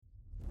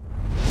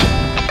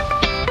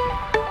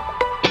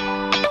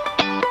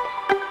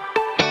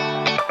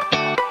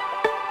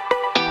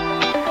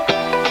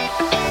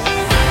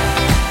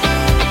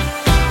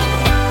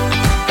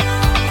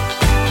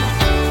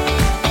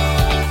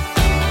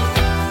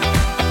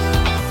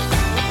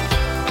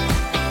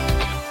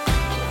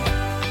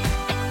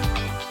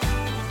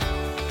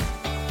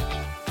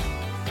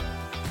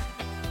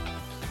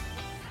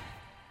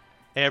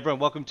Hey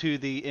everyone, welcome to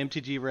the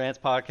MTG Rants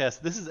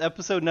podcast. This is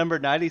episode number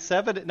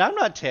 97, and I'm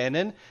not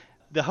Tannen.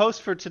 The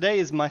host for today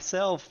is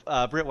myself,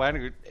 Britt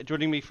Wagner.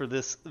 Joining me for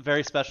this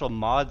very special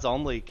mods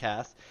only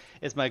cast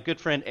is my good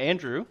friend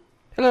Andrew.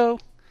 Hello.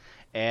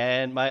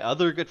 And my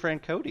other good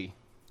friend Cody.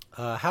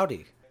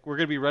 Howdy. We're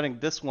going to be running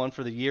this one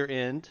for the year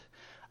end.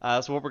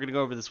 So what we're going to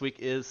go over this week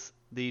is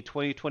the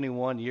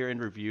 2021 year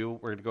end review.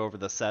 We're going to go over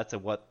the sets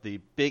and what the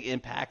big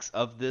impacts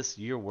of this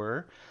year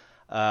were.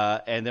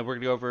 And then we're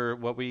going to go over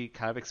what we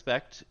kind of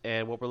expect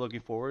and what we're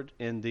looking forward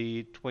in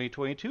the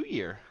 2022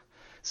 year.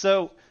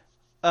 So,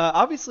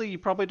 obviously, you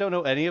probably don't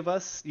know any of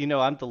us. You know,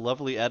 I'm the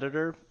lovely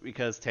editor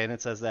because Tannen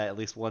says that at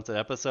least once an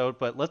episode.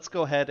 But let's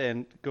go ahead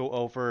and go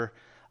over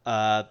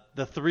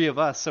the three of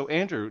us. So,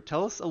 Andrew,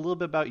 tell us a little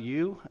bit about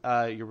you,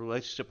 your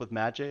relationship with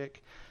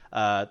Magic,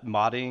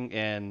 modding,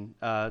 and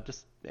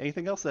just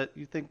anything else that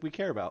you think we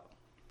care about.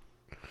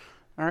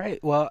 All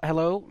right. Well,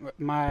 hello.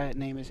 My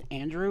name is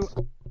Andrew.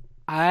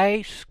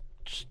 I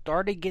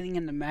started getting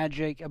into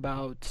Magic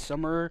about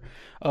summer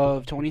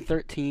of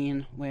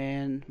 2013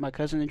 when my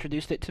cousin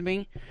introduced it to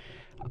me.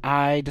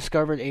 I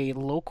discovered a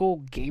local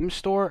game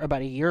store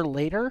about a year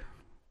later.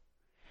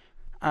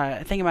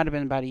 I think it might have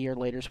been about a year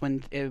later. It's when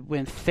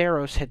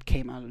Theros had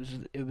came out.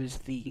 It was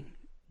the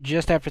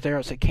just after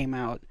Theros had came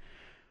out.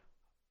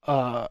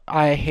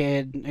 I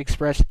had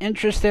expressed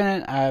interest in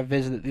it. I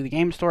visited the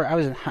game store. I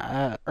was in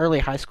early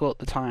high school at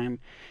the time.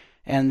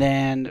 And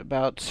then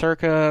about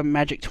circa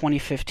Magic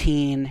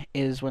 2015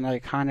 is when I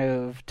kind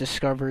of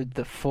discovered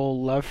the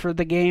full love for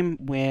the game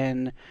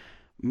when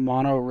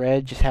Mono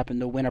Red just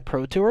happened to win a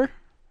Pro Tour.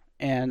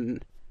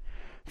 And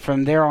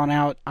from there on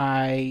out,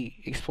 I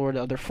explored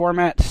other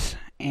formats,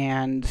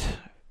 and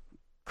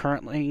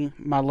currently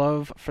my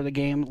love for the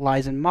game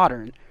lies in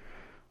Modern.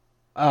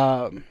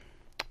 For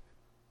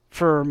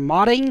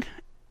modding,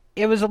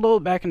 it was a little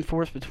back and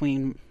forth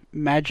between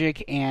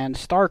Magic and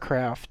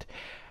StarCraft.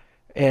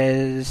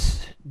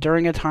 Is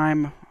during a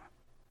time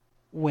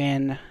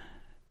when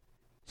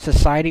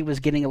society was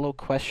getting a little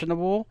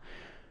questionable,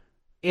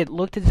 it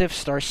looked as if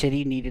Star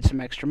City needed some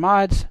extra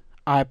mods.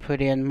 I put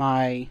in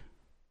my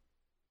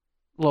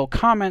little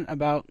comment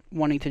about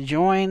wanting to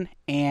join,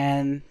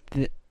 and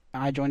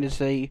I joined as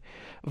a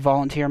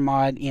volunteer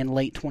mod in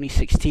late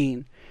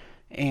 2016.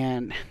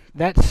 And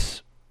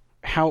that's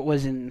how it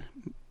was in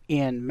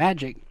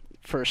Magic.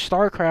 For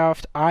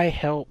StarCraft, I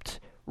helped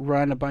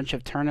run a bunch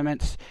of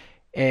tournaments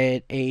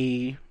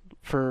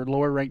for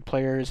lower ranked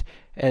players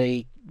at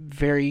a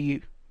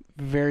very,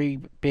 very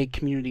big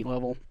community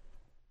level.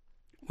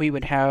 We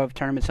would have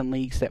tournaments and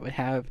leagues that would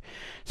have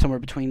somewhere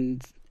between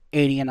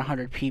 80 and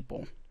 100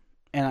 people,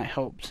 and I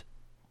helped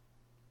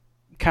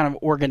kind of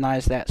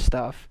organize that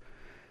stuff.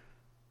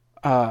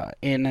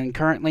 And then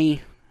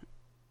currently,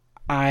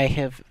 I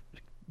have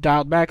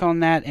dialed back on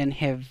that and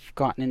have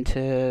gotten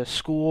into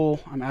school.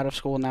 I'm out of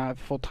school now. I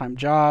have a full-time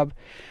job.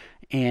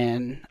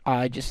 And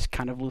I just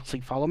kind of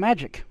loosely follow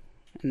Magic.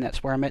 And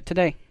that's where I'm at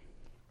today.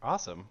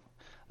 Awesome.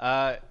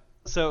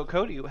 So,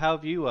 Cody, how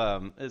have you...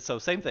 so,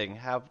 same thing.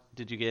 How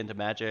did you get into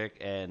Magic,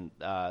 and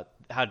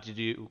how did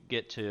you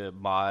get to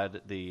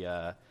mod the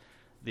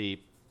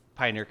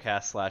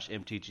PioneerCast /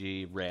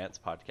 MTG Rants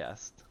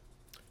podcast?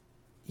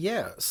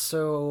 Yeah,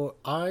 so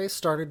I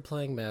started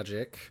playing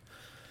Magic.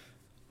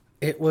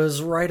 It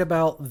was right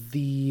about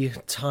the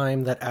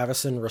time that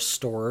Avacyn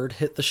Restored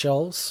hit the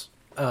shelves.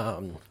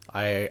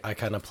 I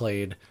kind of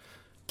played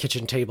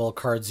kitchen table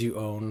cards you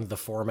own the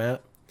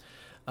format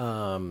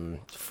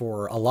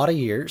for a lot of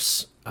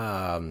years,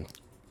 and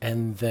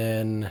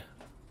then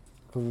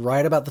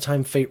right about the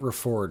time Fate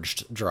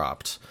Reforged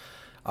dropped,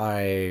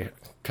 I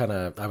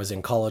was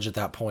in college at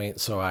that point,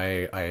 so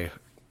I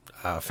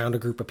found a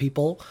group of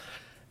people,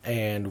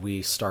 and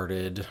we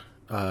started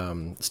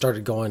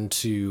going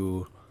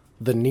to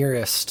the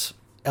nearest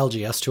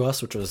LGS to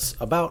us, which was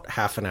about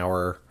half an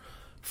hour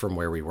from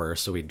where we were,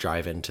 so we'd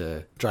drive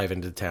into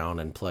town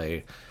and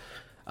play.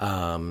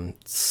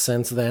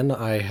 Since then,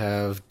 I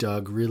have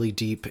dug really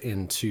deep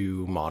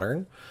into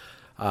Modern.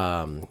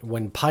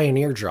 When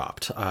Pioneer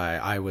dropped,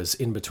 I was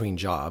in between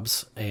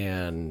jobs,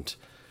 and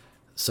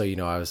so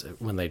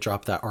when they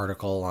dropped that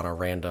article on a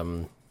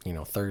random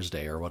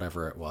Thursday or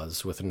whatever it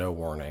was with no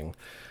warning,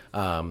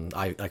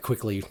 I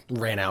quickly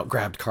ran out,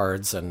 grabbed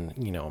cards, and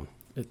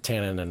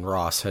Tannen and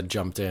Ross had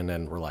jumped in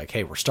and were like,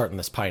 "Hey, we're starting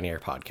this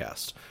Pioneer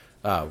podcast.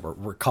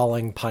 We're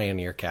calling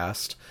Pioneer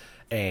Cast,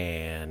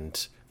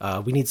 and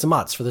we need some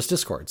mods for this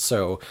Discord."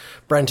 So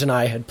Brent and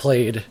I had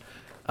played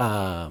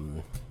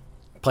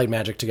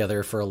Magic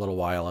together for a little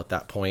while at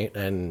that point,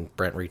 and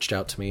Brent reached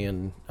out to me,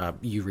 and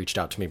you reached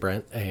out to me,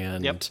 Brent,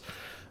 and Yep.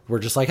 we're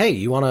just like, "Hey,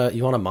 you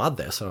wanna mod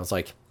this?" And I was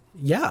like,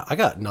 "Yeah, I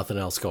got nothing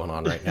else going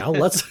on right now.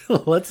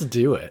 Let's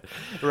do it."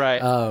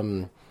 Right.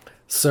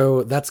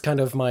 So that's kind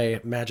of my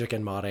Magic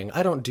and modding.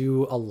 I don't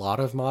do a lot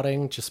of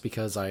modding just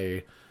because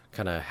I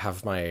kind of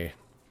have my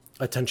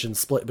attention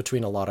split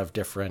between a lot of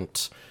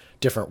different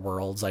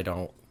worlds. I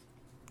don't,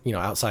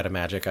 outside of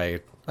Magic,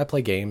 I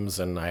play games,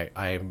 and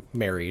I'm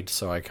married,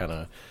 so I kind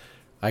of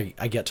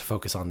I get to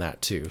focus on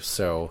that too.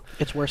 So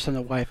It's worse than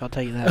a wife, I'll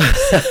tell you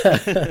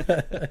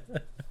that.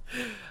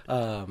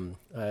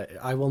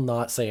 I will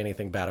not say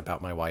anything bad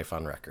about my wife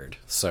on record.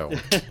 So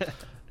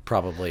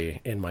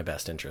probably in my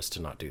best interest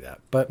to not do that.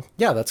 But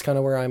yeah, that's kind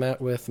of where I'm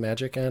at with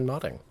Magic and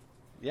modding.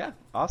 Yeah,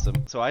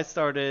 awesome. So I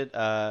started,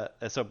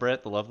 so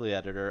Brent, the lovely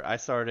editor, I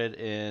started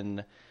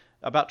in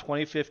about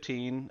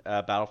 2015.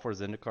 Battle for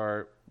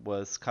Zendikar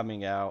was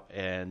coming out,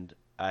 and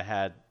I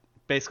had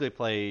basically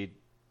played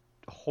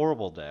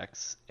horrible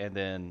decks, and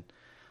then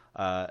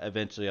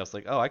eventually I was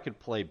like, oh, I could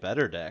play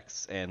better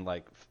decks, and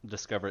like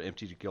discover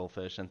MTG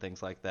Guildfish and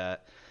things like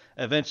that.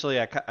 Eventually,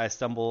 I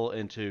stumble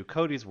into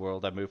Cody's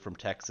world. I moved from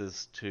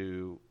Texas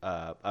to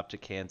up to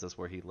Kansas,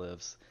 where he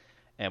lives,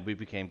 and we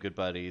became good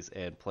buddies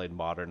and played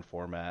modern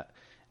format.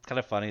 It's kind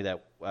of funny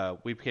that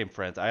we became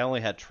friends. I only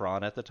had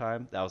Tron at the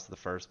time. That was the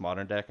first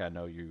modern deck. I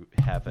know you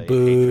have a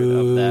hatred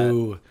of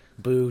that.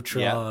 Boo,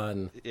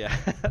 Tron. Yeah.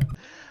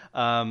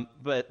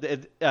 But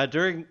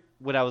during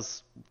when I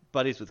was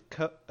buddies with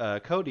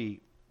Cody,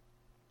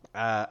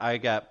 I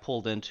got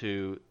pulled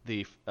into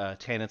the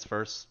Tannen's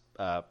first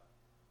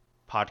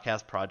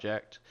podcast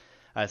project.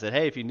 I said,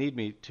 hey, if you need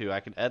me to,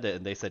 I can edit.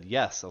 And they said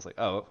yes. I was like,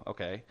 oh,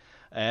 okay.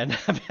 And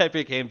I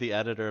became the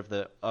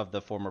editor of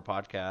the former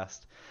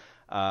podcast.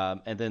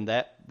 And then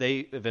they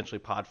eventually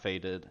pod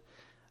faded.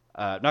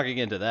 Not going to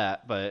get into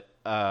that, but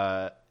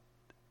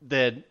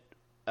then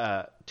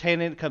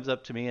Tannen comes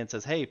up to me and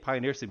says, hey,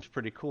 Pioneer seems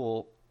pretty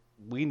cool.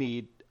 We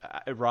need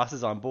Ross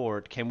is on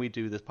board. Can we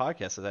do this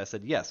podcast? And I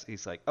said, yes.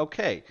 He's like,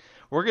 okay,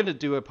 we're going to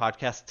do a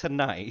podcast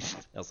tonight.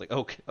 I was like,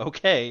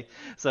 okay.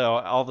 So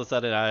all of a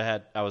sudden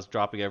I was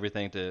dropping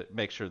everything to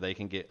make sure they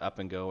can get up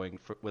and going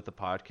with the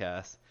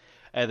podcast.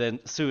 And then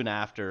soon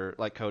after,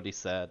 like Cody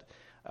said,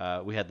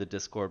 we had the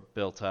Discord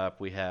built up.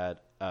 We had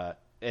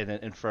and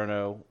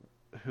Inferno,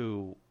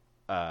 who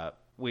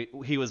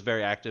he was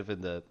very active in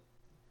the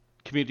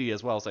community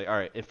as well. It's like, all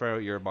right, Inferno,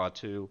 you're a mod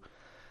too.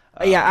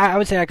 Yeah, I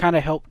would say I kind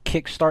of helped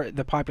kickstart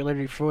the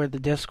popularity for the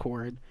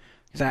Discord.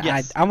 Cause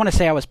yes. I want to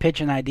say I was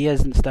pitching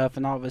ideas and stuff,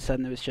 and all of a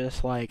sudden it was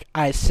just like,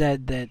 I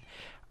said that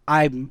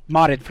I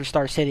modded for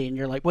Star City, and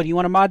you're like, what, do you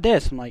want to mod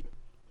this? I'm like,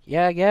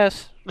 yeah, I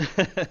guess.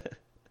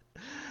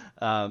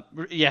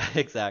 Yeah,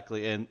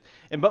 exactly. And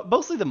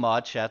mostly the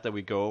mod chat that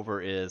we go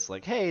over is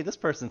like, hey, this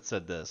person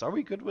said this. Are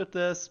we good with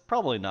this?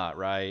 Probably not,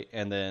 right?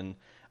 And then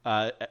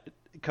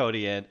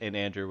Cody and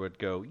Andrew would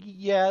go,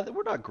 yeah,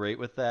 we're not great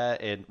with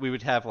that. And we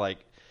would have like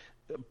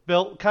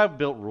built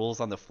rules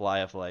on the fly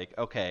of like,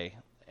 okay.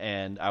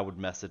 And I would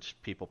message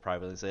people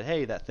privately and say,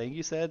 hey, that thing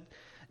you said,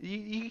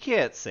 you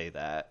can't say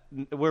that.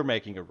 We're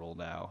making a rule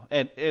now.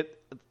 And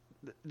it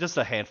just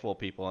a handful of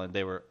people, and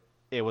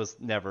it was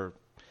never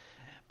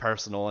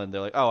personal, and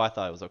they're like, oh, I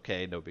thought it was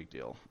okay, no big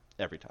deal,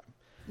 every time.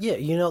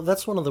 Yeah,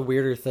 that's one of the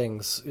weirder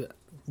things.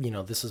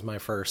 This is my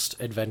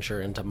first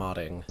adventure into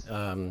modding.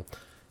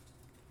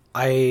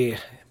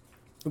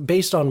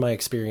 Based on my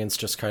experience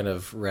just kind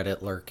of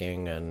Reddit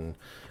lurking and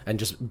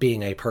just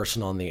being a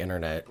person on the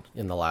internet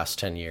in the last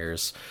 10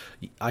 years,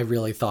 I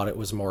really thought it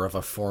was more of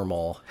a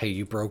formal, hey,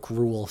 you broke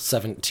rule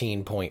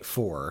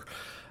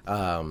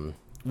 17.4.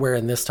 Where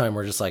in this time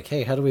we're just like,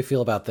 hey, how do we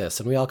feel about this?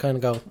 And we all kind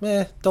of go,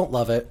 don't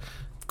love it.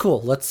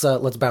 Cool, let's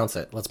bounce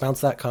it. Let's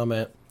bounce that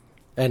comment.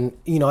 And,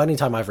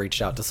 anytime I've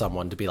reached out to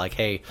someone to be like,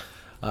 hey,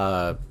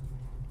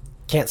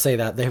 can't say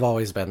that, they've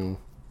always been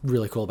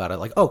really cool about it.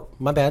 Like, oh,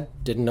 my bad,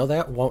 didn't know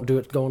that, won't do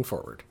it going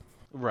forward.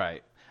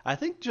 Right. I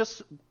think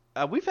just,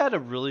 we've had a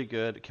really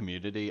good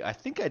community. I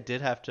think I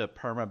did have to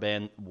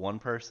permaban one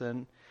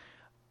person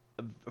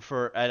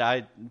and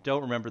I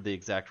don't remember the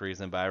exact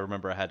reason, but I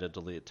remember I had to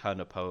delete a ton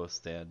of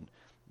posts, and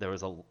it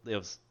was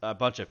a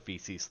bunch of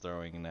feces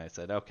throwing, and I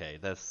said, okay,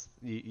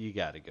 you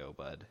got to go,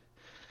 bud.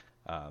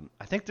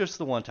 I think there's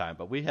the one time,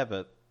 but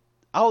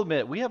I'll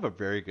admit, we have a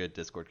very good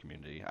Discord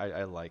community.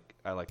 I like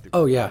the.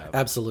 Oh yeah,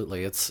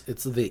 absolutely. It's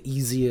the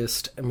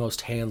easiest,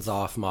 most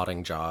hands-off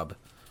modding job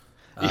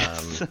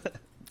Yes.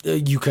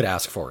 you could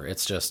ask for.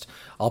 It's just,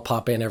 I'll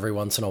pop in every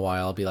once in a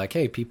while, be like,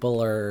 hey,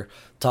 people are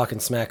talking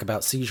smack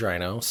about Siege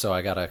Rhino, so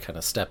I gotta kind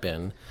of step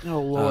in. Oh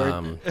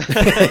Lord.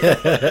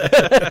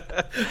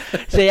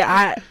 See,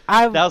 that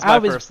was my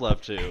first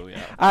love too.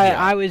 Yeah.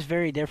 I was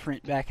very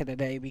different back in the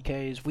day,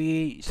 because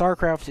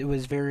StarCraft, it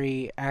was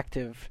very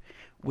active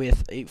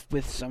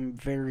with some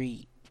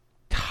very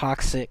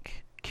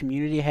toxic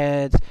community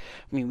heads.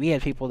 I mean, we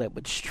had people that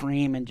would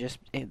stream and just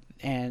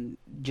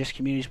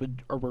communities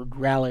would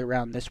rally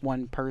around this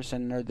one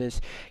person or this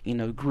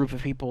group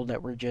of people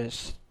that were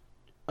just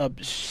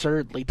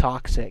absurdly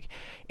toxic,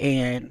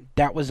 and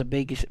that was a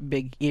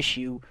big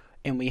issue.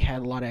 And we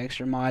had a lot of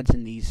extra mods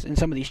in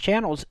some of these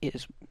channels.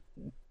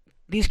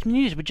 These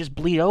communities would just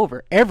bleed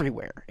over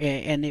everywhere,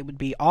 and it would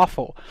be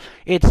awful.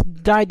 It's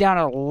died down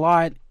a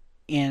lot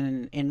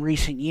in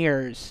recent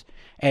years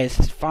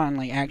as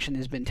finally action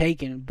has been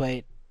taken,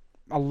 but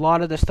a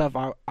lot of the stuff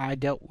I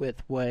dealt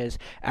with was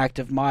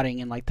active modding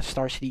in like the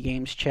Star City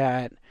Games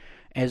chat,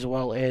 as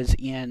well as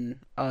in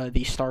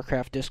the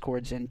StarCraft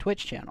Discords and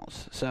Twitch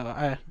channels.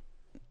 So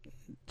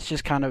it's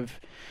just kind of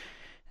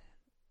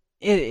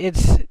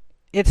it's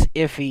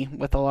iffy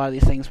with a lot of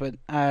these things, but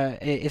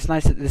it's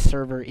nice that this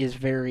server is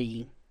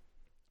very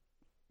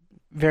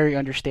very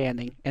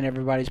understanding and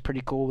everybody's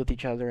pretty cool with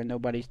each other and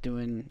nobody's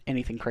doing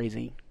anything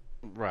crazy.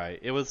 Right.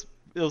 It was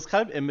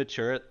kind of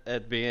immature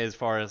at being as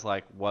far as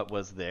like what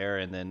was there,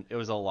 and then it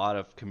was a lot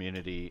of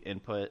community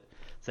input.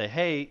 Say,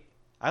 hey,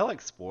 I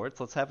like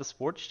sports. Let's have a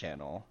sports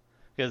channel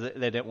because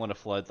they didn't want to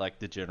flood like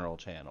the general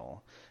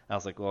channel. And I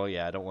was like, well,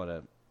 yeah, I don't want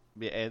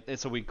to. And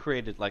so we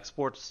created like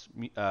sports,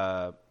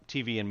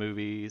 TV and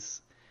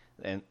movies,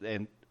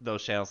 and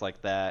those channels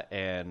like that.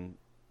 And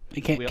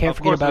You can't we, can't of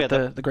forget course, we about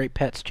had the Great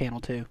Pets channel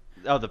too.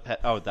 the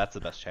pet. Oh, that's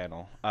the best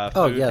channel. Oh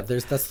Food. yeah,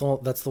 that's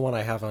the one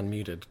I have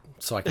unmuted,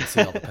 so I can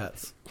see all the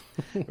pets.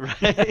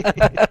 Right.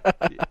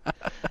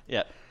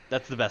 Yeah,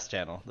 that's the best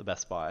channel, the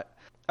best spot.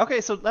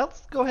 Okay, so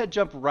let's go ahead and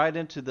jump right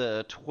into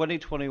the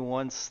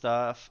 2021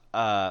 stuff.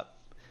 The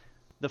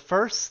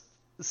first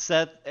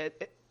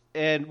set,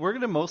 and we're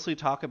going to mostly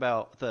talk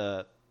about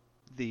the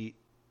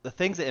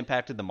things that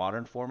impacted the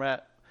modern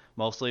format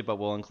mostly, but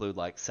we'll include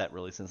like set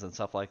releases and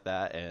stuff like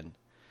that, and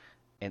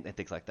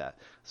things like that.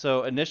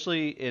 So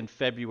initially in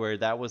February,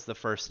 that was the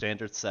first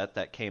standard set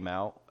that came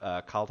out,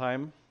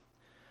 Kaldheim.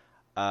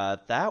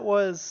 That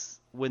was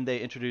when they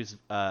introduced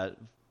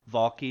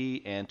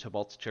Valky and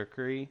Tybalt's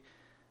Trickery.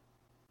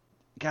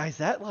 Guys,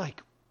 that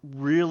like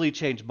really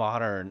changed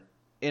Modern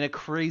in a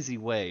crazy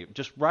way,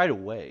 just right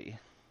away.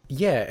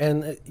 Yeah,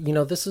 and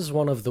this is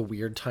one of the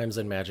weird times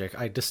in Magic.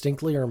 I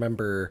distinctly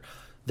remember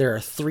there are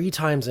 3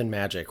 times in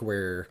Magic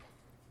where,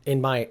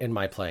 in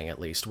my playing at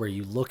least, where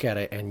you look at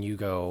it and you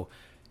go,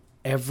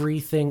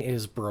 everything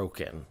is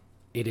broken.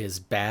 It is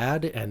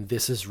bad, and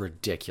this is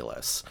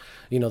ridiculous.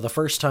 The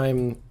first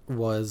time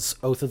was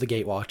Oath of the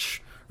Gatewatch,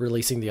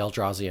 releasing the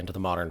Eldrazi into the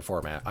Modern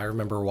format. I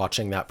remember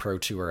watching that Pro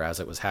Tour as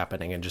it was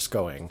happening and just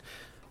going,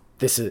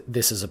 this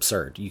is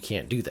absurd. You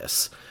can't do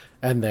this.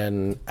 And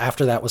then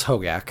after that was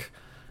Hogak,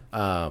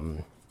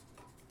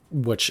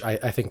 which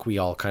I think we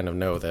all kind of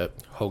know that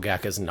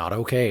Hogak is not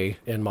okay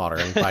in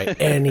Modern by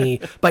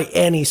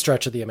any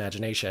stretch of the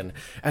imagination.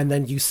 And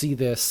then you see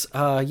this,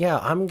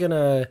 I'm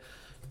gonna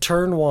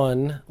turn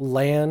 1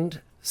 land,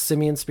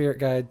 Simian Spirit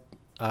Guide,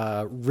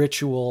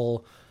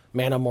 Ritual,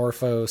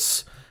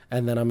 Manamorphose,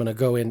 and then I'm gonna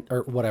go in,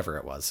 or whatever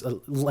it was,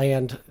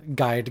 land,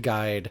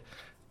 guide,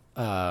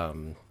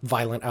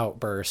 Violent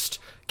Outburst,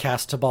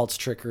 cast Tybalt's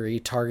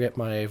Trickery, target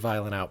my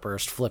Violent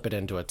Outburst, flip it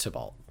into a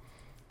Tybalt.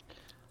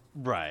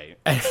 Right.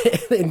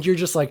 And you're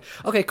just like,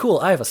 okay, cool,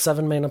 I have a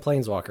 7-mana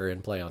Planeswalker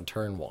in play on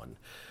turn 1.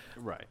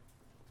 Right.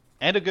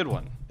 And a good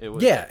one. It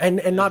was, yeah,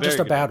 and not just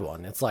a good bad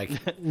one. It's like,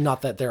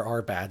 not that there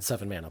are bad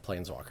 7-mana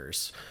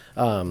Planeswalkers.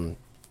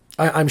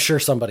 I'm sure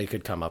somebody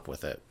could come up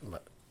with it,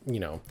 but,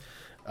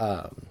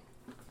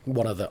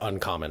 one of the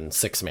uncommon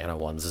 6-mana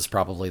ones is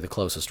probably the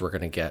closest we're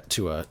going to get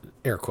to a,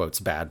 air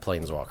quotes, bad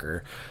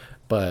Planeswalker.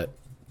 But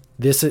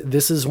this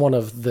is one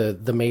of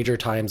the major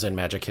times in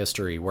Magic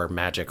history where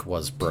Magic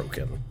was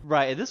broken.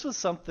 Right. This was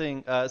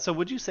something. So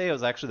would you say it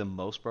was actually the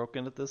most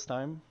broken at this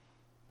time?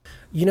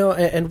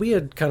 And we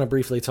had kind of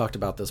briefly talked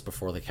about this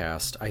before the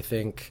cast. I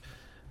think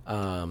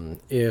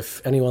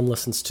if anyone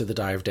listens to the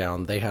Dive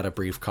Down, they had a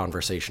brief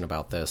conversation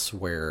about this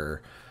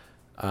where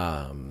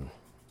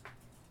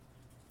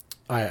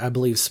I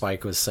believe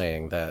Spike was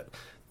saying that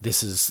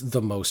this is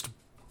the most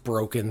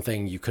broken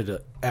thing you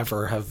could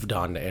ever have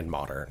done in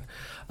Modern.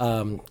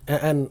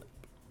 And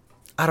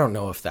I don't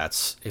know if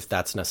that's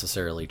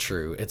necessarily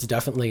true. It's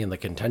definitely in the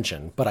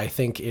contention, but I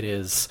think it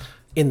is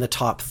in the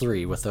top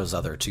 3 with those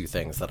other 2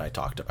 things that I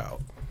talked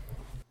about.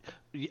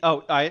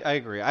 Oh, I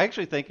agree. I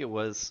actually think it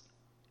was.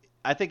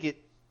 I think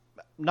it,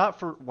 not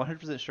for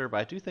 100% sure,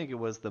 but I do think it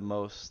was the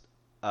most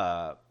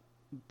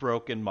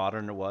broken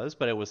Modern it was,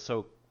 but it was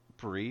so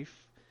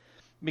brief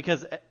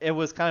because it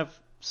was kind of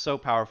so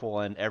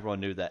powerful and everyone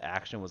knew that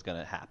action was going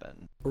to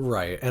happen.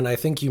 Right. And I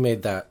think you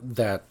made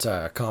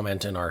that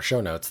comment in our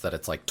show notes that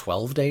it's like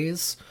 12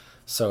 days.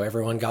 So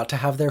everyone got to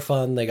have their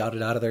fun. They got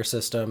it out of their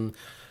system.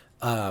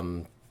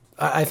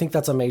 I think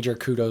that's a major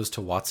kudos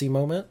to WotC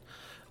moment,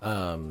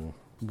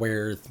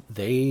 where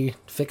they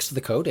fixed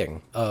the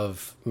coding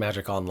of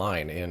Magic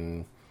Online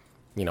in,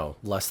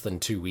 less than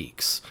 2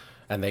 weeks.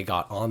 And they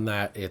got on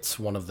that. It's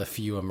one of the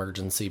few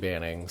emergency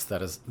bannings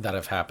that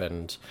have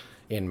happened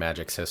in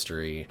Magic's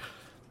history.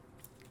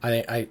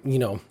 I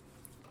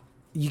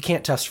you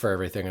can't test for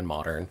everything in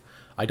Modern.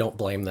 I don't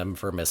blame them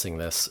for missing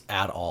this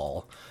at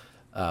all.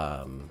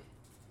 And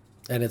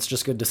it's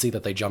just good to see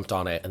that they jumped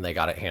on it and they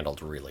got it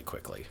handled really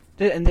quickly.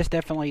 And this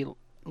definitely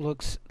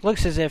looks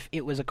as if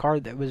it was a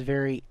card that was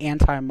very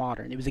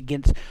anti-modern. It was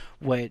against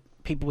what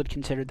people would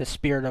consider the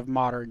spirit of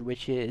Modern,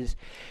 which is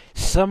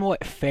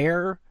somewhat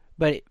fair,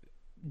 but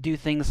do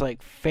things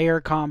like fair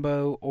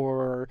combo,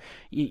 or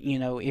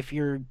if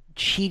you're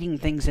cheating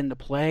things into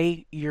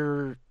play,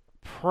 you're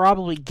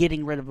probably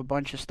getting rid of a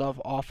bunch of stuff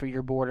off of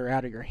your board or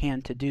out of your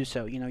hand to do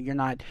so. You're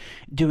not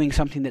doing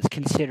something that's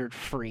considered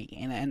free,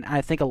 and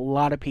I think a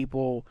lot of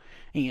people,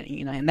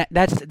 and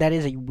that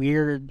is a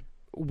weird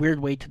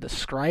way to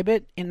describe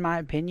it, in my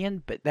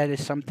opinion. But that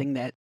is something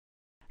that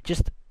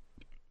just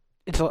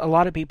it's a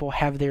lot of people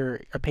have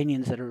their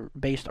opinions that are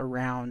based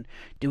around,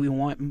 do we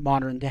want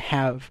Modern to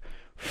have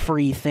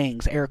free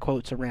things, air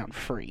quotes around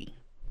free.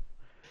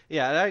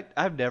 Yeah,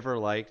 I've never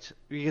liked,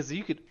 because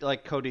you could,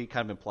 like Cody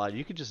kind of implied,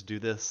 you could just do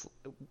this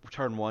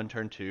turn one,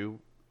 turn two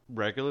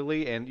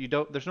regularly, and you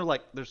don't. There's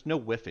no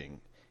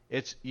whiffing.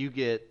 It's you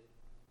get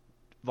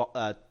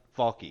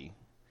Valky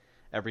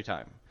every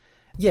time.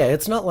 Yeah,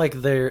 it's not like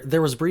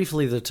there was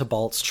briefly the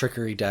Tybalt's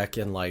Trickery deck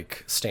in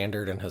like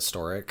Standard and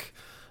Historic.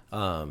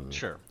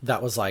 Sure.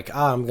 That was like,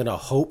 I'm gonna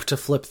hope to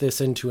flip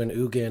this into an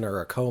Ugin or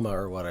a Coma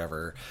or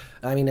whatever.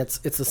 I mean, it's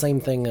the same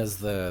thing as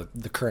the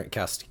current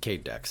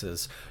Cascade decks.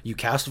 Is you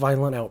cast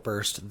Violent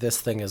Outburst,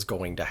 this thing is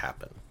going to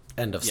happen.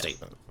 End of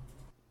statement.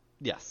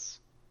 Yes,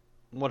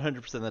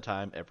 100% of the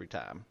time, every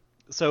time.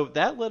 So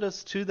that led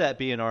us to that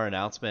being our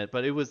announcement,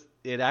 but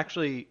it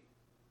actually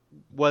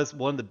was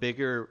one of the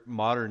bigger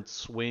Modern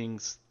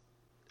swings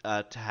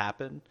to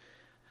happen.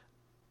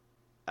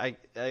 I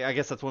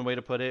guess that's one way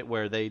to put it,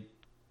 where they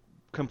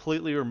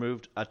completely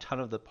removed a ton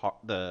of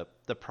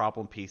the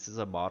problem pieces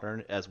of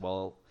Modern as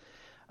well.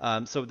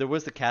 So there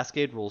was the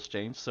Cascade rules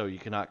change, so you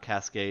cannot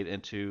cascade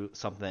into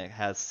something that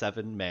has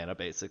 7 mana,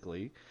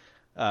 basically.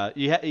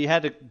 You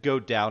had to go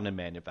down in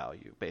mana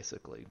value,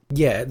 basically.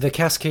 Yeah, the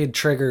Cascade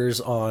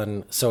triggers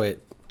on, so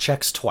it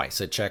checks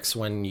twice. It checks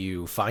when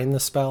you find the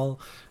spell,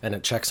 and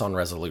it checks on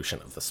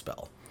resolution of the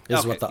spell,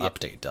 is what the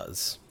update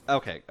does.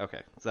 Okay. So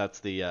that's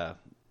the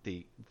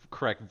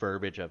correct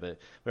verbiage of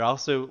it. We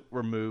also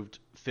removed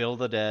Fill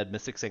the Dead,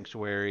 Mystic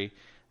Sanctuary,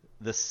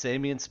 the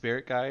Simian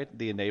Spirit Guide,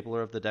 the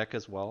enabler of the deck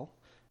as well,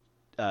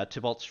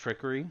 Tybalt's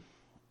Trickery,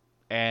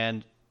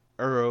 and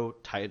Uro,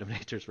 Titan of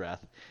Nature's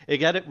Wrath. It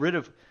got rid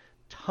of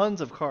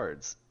tons of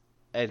cards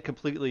and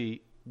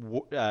completely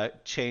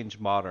changed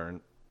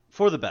Modern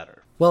for the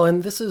better. Well,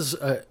 and this is,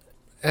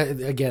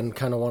 again,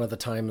 kind of one of the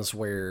times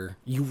where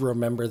you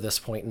remember this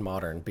point in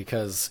Modern,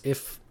 because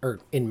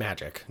in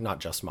Magic, not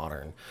just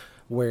Modern,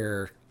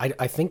 where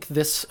I think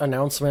this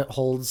announcement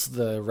holds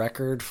the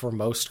record for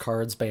most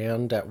cards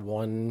banned at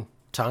one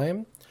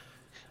time.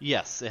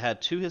 Yes, it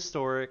had 2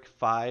 historic,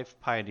 5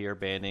 Pioneer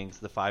bannings,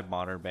 the 5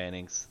 Modern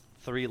bannings,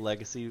 3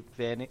 Legacy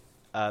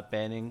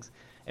bannings,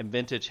 and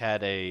Vintage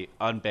had a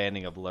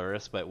unbanning of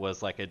Lurrus, but it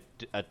was like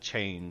a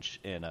change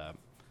in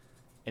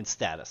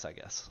status, I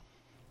guess.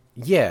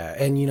 Yeah,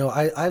 and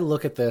I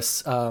look at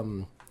this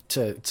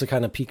to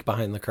kind of peek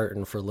behind the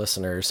curtain for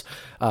listeners.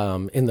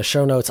 In the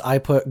show notes, I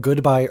put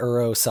Goodbye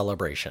Uro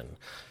Celebration.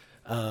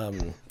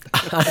 I'm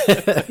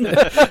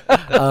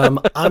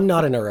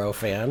not an Uro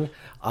fan.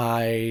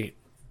 I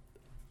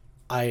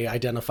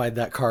identified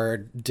that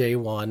card day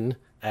one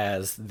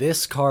as,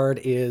 this card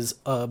is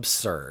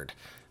absurd,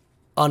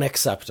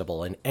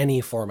 unacceptable in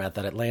any format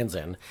that it lands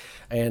in.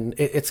 And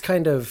it's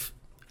kind of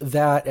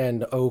that,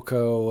 and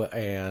Oko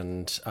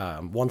and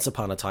Once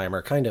Upon a Time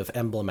are kind of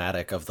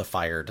emblematic of the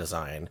Fire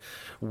design,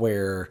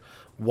 where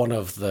one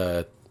of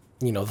the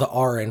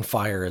R in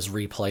Fire is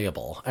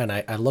replayable. And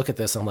I look at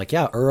this and I'm like,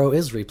 yeah, Uro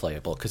is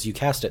replayable, because you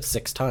cast it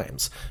 6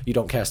 times. You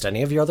don't cast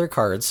any of your other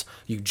cards.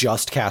 You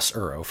just cast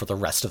Uro for the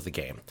rest of the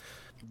game.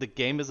 The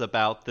game is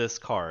about this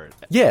card.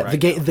 Yeah, right,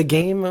 the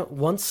game,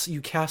 once you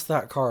cast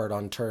that card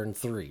on turn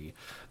 3,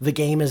 the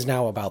game is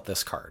now about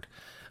this card.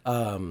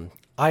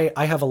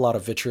 I have a lot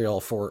of vitriol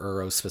for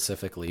Uro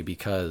specifically,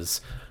 because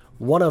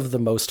one of the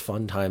most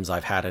fun times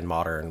I've had in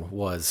Modern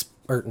was,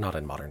 or not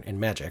in Modern, in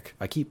Magic.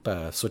 I keep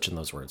switching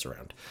those words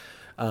around.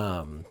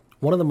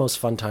 One of the most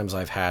fun times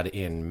I've had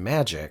in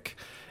Magic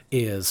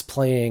is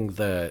playing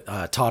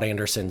the Todd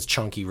Anderson's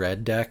Chunky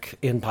Red deck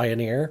in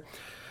Pioneer.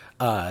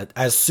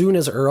 As soon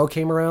as Uro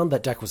came around,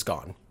 that deck was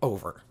gone.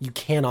 Over. You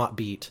cannot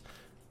beat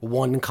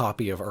one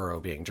copy of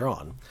Uro being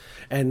drawn.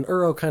 And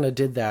Uro kind of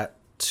did that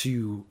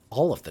to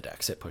all of the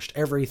decks. It pushed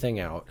everything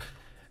out.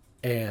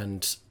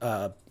 And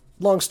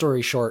long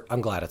story short, I'm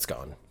glad it's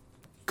gone.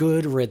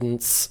 Good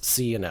riddance.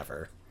 See you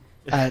never.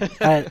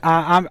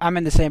 I'm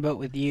in the same boat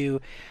with you.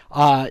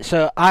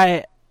 So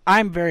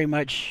I'm very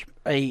much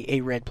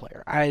a red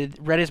player.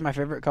 Red is my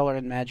favorite color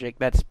in Magic.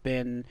 That's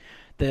been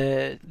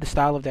the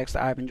style of decks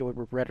that I've enjoyed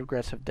were red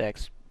aggressive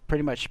decks.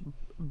 Pretty much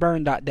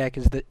burn dot deck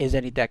is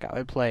any deck I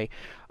would play,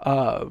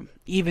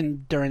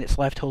 even during its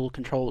left total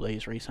control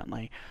days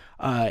recently.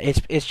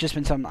 It's just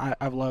been something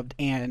I've loved,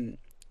 and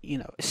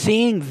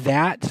seeing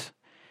that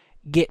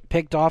get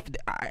picked off.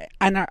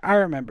 I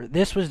remember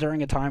this was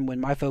during a time when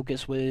my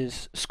focus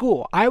was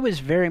school. I was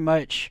very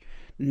much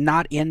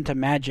not into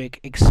Magic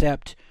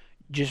except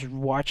just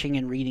watching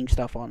and reading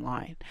stuff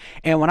online.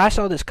 And when I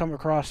saw this come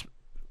across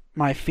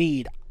my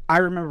feed, I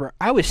remember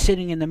I was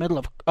sitting in the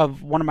middle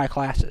of one of my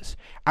classes.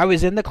 I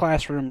was in the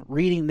classroom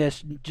reading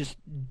this, just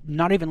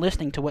not even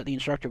listening to what the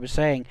instructor was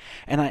saying,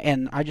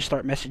 and I just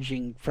start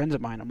messaging friends of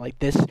mine. I'm like,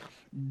 this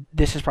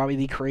is probably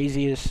the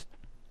craziest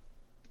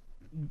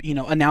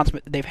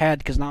announcement that they've had,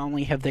 because not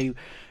only have they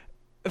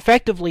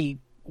effectively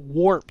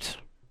warped,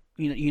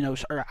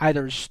 or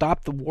either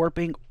stopped the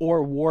warping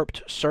or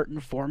warped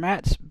certain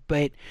formats,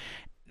 but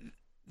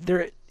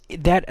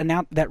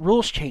that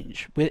rules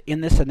change in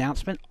this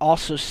announcement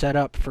also set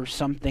up for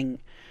something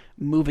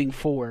moving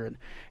forward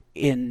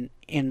in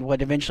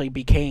what eventually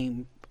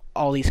became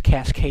all these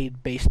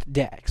cascade based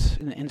decks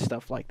and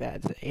stuff like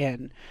that.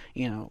 And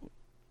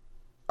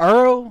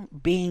Uro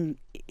being,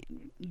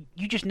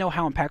 you just know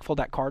how impactful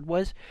that card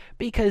was,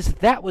 because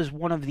that was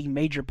one of the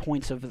major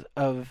points of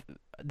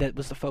that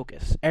was the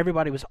focus.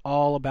 Everybody was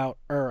all about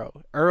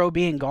Uro. Uro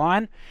being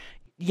gone,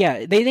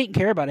 yeah, they didn't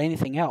care about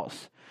anything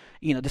else.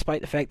 Despite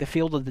the fact the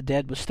Field of the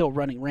Dead was still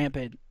running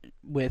rampant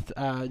with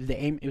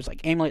it was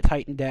like Amulet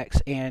Titan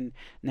decks, and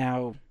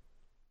now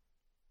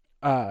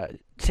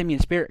Simian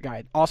Spirit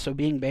Guide also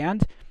being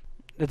banned.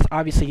 That's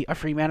obviously a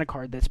free mana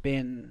card that's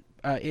been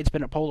it's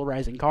been a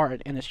polarizing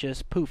card, and it's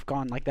just poof,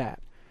 gone like that.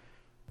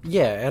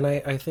 Yeah, and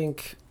I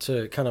think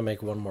to kind of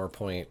make one more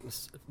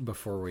point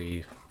before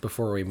we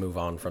move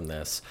on from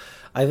this,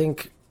 I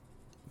think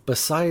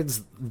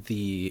besides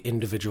the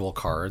individual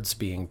cards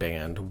being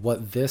banned,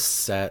 what this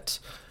set,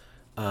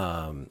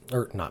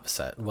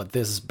 what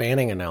this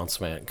banning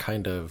announcement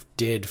kind of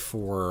did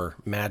for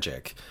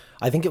Magic,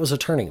 I think it was a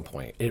turning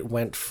point. It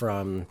went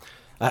from,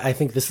 I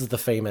think this is the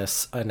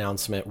famous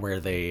announcement where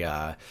they,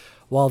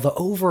 while the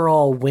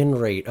overall win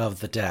rate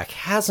of the deck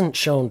hasn't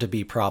shown to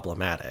be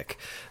problematic,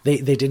 they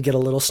did get a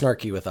little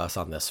snarky with us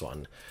on this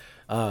one.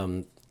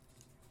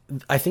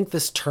 I think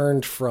this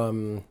turned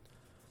from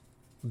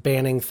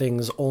banning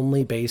things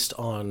only based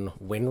on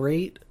win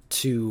rate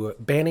to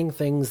banning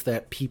things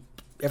that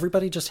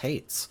everybody just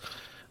hates.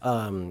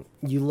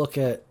 You look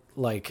at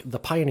like the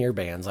Pioneer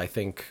bans, I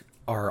think,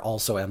 are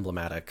also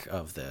emblematic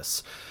of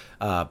this.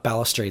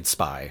 Balustrade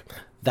Spy,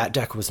 that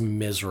deck was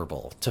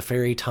miserable.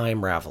 Teferi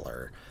Time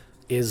Raveler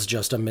is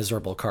just a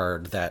miserable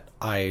card that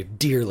I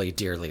dearly,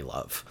 dearly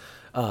love.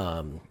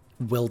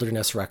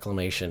 Wilderness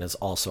Reclamation is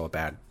also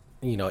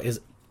is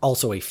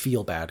also a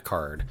feel bad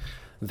card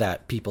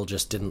that people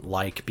just didn't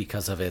like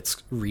because of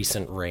its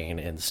recent reign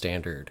in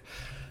Standard.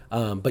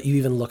 But you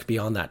even look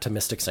beyond that to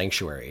Mystic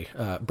Sanctuary.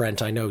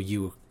 Brent, I know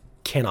you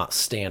cannot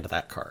stand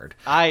that card.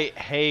 I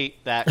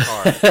hate that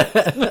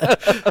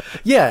card.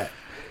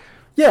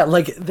 Yeah,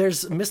 like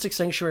there's Mystic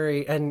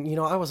Sanctuary, and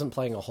I wasn't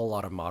playing a whole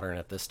lot of Modern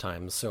at this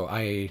time, so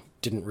I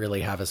didn't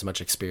really have as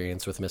much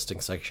experience with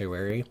Mystic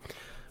Sanctuary.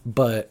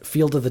 But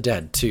Field of the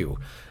Dead too.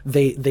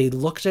 They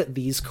looked at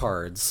these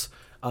cards,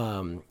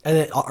 and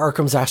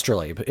Arkham's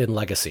Astrolabe in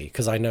Legacy,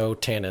 because I know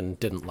Tannen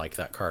didn't like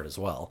that card as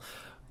well.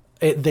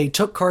 They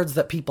took cards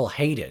that people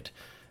hated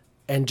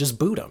and just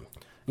boot them.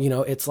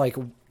 It's like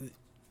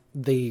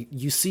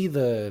you see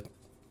the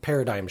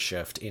paradigm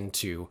shift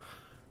into,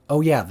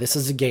 oh yeah, this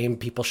is a game,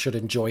 people should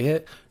enjoy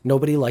it.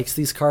 Nobody likes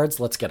these cards,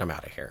 let's get them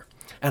out of here.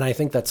 And I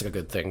think that's a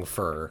good thing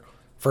for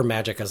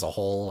Magic as a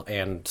whole,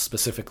 and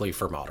specifically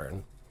for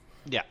Modern.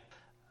 Yeah.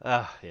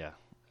 Yeah,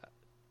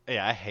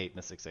 I hate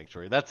Mystic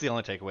Sanctuary. That's the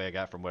only takeaway I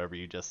got from whatever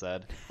you just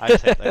said. I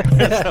just hate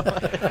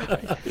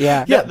that.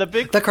 Yeah.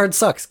 That card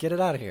sucks. Get it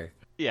out of here.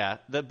 Yeah,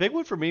 the big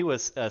one for me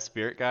was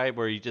Spirit Guide,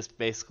 where you just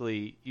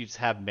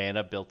have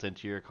mana built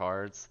into your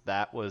cards.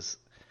 That was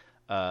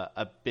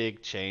a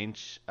big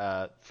change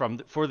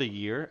for the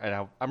year,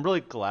 and I'm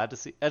really glad to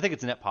see. I think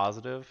it's net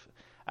positive.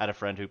 I had a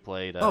friend who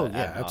played.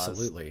 Yeah,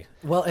 absolutely.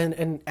 Well,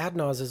 and Ad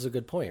Naz is a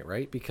good point,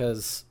 right?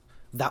 Because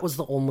that was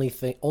the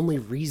only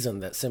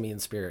reason that Simian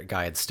Spirit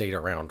Guide stayed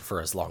around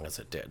for as long as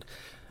it did.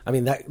 I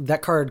mean,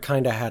 that card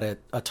kind of had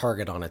a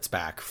target on its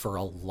back for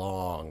a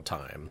long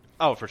time.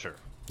 Oh, for sure.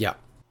 Yeah.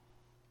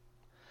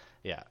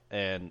 Yeah,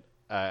 and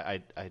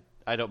I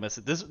don't miss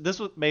it.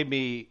 This made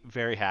me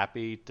very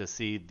happy to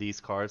see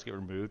these cards get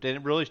removed, and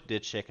it really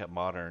did shake up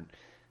Modern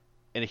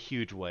in a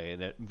huge way,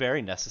 in a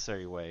very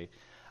necessary way.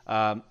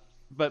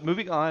 But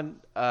moving on,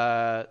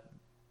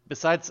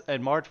 besides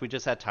in March, we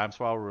just had Time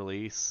Spiral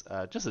release,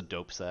 just a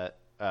dope set.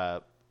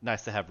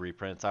 Nice to have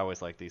reprints. I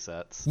always like these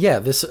sets. Yeah,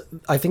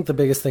 I think the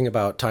biggest thing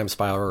about Time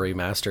Spiral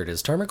Remastered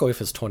is Tarmogoyf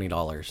is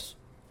 $20.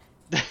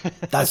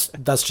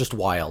 That's just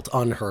wild,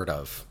 unheard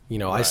of.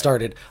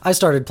 Right. I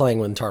started playing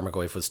when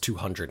Tarmogoyf was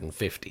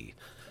 $250.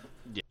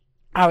 Yeah.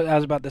 I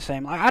was about the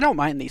same. I don't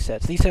mind these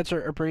sets. These sets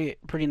are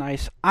pretty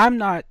nice. I'm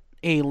not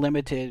a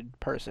limited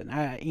person.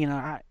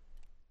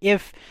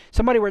 If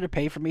somebody were to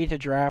pay for me to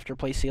draft or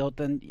play sealed,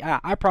 then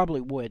yeah, I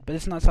probably would. But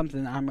it's not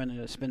something that I'm going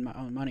to spend my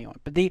own money on.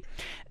 But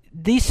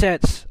these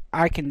sets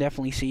I can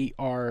definitely see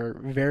are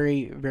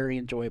very, very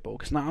enjoyable,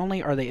 because not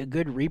only are they a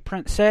good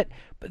reprint set,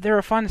 but they're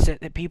a fun set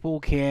that people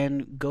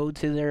can go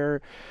to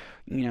their,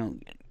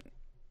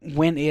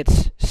 when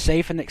it's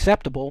safe and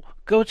acceptable,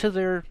 go to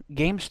their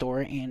game store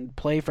and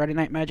play Friday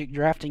Night Magic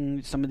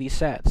drafting some of these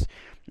sets.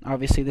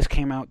 Obviously, this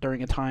came out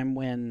during a time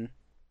when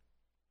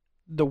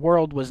the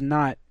world was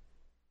not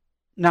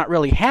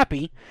really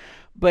happy,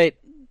 but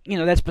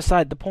that's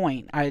beside the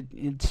point.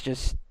 It's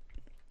just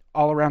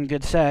all around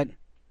good set.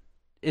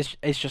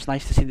 It's just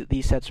nice to see that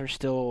these sets are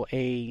still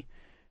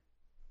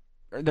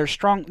they're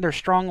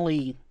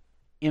strongly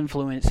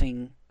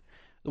influencing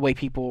the way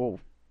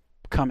people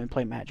come and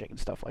play Magic and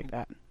stuff like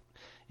that.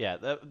 Yeah,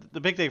 the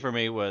big thing for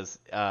me was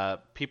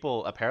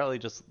people apparently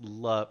just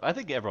love. I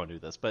think everyone knew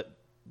this, but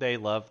they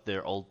love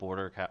their old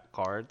border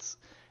cards,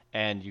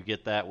 and you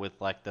get that with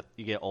like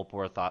you get Old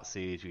Border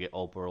Thoughtseize, you get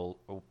Old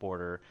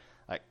Border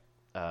like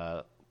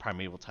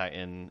Primeval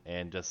Titan,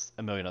 and just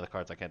a million other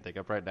cards I can't think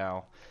of right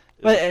now.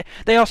 But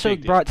they also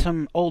brought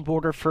some Old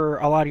Border for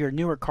a lot of your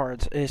newer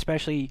cards,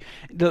 especially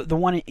the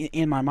one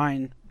in my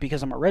mind,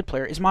 because I'm a red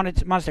player, is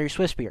Monastery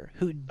Swiftspear.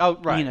 Who? Oh,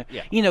 right.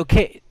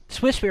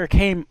 Swiftspear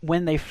came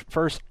when they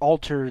first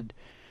altered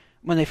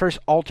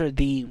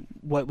the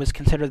what was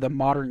considered the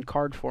modern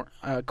card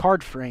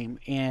frame,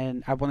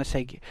 and I want to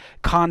say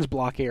Khans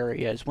block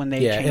areas when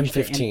they changed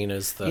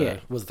M15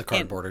 was the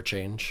card border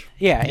change.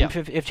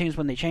 M15 is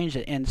when they changed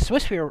it, and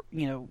Swiftspear,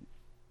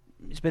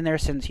 it's been there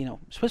since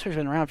Swiftspear's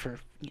been around for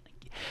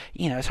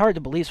it's hard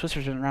to believe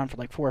Swiftspear's been around for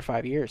like 4 or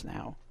 5 years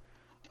now.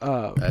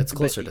 It's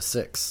closer to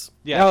 6.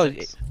 Yeah,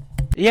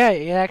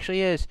 it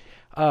actually is.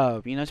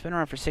 It's been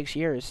around for 6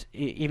 years,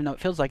 even though it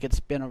feels like it's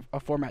been a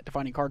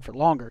format-defining card for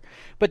longer.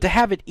 But to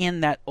have it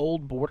in that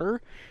Old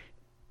Border,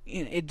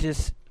 it's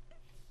just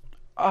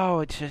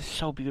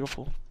so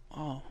beautiful.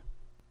 Oh.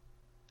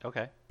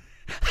 Okay.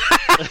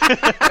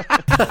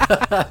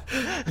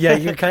 Yeah,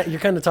 you're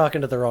kind of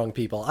talking to the wrong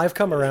people. I've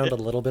come around a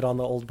little bit on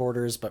the Old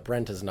Borders, but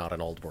Brent is not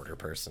an Old Border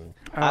person.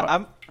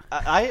 I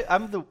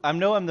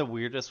know I'm the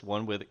weirdest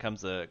one when it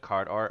comes to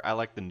card art. I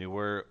like the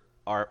newer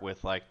art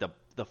with like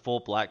the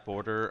full black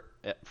border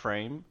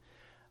frame.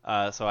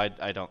 So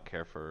I don't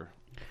care for.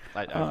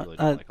 I really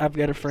don't like I've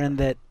got a friend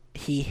that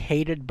he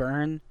hated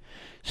Burn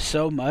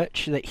so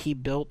much that he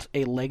built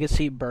a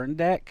Legacy Burn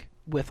deck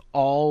with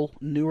all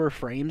newer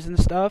frames and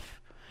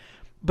stuff,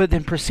 but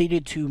then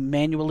proceeded to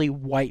manually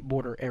white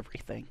border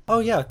everything. Oh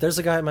yeah, there's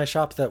a guy at my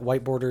shop that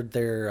white bordered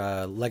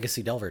their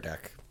Legacy Delver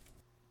deck.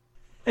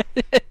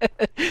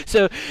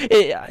 So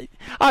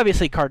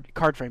obviously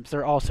card frames,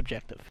 they're all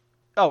subjective.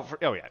 Oh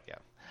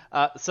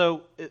yeah.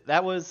 So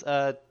that was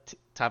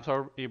Time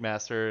Tower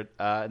Remastered.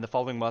 In the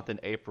following month in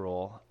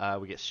April,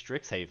 we get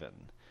Strixhaven.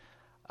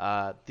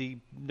 The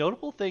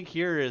notable thing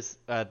here is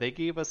they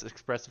gave us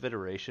Expressive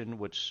Iteration,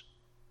 which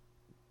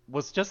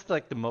was just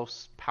like the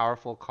most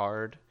powerful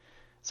card,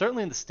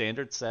 certainly in the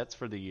standard sets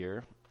for the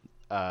year,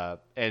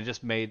 and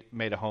just made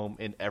a home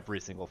in every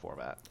single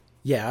format.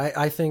 Yeah,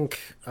 I think,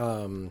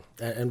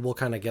 and we'll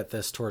kind of get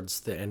this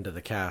towards the end of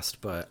the cast,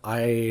 but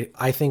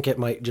I think it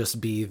might just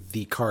be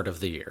the card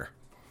of the year.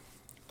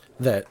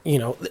 That,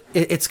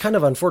 it's kind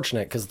of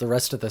unfortunate because the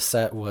rest of the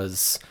set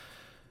was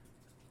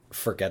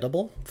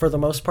forgettable for the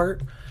most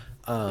part.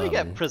 You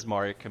get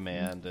Prismari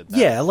Command. And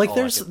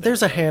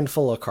there's a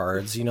handful of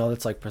cards,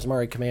 that's like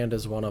Prismari Command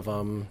is one of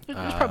them.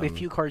 There's probably a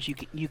few cards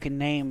you can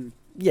name.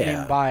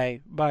 Yeah. By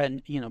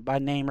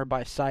name or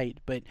by sight,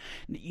 but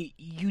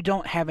you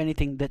don't have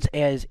anything that's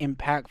as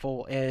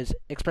impactful as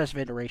Expressive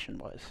Iteration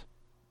was.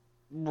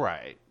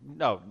 Right.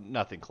 No,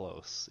 nothing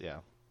close. Yeah.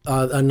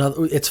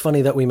 It's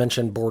funny that we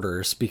mentioned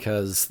Borders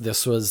because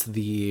this was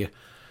the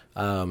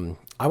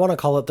I want to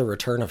call it the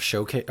return of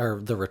showcase or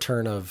the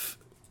return of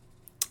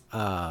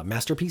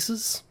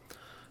masterpieces.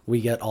 We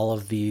get all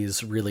of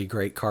these really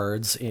great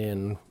cards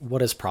in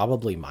what is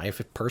probably my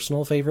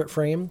personal favorite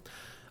frame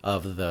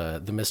of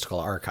the Mystical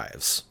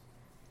Archives.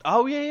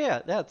 Oh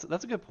yeah, that's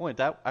a good point.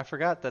 That I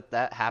forgot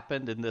that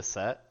happened in this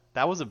set.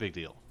 That was a big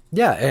deal.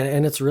 Yeah,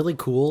 and it's really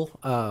cool.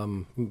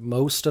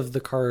 Most of the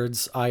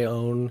cards I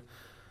own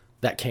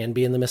that can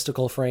be in the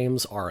Mystical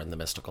frames are in the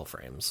Mystical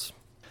frames.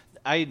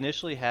 I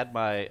initially had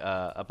my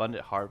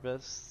Abundant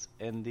Harvest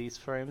in these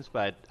frames,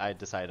 but I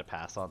decided to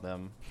pass on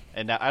them.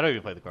 And now, I don't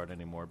even play the card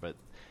anymore, but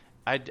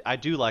I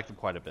do like them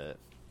quite a bit.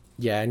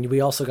 Yeah, and we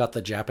also got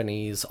the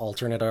Japanese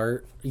alternate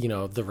art,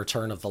 the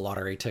return of the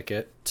lottery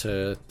ticket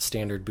to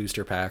standard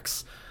booster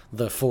packs.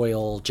 The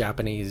foil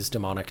Japanese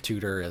demonic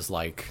tutor is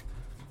like,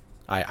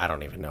 I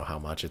don't even know how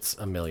much. It's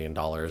 $1 million.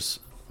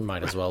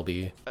 Might as well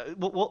be.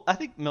 Well, I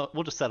think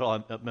we'll just settle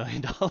on $1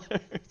 million.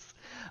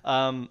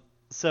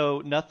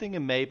 So nothing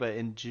in May, but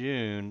in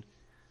June,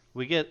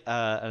 we get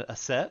a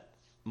set,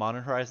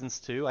 Modern Horizons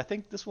 2. I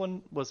think this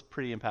one was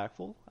pretty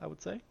impactful, I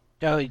would say.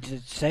 Oh,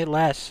 say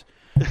less.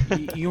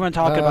 You want to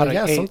talk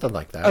about something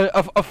like that.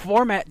 A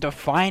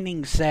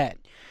format-defining set.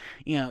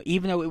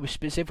 Even though it was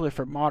specifically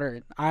for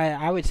Modern,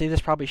 I would say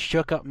this probably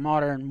shook up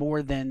Modern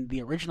more than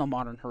the original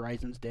Modern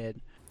Horizons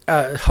did.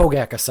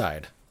 Hogak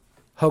aside.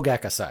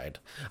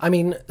 I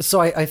mean, so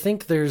I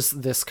think there's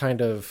this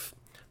kind of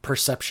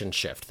perception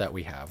shift that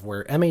we have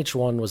where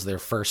MH1 was their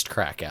first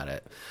crack at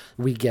it.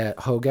 We get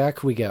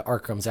Hogak, we get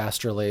Arkham's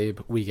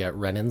Astrolabe, we get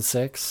Renin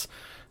 6,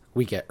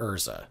 we get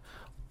Urza.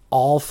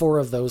 All 4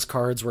 of those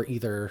cards were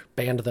either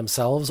banned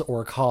themselves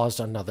or caused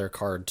another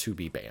card to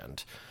be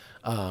banned.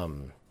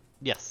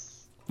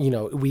 Yes.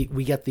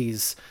 We get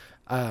these...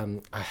 I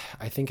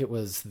think it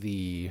was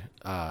the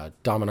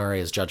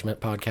Dominaria's Judgment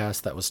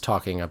podcast that was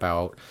talking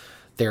about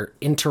they're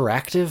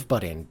interactive,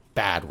 but in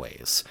bad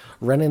ways.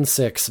 Renin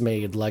 6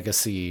 made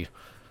Legacy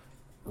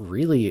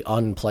really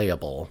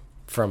unplayable,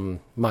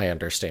 from my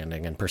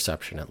understanding and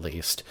perception at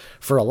least.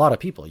 For a lot of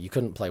people, you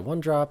couldn't play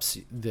 1-drops.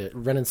 The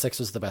Renin 6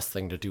 was the best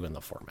thing to do in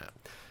the format.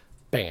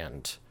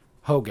 Banned.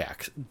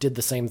 Hogak did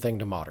the same thing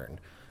to Modern.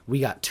 We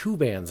got 2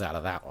 bans out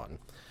of that one.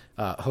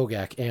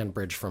 Hogak and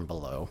Bridge from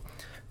Below.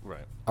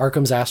 Right.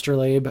 Arkham's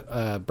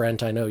Astrolabe,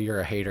 Brent, I know you're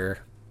a hater.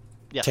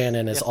 Yes.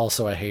 Tannen is Yes.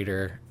 also a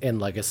hater in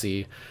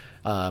Legacy,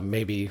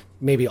 maybe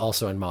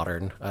also in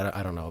Modern.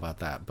 I don't know about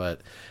that,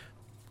 but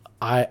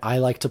I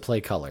like to play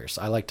colors.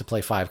 I like to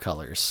play 5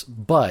 colors.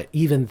 But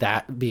even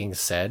that being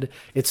said,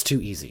 it's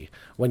too easy.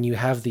 When you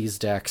have these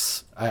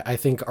decks, I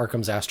think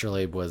Arkham's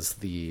Astrolabe was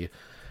the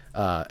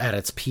at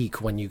its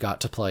peak when you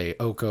got to play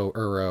Oko,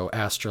 Uro,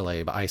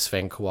 Astrolabe,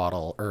 Icefang,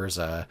 Coatl,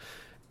 Urza,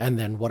 and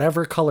then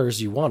whatever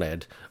colors you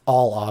wanted,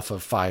 all off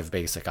of 5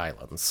 basic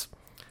islands.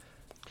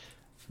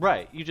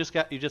 Right. You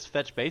just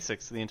fetch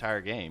basics the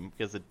entire game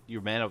because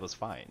your mana was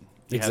fine.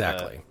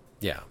 Exactly.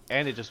 Yeah.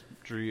 And it just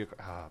drew you.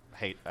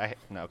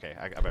 No, okay.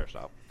 I better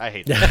stop. I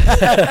hate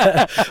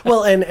that.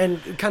 Well,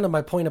 and kind of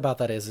my point about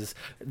that is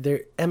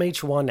there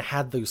MH1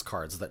 had those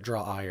cards that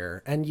draw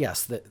ire, and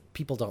yes, that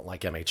people don't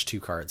like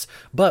MH2 cards,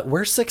 but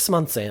we're 6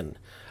 months in,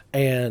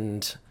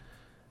 and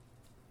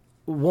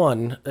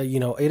one,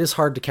 it is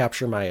hard to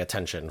capture my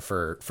attention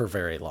for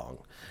very long.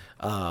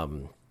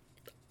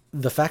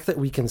 The fact that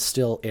we can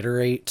still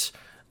iterate,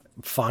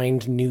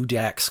 find new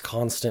decks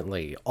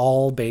constantly,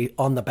 all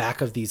on the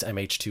back of these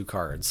MH2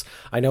 cards.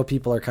 I know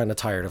people are kind of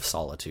tired of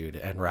Solitude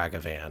and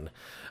Ragavan,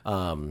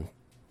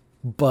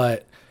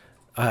 but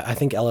I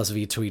think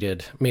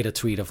LSV made a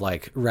tweet of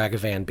like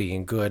Ragavan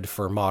being good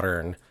for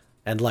Modern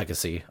and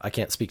Legacy. I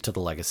can't speak to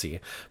the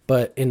Legacy,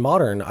 but in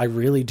Modern, I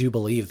really do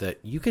believe that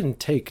you can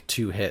take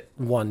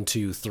 1,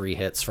 2, 3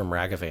 hits from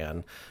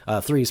Ragavan.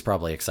 3 is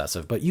probably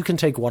excessive, but you can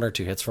take 1 or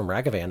 2 hits from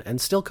Ragavan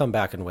and still come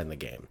back and win the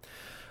game.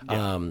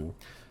 Yeah.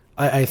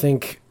 I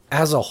think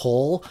as a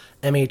whole,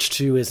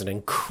 MH2 is an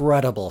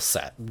incredible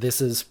set. This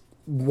is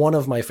one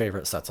of my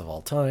favorite sets of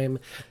all time.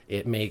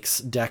 It makes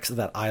decks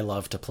that I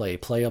love to play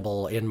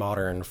playable in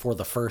Modern for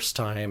the first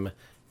time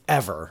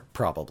ever,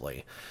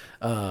 probably.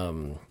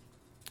 And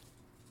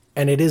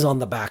it is on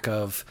the back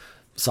of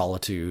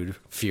Solitude,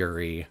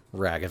 Fury,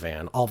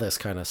 Ragavan, all this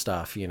kind of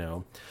stuff,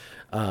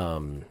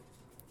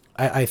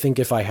 I think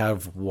if I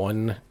have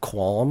one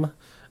qualm,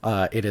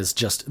 it is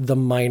just the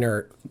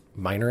most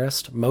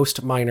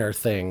minor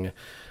thing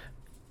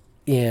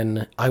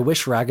in I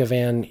wish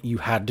Ragavan you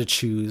had to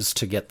choose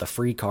to get the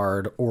free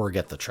card or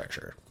get the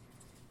treasure.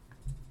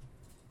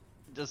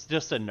 Just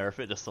to nerf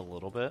it just a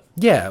little bit.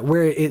 Yeah,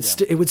 where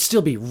it would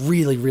still be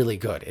really, really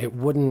good. It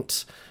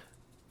wouldn't,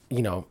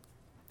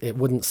 it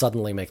wouldn't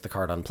suddenly make the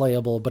card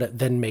unplayable, but it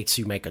then makes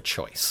you make a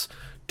choice.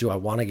 Do I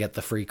want to get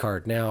the free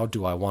card now?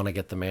 Do I want to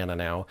get the mana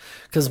now?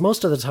 Because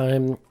most of the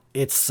time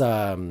it's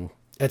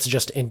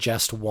just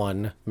ingest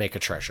 1, make a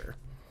treasure.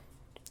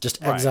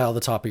 Just exile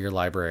the top of your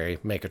library,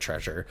 make a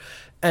treasure.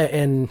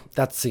 And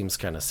that seems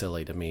kind of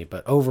silly to me.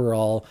 But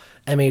overall,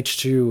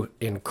 MH2,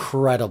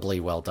 incredibly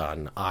well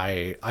done.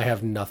 I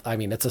have nothing. I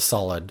mean, it's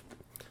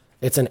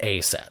it's an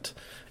A set.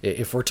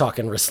 If we're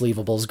talking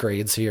Resleevables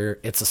grades here,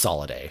 it's a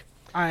solid A.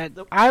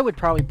 I would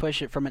probably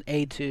push it from an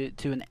A to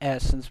an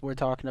S since we're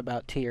talking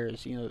about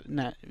tiers.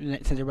 Not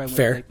since everybody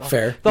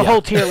fair. The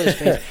whole tier list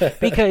phase,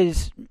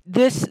 because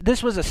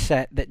this was a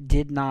set that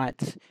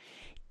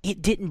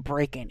didn't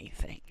break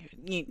anything.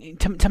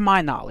 To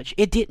my knowledge,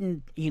 it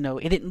didn't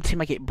seem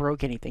like it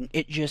broke anything.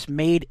 It just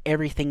made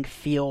everything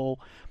feel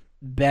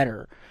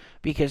better,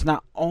 because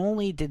not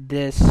only did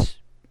this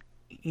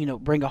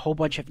bring a whole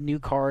bunch of new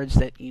cards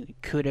that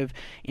could have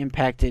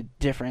impacted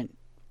different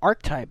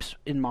archetypes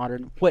in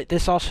Modern. What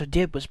this also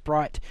did was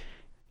brought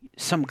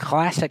some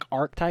classic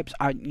archetypes,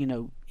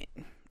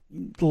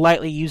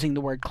 lightly using the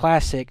word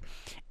classic,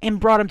 and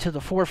brought them to the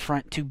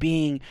forefront to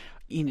being,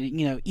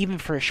 even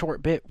for a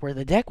short bit, where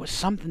the deck was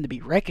something to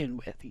be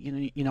reckoned with.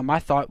 My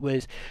thought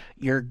was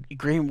your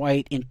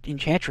green-white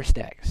Enchantress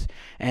decks,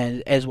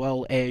 and as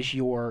well as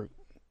your,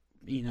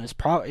 it's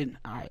probably,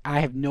 I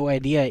have no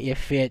idea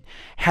if it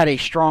had a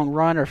strong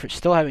run or if it's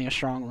still having a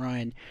strong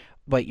run,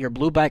 but your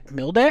blue-black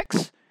mill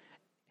decks,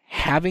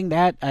 having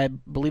that, I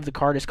believe the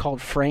card is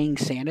called Fraying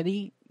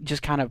Sanity,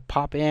 just kind of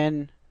pop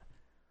in,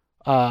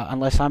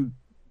 unless I'm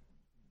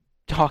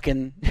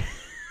talking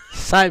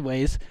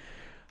sideways.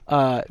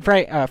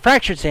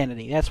 Fractured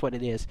Sanity, that's what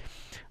it is.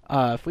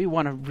 If we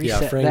want to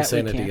reset Fraying that,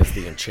 Sanity is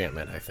the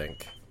enchantment, I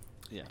think.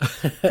 Yeah.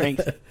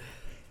 Thanks.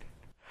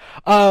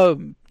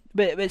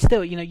 But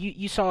still,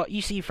 you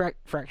see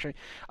Fractured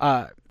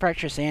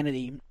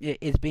Sanity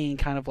is being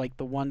kind of like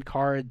the one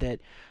card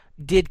that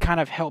did kind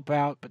of help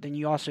out, but then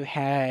you also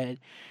had,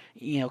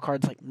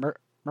 cards like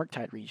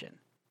Murktide Regent.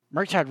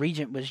 Murktide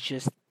Regent is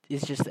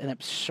just an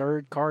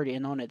absurd card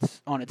on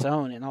its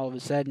own, and all of a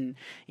sudden,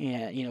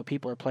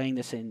 people are playing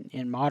this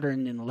in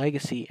Modern and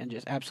Legacy and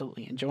just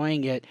absolutely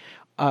enjoying it.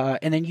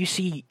 And then you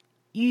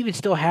even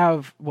still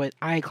have what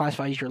I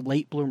classify as your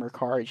late bloomer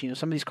cards.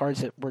 Some of these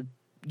cards that were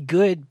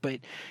good, but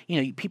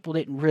people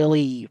didn't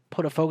really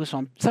put a focus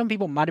on. Some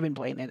people might have been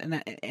playing it,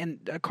 and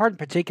a card in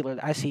particular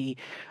that I see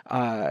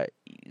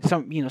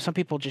some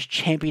people just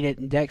champion it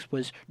in decks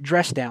was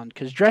Dress Down,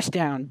 because Dress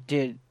Down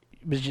did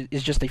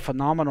is just a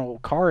phenomenal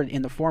card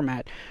in the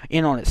format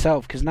in on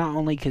itself, because not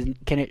only can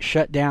it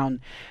shut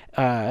down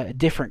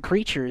different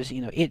creatures,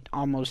 it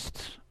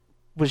almost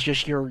was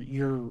just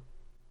your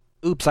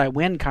oops I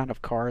win kind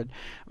of card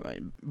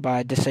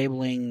by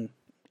disabling.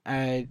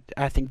 I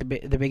think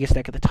the biggest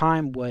deck at the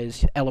time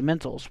was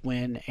Elementals,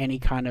 when any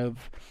kind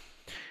of,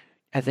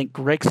 I think,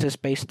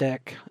 Grixis based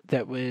deck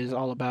that was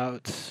all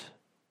about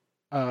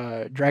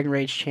Dragon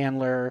Rage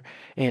Chandler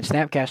and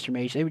Snapcaster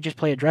Mage, they would just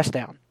play a dress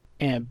down,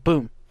 and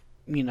boom,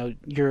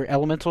 your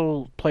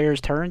Elemental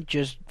player's turn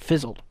just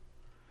fizzled,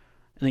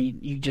 and then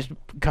you just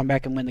come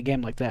back and win the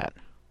game like that.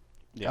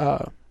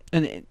 Yeah.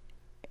 And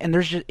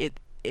there's just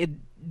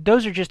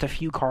those are just a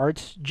few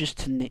cards, just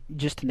to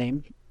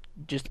name,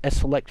 just a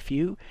select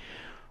few.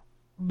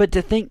 But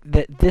to think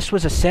that this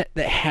was a set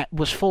that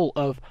was full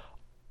of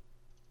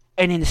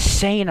an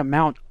insane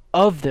amount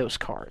of those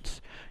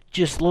cards,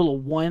 just little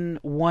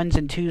ones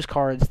and twos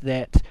cards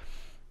that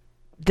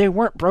they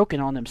weren't broken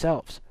on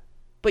themselves,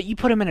 but you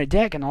put them in a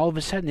deck and all of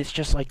a sudden it's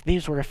just like,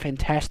 these were a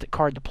fantastic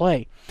card to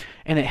play,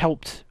 and it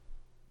helped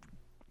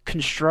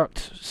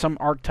construct some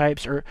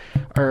archetypes, or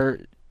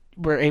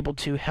were able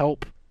to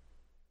help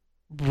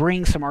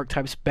bring some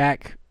archetypes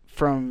back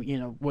from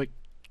what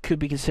could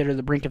be considered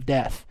the brink of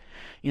death.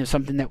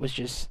 Something that was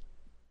just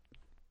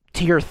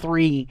tier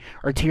 3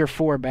 or tier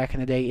 4 back in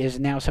the day is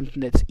now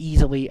something that's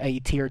easily a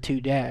tier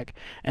 2 deck,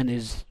 and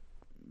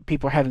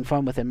people are having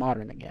fun with in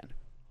Modern again.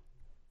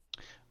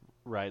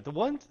 Right. The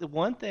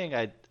one thing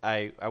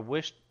I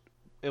wish,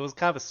 it was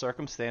kind of a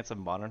circumstance of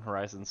Modern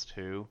Horizons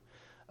 2.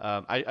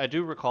 I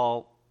do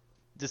recall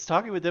just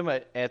talking with them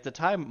at the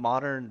time.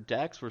 Modern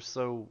decks were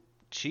so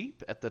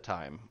cheap at the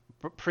time,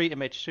 pre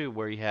MH2,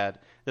 where you had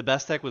the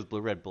best deck was Blue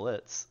Red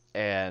Blitz,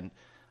 and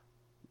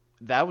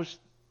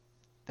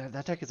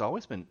that deck has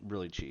always been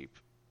really cheap.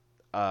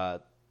 And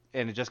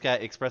it just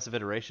got Expressive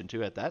Iteration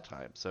too at that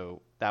time,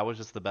 so that was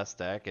just the best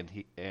deck.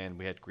 And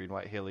we had Green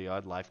White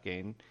Heliod Life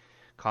Gain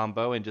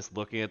combo, and just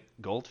looking at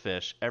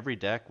Goldfish, every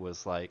deck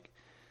was like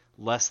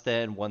less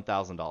than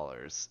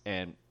 $1,000,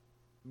 and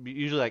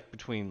usually like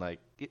between like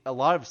a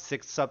lot of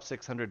sub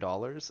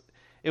 $600.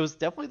 It was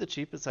definitely the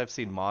cheapest I've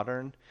seen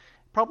Modern.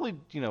 Probably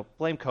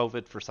blame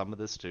COVID for some of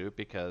this too,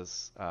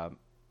 because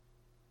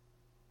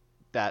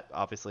that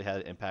obviously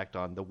had an impact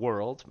on the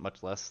world,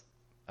 much less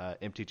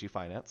MTG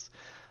Finance.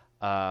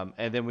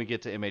 And then we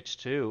get to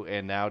MH2,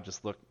 and now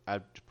just look, I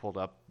pulled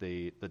up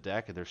the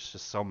deck, and there's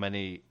just so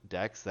many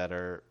decks that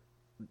are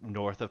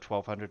north of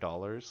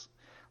 $1,200,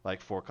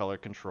 like 4-color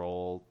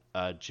Control,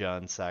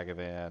 Jund,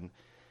 Sagavan,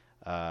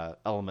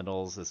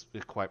 Elementals is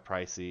quite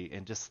pricey,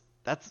 and just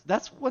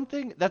that's one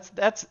thing. That's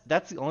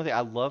the only thing I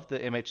love the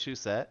MH2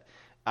 set.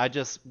 I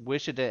just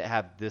wish it didn't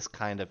have this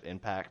kind of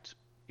impact,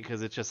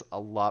 because it's just a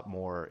lot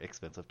more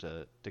expensive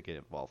to get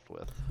involved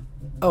with.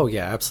 Oh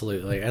yeah,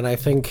 absolutely. And I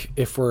think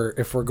if we're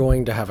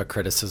going to have a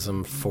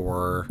criticism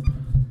for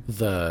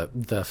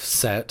the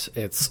set,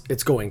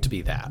 it's going to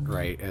be that,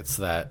 right? It's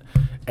that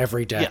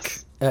every deck,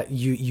 yes,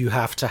 you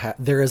have to have,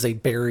 there is a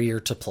barrier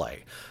to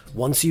play.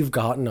 Once you've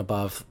gotten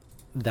above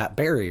that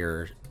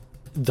barrier,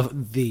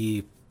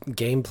 the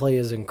gameplay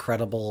is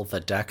incredible. The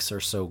decks are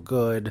so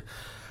good.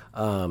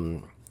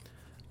 And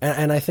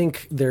I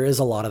think there is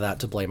a lot of that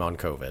to blame on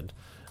COVID,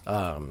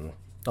 on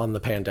the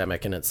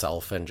pandemic in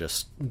itself, and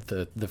just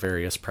the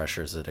various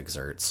pressures it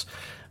exerts.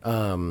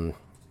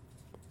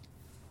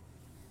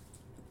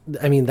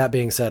 I mean, that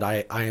being said,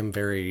 I am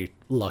very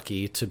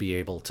lucky to be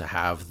able to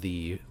have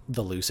the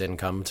loose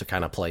income to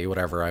kind of play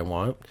whatever I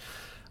want.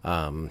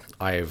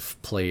 I've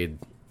played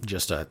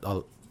just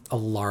a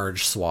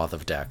large swath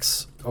of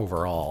decks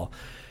overall,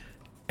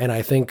 and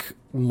I think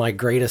my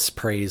greatest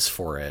praise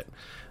for it,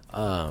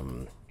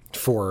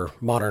 for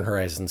Modern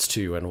Horizons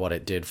 2 and what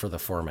it did for the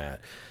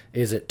format,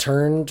 is it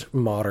turned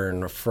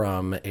Modern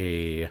from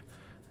a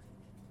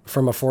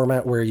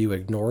format where you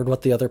ignored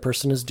what the other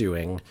person is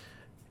doing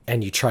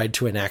and you tried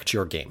to enact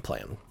your game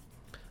plan.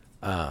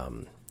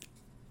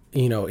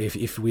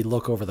 If we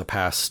look over the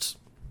past,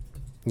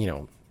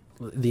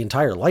 the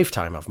entire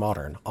lifetime of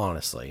Modern,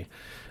 honestly,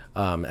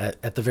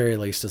 at the very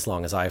least, as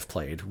long as I've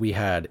played, we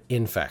had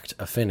Infect,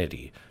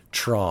 Affinity,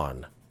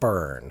 Tron,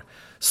 Burn,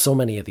 so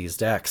many of these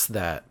decks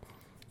that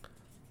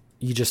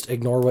you just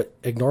ignore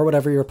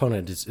whatever your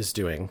opponent is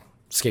doing.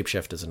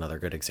 Scapeshift is another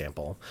good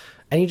example.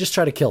 And you just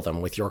try to kill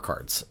them with your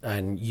cards.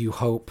 And you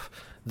hope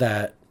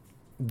that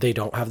they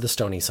don't have the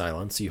Stony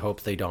Silence. You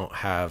hope they don't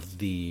have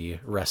the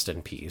Rest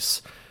in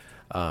Peace.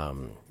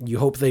 You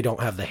hope they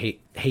don't have the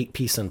hate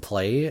piece in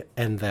play,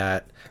 and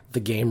that the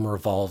game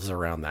revolves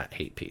around that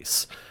hate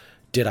piece.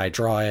 Did I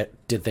draw it?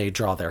 Did they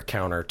draw their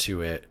counter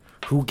to it?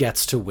 Who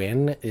gets to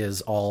win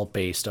is all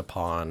based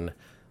upon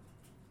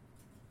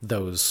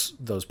those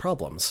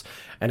problems.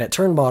 And it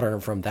turned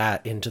Modern from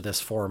that into this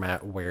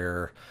format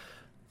where,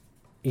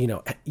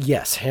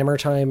 yes, Hammer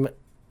Time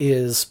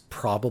is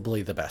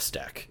probably the best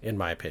deck, in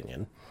my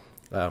opinion.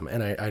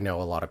 And I know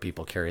a lot of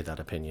people carry that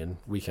opinion.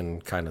 We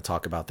can kind of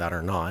talk about that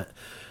or not.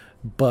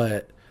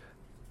 But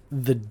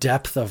the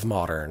depth of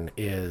Modern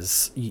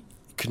is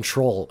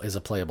Control is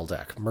a playable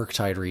deck.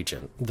 Murktide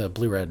Regent, the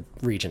blue-red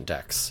Regent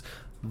decks.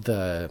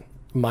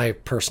 My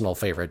personal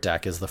favorite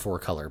deck is the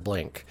 4-color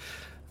Blink.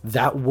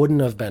 That wouldn't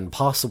have been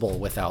possible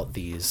without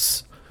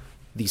these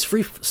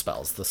free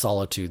spells, the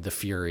Solitude, the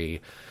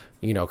Fury,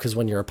 because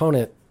when your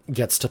opponent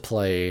gets to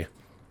play,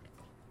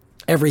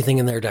 everything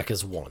in their deck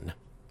is one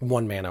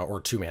mana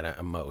or 2 mana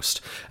at most,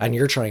 and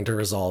you're trying to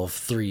resolve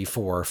 3,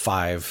 4,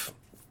 5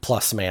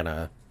 plus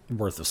mana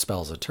worth of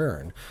spells a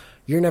turn.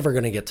 You're never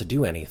going to get to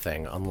do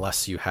anything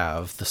unless you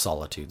have the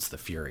Solitudes, the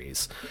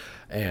Furies.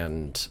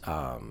 And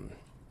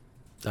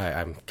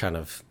I'm kind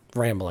of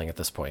rambling at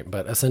this point,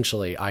 but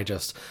essentially I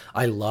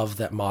love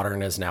that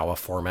Modern is now a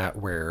format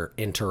where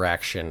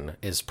interaction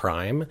is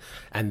prime,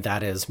 and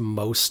that is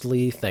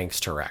mostly thanks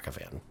to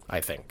Ragavan,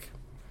 I think.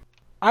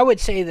 I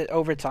would say that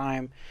over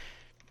time,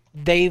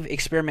 they've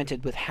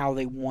experimented with how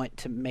they want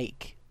to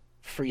make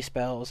free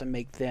spells and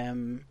make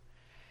them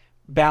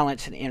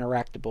balanced and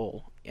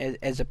interactable,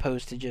 as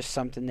opposed to just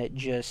something that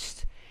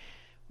just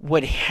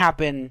would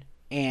happen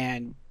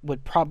and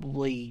would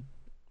probably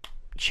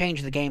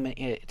change the game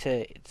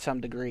to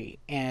some degree.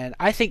 And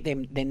I think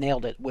they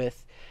nailed it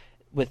with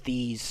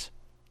these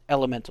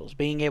elementals,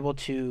 being able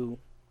to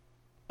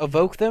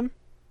evoke them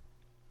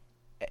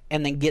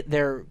and then get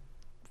their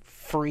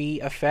free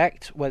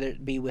effect, whether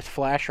it be with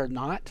flash or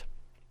not.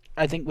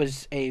 I think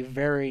was a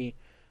very,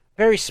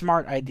 very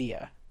smart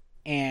idea.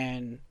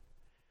 And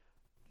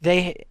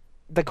the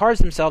cards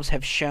themselves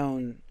have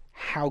shown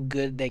how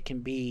good they can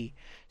be,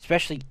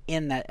 especially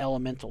in that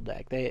elemental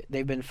deck.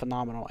 They've been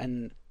phenomenal,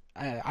 and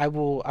I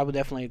will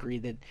definitely agree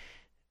that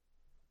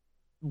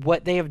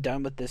what they have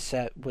done with this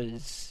set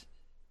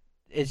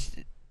is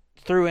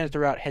through and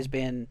throughout has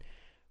been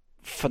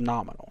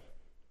phenomenal.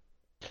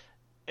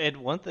 And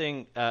one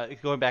thing,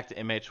 going back to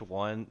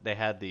MH1, they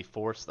had the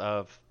Force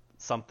of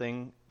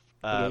something.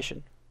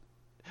 Negation.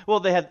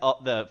 Well, they had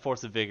the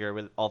Force of Vigor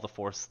with all the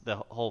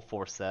whole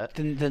Force set.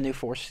 The new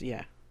Force,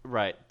 yeah.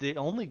 Right. The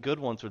only good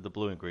ones were the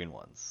blue and green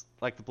ones.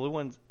 Like, the blue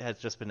one has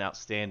just been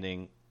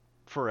outstanding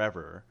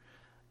forever.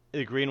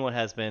 The green one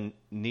has been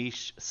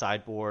niche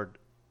sideboard,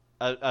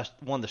 one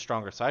of the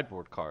stronger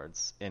sideboard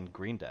cards in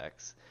green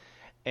decks.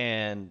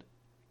 And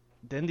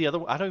then the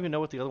other, I don't even know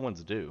what the other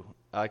ones do.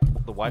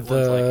 The white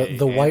one's like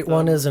the white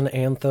one is an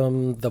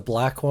anthem. The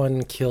black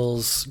one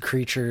kills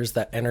creatures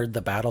that entered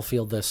the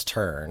battlefield this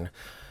turn.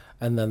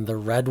 And then the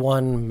red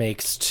one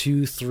makes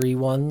 2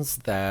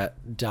 3/1s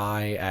that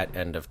die at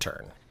end of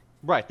turn.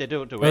 Right, they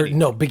don't do or anything.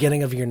 No,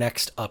 beginning of your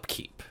next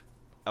upkeep.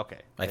 Okay.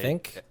 I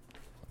think.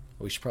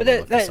 We should probably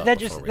look this up that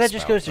before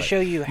just goes to show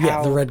you how.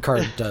 Yeah, the red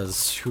card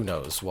does who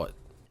knows what.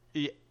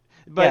 Yeah,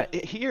 but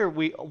here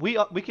we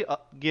could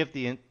give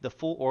the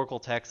full Oracle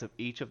text of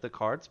each of the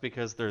cards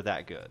because they're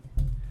that good.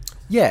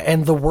 Yeah,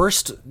 and the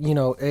worst,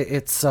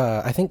 it's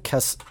I think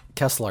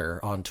Kessler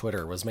on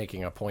Twitter was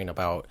making a point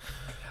about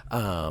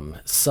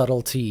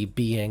Subtlety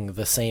being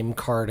the same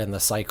card in the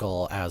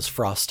cycle as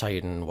Frost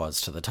Titan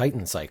was to the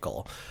Titan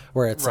cycle,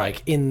 where it's right.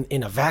 like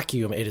in a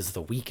vacuum it is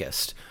the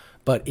weakest,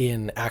 but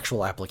in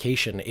actual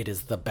application it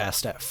is the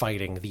best at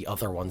fighting the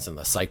other ones in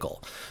the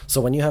cycle. So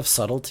when you have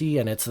Subtlety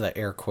and it's the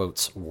air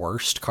quotes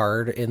worst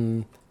card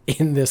in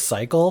this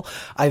cycle,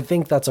 I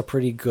think that's a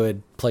pretty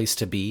good place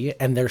to be,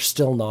 and they're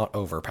still not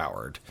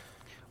overpowered.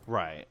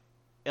 Right.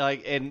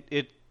 Like, and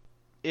it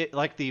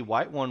like the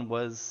white one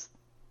was,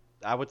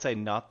 I would say,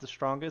 not the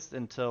strongest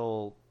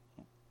until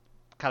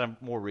kind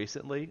of more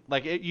recently.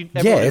 Like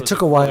it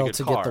took a while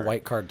to get the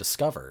white card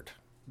discovered.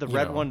 The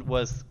red one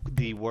was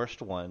the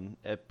worst one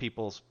at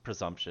people's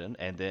presumption,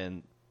 and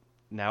then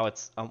now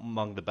it's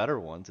among the better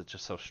ones. It's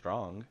just so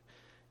strong,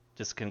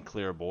 just can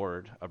clear a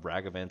board of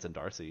Ragavans and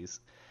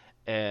Darcy's.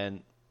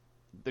 And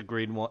the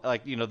green one,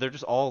 they're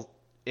just all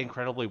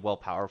incredibly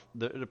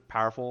they're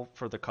powerful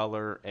for the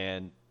color,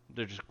 and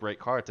they're just great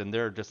cards, and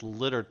they're just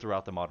littered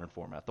throughout the Modern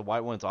format. The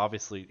white one's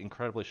obviously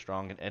incredibly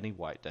strong in any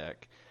white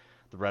deck.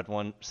 The red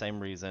one, same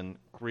reason.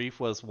 Grief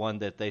was one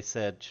that they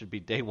said should be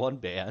day one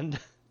banned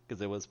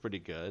because it was pretty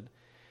good.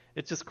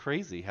 It's just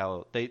crazy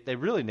how they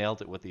really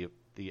nailed it with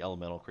the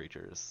elemental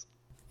creatures.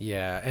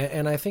 Yeah,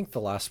 and I think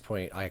the last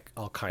point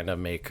I'll kind of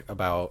make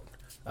about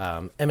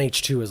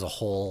MH2 as a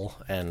whole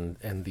and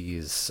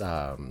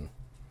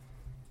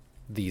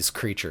these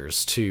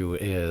creatures too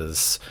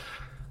is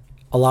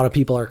a lot of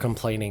people are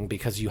complaining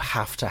because you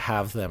have to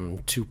have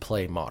them to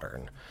play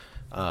Modern.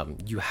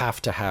 You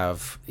have to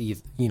have,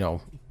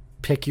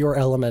 pick your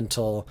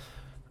elemental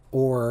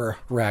or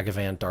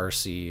Ragavan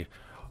Darcy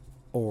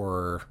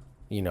or,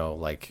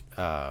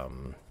 the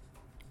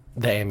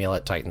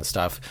Amulet Titan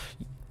stuff.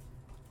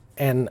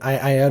 And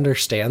I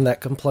understand that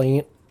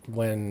complaint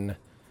when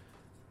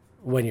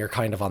you're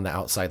kind of on the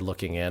outside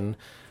looking in.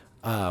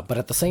 But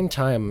at the same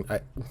time,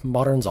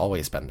 Modern's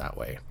always been that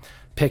way.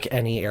 Pick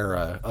any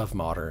era of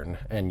Modern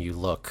and you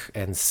look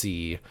and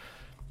see,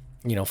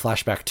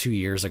 flashback 2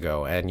 years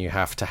ago, and you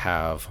have to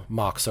have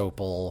Mox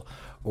Opal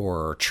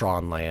or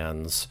Tron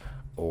lands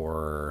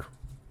or,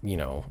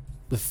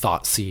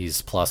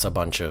 Thoughtseize plus a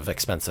bunch of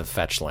expensive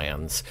fetch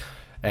lands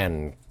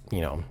and,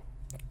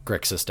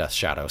 Grixis Death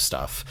Shadow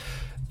stuff.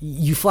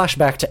 You flash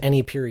back to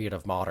any period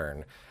of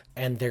Modern,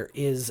 and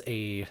there's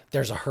a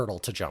hurdle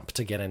to jump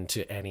to get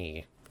into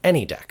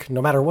any deck,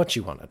 no matter what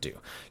you want to do.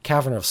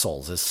 Cavern of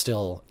Souls is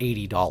still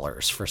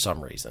 $80 for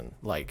some reason.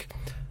 Like,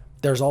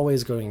 there's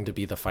always going to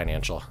be the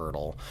financial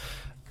hurdle.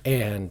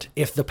 And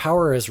if the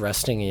power is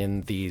resting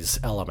in these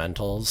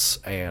elementals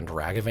and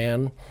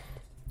Ragavan,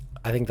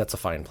 I think that's a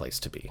fine place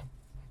to be.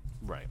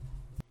 Right.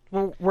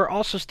 Well, we're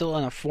also still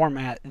in a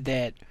format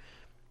that,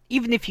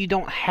 even if you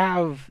don't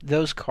have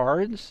those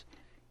cards,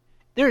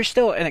 there are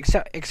still an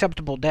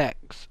acceptable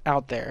decks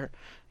out there.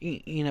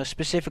 You know,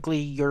 specifically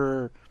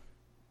your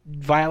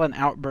Violent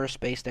Outburst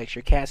based decks,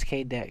 your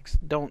Cascade decks.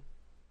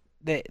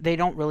 They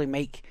don't really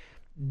make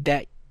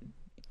that.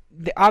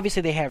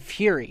 Obviously, they have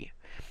Fury,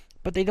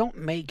 but they don't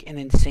make an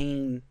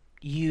insane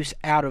use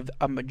out of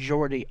a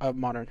majority of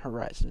Modern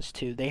Horizons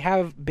 2. They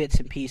have bits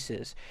and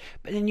pieces,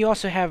 but then you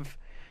also have.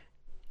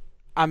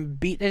 I'm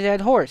beating a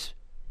dead horse.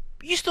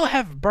 You still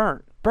have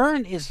Burn.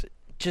 Burn is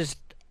just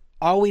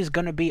always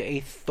going to be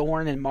a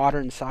thorn in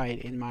Modern side,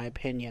 in my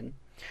opinion.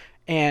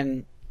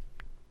 And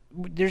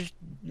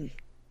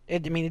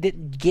it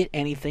didn't get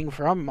anything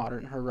from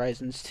Modern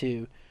Horizons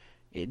 2.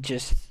 It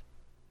exists.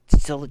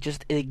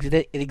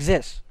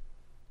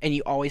 And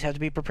you always have to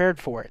be prepared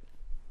for it.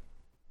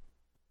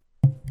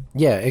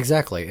 Yeah,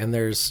 exactly. And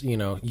there's,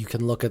 you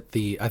can look at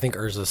I think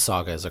Urza's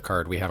Saga is a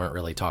card we haven't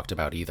really talked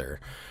about either.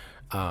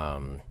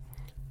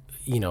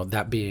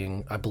 That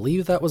being, I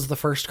believe that was the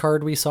first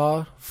card we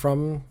saw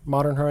from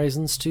Modern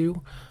Horizons 2.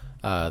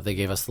 They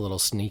gave us a little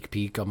sneak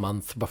peek a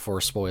month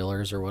before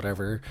spoilers or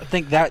whatever. I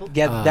think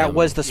that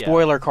was the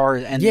spoiler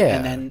card, and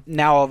then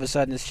now all of a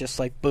sudden it's just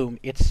like, boom,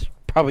 it's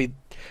probably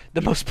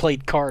the most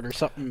played card or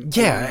something.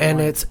 Yeah,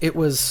 and it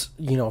was,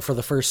 for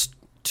the first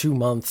 2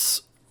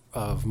 months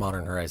of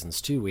Modern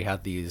Horizons 2, we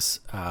had these,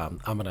 I'm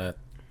gonna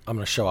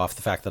show off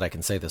the fact that I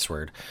can say this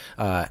word,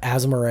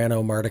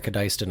 Azmorano,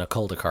 Mardekadist, and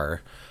Akuldakar.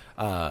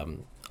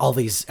 All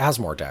these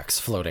Asmore decks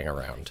floating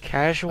around.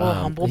 Casual,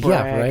 humble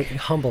brag. Yeah, right?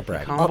 Humble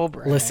brag.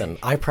 Listen,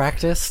 I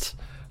practiced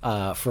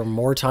for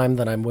more time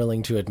than I'm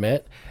willing to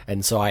admit,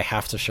 and so I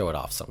have to show it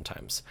off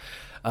sometimes.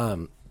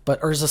 But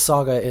Urza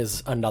Saga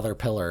is another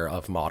pillar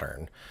of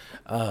Modern,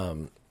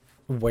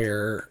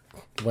 where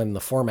when the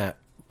format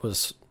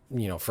was,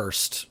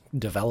 first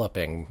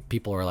developing,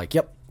 people were like,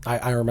 yep,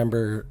 I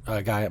remember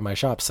a guy at my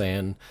shop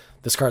saying,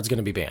 this card's going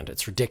to be banned.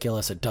 It's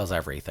ridiculous. It does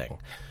everything.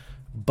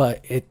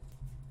 But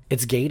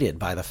it's gated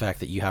by the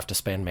fact that you have to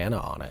spend mana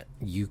on it.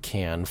 You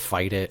can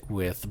fight it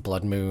with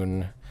Blood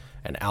Moon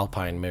and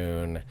Alpine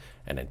Moon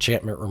and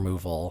enchantment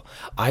removal.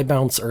 I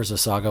bounce Urza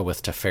Saga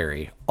with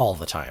Teferi all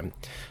the time.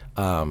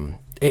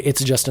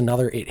 It's just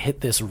it hit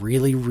this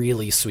really,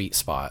 really sweet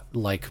spot,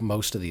 like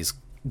most of these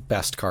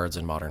best cards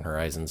in Modern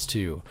Horizons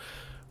 2,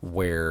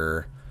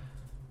 where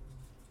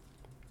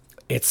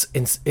it's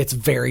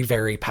very,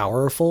 very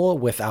powerful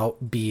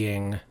without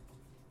being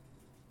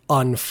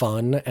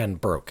unfun and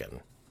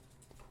broken.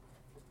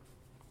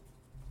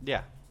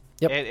 Yeah.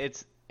 Yep. And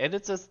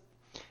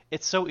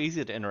it's so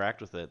easy to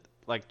interact with it.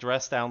 Like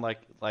Dress Down,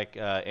 like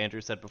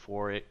Andrew said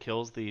before, it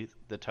kills the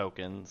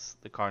tokens,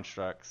 the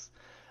constructs.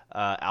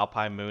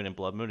 Alpine Moon and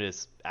Blood Moon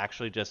is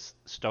actually just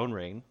Stone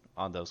Rain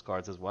on those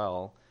cards as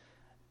well.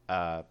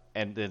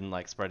 And then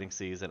like Spreading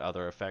Seas and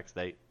other effects,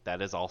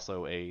 that is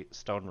also a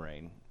Stone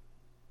Rain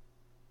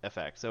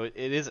effect. So it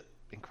is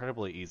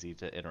incredibly easy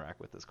to interact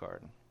with this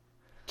card.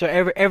 So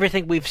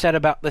everything we've said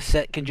about the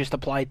set can just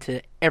apply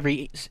to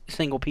every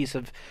single piece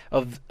of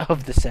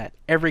the set.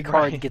 Every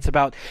card gets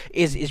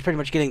is pretty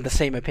much getting the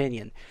same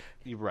opinion.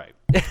 You're right.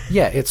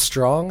 Yeah, it's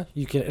strong.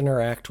 You can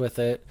interact with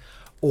it,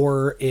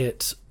 or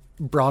it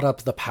brought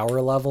up the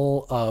power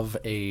level of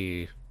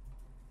an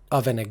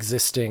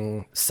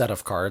existing set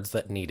of cards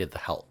that needed the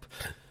help.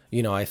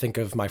 I think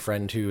of my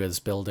friend who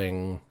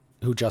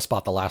just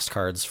bought the last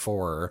cards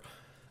for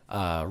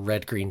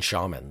Red-Green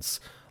Shamans,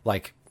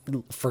 like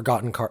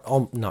forgotten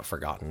not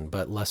forgotten,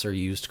 but lesser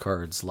used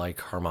cards like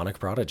Harmonic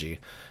Prodigy.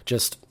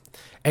 Just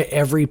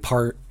every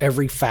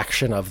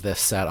faction of this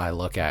set I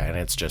look at, and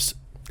it's just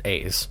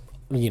A's,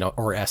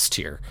 or S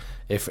tier.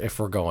 If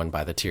we're going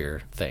by the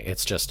tier thing,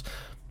 it's just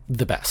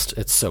the best.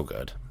 It's so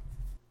good.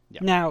 Yeah.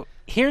 Now,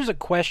 here's a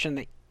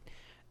question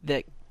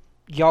that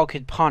y'all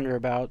could ponder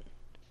about.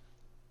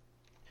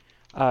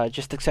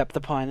 Just accept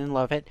the pun and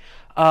love it.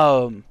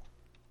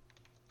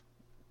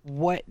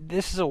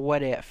 This is a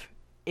what if.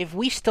 If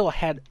we still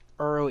had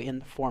Uro in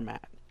the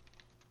format,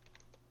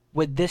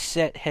 would this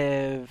set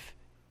have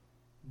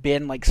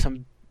been like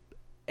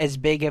as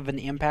big of an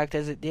impact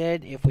as it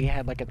did if we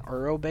had like an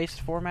Uro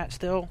based format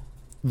still?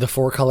 The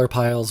 4-color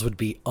piles would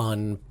be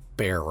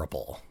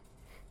unbearable.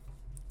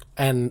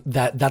 And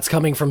that's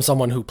coming from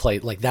someone who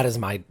played, like, that is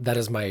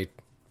my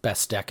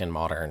best deck in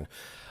Modern.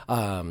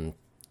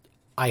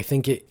 I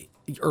think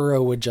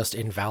Uro would just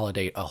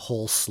invalidate a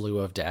whole slew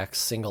of decks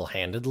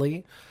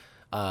single-handedly.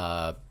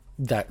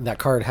 That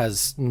card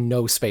has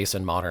no space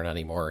in Modern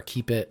anymore.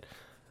 Keep it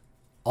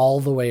all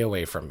the way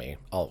away from me,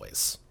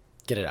 always.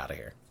 Get it out of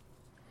here.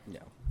 Yeah.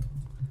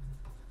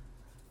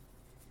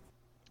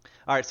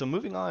 All right, so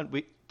moving on,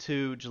 we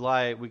to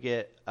July, we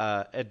get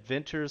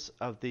Adventures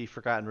of the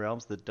Forgotten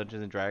Realms, the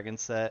Dungeons and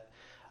Dragons set.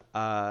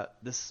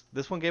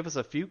 This one gave us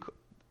a few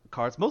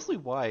cards, mostly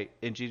white: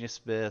 Ingenious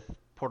Smith,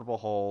 Portable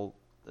Hole,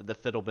 the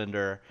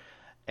Fiddlebender,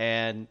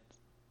 and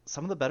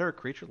some of the better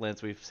creature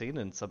lands we've seen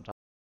in some time.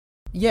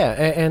 Yeah,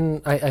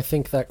 and I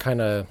think that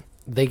kind of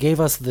they gave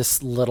us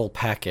this little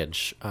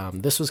package.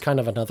 This was kind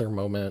of another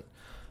moment,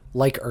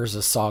 like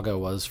Urza's Saga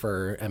was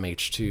for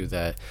MH2,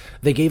 that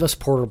they gave us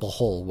Portable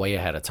Hole way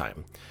ahead of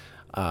time,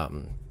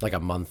 like a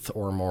month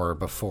or more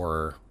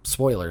before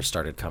spoilers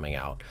started coming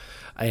out,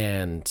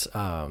 and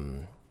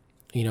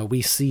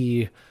we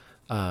see.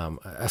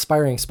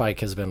 Aspiring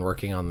Spike has been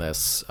working on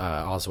this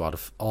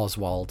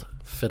Oswald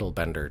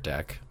Fiddlebender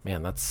deck.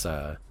 Man, that's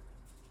a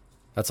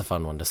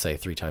fun one to say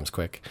 3 times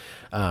quick.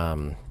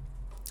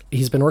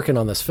 He's been working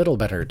on this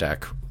Fiddlebender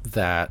deck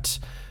that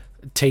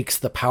takes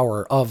the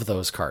power of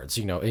those cards.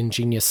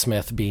 Ingenious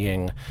Smith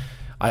being,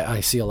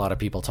 I see a lot of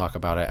people talk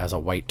about it as a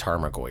white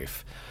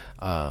Tarmogoyf.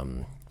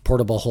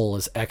 Portable Hole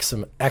is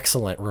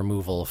excellent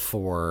removal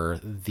for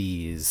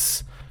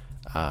these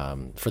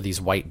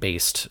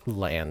white-based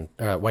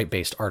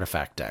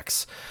artifact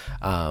decks,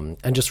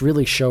 and just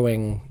really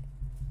showing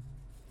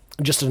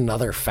just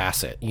another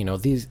facet.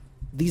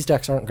 These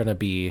decks aren't going to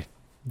be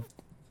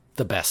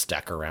the best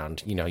deck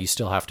around. You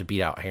still have to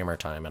beat out Hammer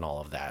Time and all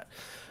of that,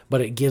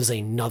 but it gives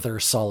another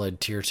solid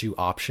tier 2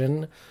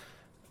 option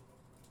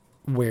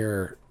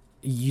where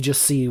you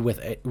just see with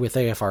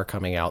AFR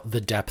coming out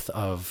the depth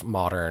of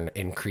Modern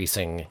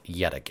increasing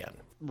yet again.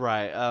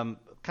 Right.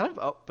 Kind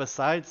of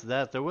besides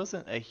that, there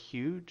wasn't a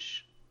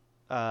huge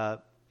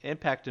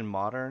impact in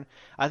Modern.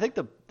 I think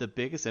the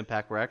biggest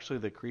impact were actually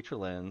the creature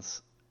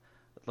lands,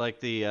 like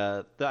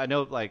the I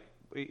know like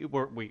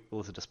we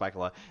listen to Spike a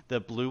lot. The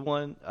blue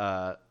one,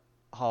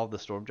 Hall of the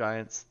Storm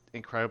Giants,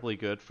 incredibly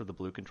good for the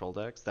blue control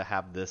decks that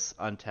have this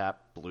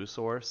untapped blue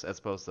source as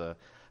opposed to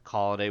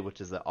Colonnade, which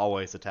is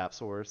always a tap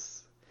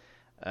source.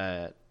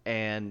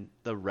 And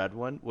the red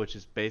one, which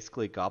is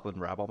basically Goblin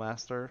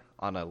Rabblemaster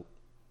on a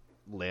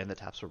land that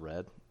taps for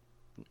red.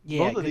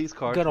 Yeah, both of these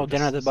cards. Good old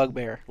Dinner of the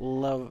Bugbear.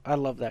 I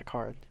love that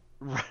card.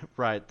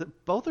 Right.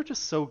 Both are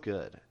just so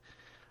good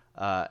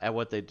at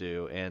what they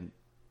do, and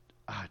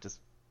just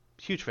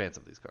huge fans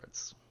of these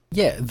cards.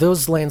 Yeah,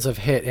 those lands have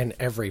hit in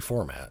every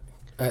format.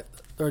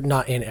 Or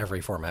not in every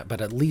format, but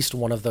at least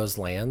one of those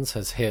lands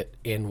has hit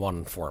in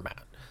one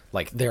format.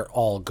 Like, they're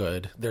all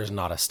good. There's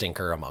not a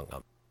stinker among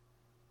them.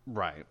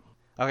 Right.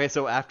 Okay,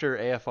 so after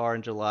AFR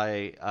in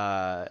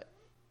July,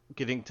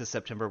 getting to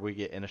September, we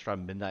get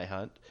Innistrad Midnight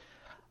Hunt.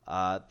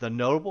 The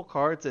notable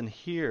cards in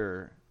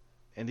here,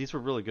 and these were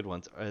really good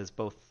ones, is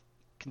both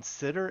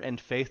Consider and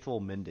Faithful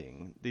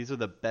Mending. These are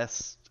the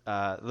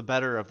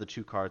better of the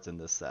 2 cards in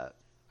this set.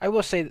 I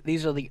will say that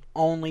these are the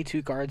only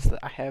 2 cards that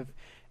I have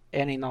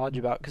any knowledge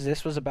about, because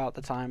this was about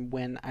the time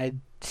when I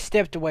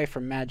stepped away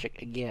from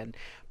Magic again.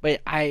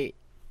 But I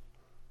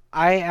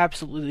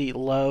absolutely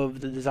love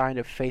the design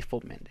of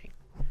Faithful Mending.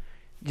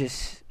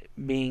 Just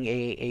being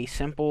a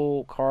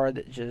simple card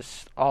that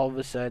just all of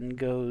a sudden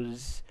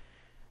goes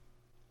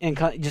and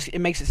just it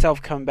makes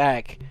itself come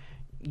back,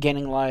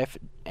 gaining life,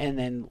 and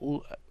then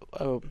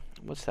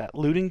what's that?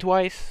 Looting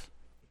twice,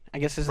 I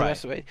guess is the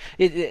best way.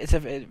 It's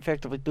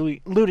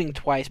effectively looting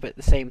twice, but at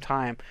the same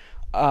time,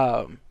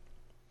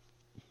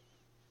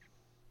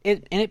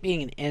 it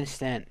being an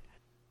instant,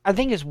 I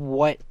think is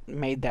what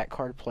made that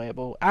card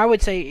playable. I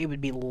would say it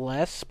would be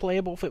less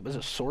playable if it was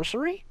a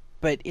sorcery,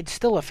 but it's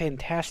still a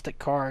fantastic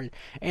card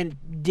and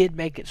did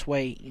make its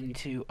way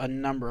into a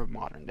number of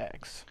Modern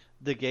decks.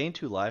 The gain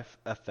to life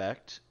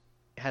effect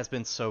has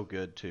been so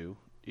good too.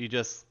 You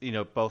just,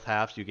 both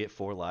halves, you get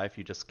 4 life,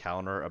 you just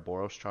counter a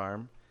Boros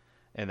Charm,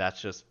 and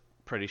that's just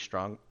pretty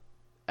strong,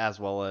 as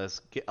well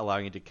as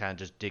allowing you to kind of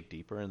just dig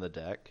deeper in the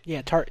deck.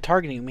 Yeah,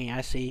 targeting me,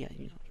 I see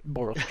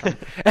Boros Charm.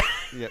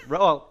 Yeah,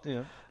 well,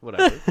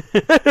 whatever.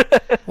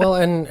 Well,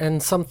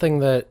 and something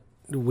that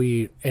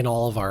we, in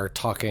all of our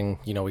talking,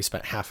 we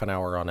spent half an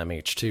hour on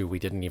MH2, we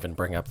didn't even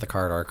bring up the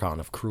card Archon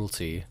of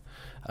Cruelty,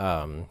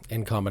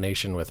 in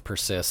combination with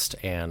Persist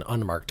and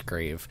Unmarked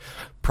Grave.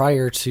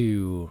 Prior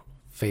to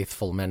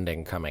Faithful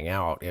Mending coming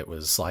out, it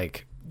was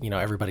like,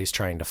 everybody's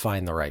trying to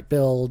find the right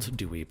build.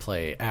 Do we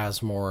play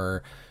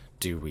Asmore?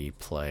 Do we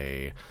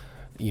play,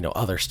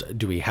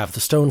 do we have the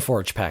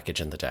Stoneforge package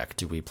in the deck?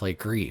 Do we play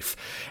Grief?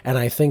 And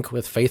I think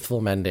with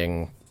Faithful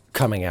Mending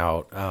coming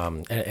out,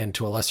 and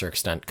to a lesser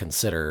extent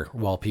Consider,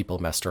 while people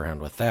messed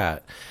around with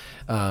that,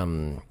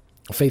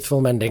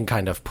 Faithful Mending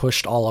kind of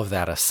pushed all of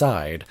that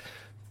aside,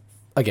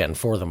 again,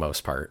 for the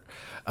most part,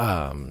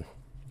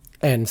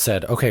 and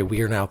said, okay,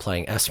 we are now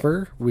playing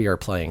Esper, we are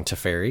playing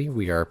Teferi,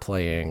 we are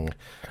playing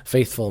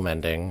Faithful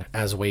Mending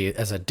as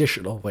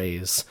additional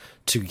ways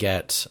to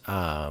get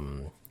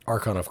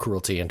Archon of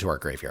Cruelty into our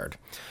graveyard.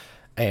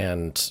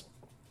 And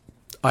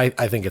I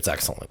think it's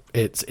excellent.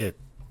 It's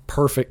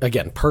perfect,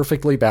 again,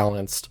 perfectly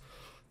balanced.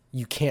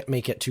 You can't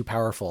make it too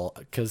powerful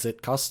because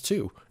it costs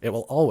 2. It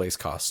will always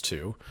cost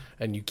 2,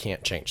 and you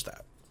can't change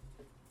that.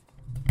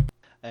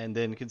 And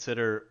then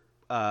Consider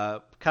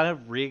kind of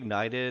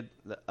reignited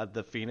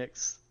the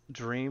Phoenix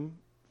dream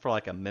for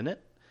like a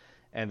minute,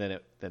 and then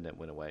it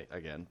went away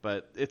again.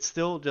 But it's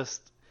still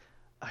just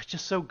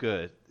so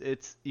good.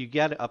 It's you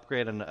got to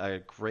upgrade on a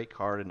great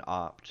card in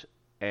Opt,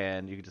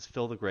 and you can just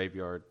fill the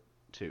graveyard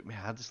too. Man,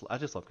 I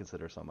just love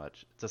Consider so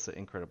much. It's just an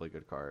incredibly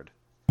good card.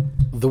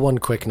 The one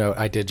quick note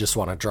I did just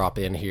want to drop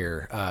in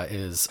here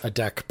is a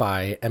deck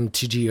by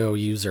MTGO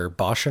user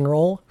Bosch and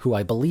Roll, who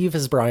I believe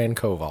is Brian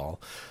Koval,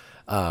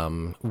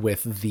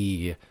 with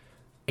the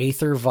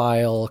Aether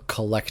Vial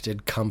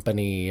Collected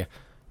Company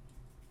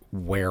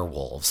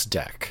Werewolves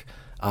deck.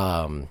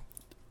 I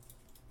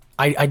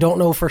don't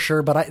know for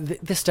sure, but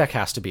this deck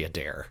has to be a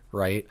dare,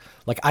 right?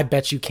 Like, I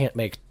bet you can't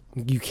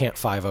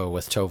 5-0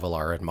 with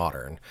Tovolar in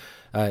Modern.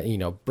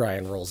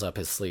 Brian rolls up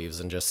his sleeves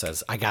and just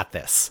says, I got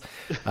this.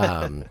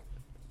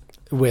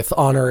 With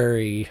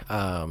honorary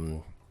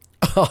werewolf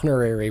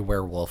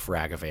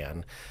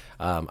Ragavan.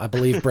 I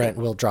believe Brent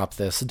will drop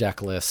this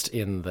deck list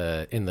in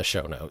the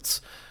show notes,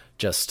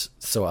 just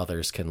so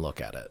others can look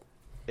at it.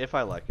 If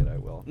I like it, I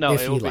will. No,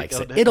 if he likes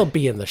it, it'll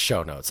be in the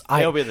show notes.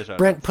 It'll be in the show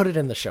Brent, notes. put it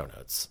in the show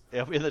notes.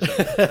 It'll be in the show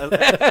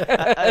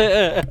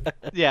notes.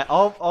 Yeah,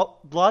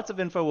 all lots of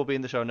info will be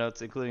in the show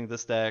notes, including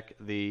this deck,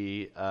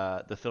 the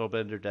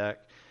Fiddlebender deck,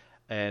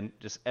 and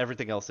just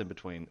everything else in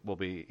between will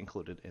be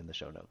included in the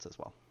show notes as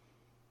well.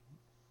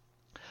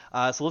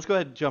 So let's go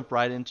ahead and jump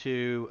right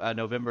into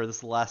November. This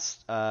is the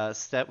last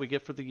step we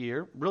get for the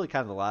year. Really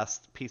kind of the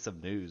last piece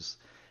of news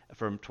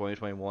from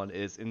 2021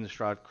 is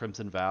Innistrad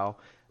Crimson Vow.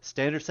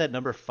 Standard set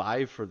number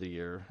 5 for the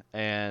year.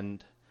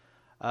 And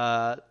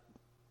a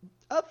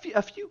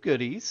few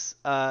goodies.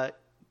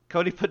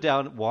 Cody put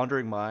down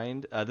Wandering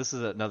Mind. This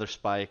is another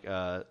Spike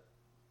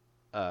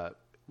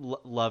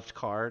loved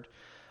card.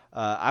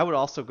 I would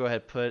also go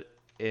ahead and put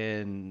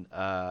in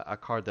a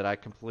card that I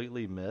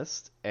completely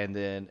missed, and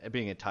then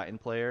being a Titan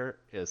player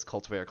is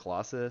Cultivator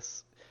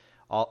Colossus.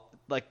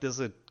 This is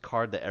a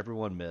card that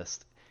everyone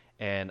missed,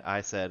 and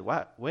I said,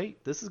 "Wow,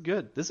 wait, this is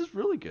good. This is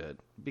really good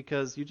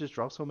because you just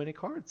draw so many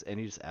cards and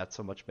you just add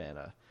so much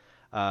mana."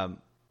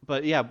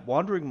 But yeah,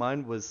 Wandering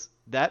Mind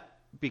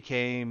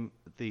became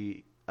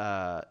the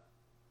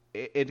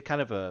in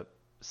kind of a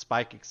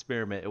Spike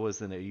experiment. It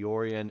was an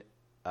Eorian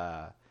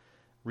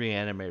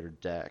Reanimator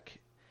deck,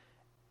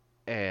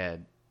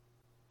 and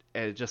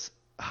it's just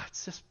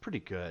pretty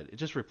good. It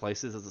just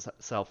replaces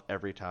itself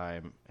every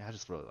time. I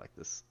just really like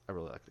this. I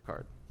really like the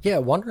card. Yeah,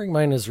 Wandering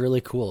Mind is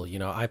really cool.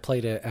 I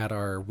played it at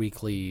our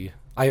weekly.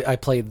 I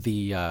played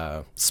the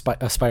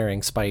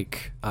Aspiring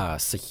Spike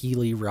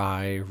Saheeli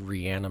Rai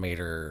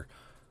Reanimator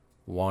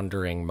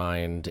Wandering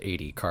Mind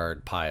 80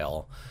 card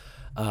pile.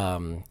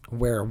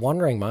 Where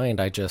Wandering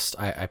Mind, I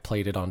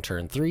played it on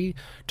turn 3,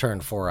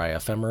 turn 4 I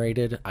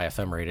ephemerated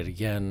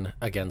again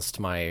against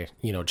my,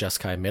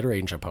 Jeskai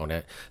mid-range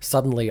opponent.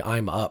 Suddenly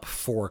I'm up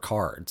 4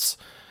 cards,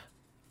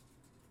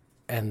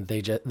 and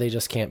they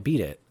just can't beat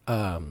it.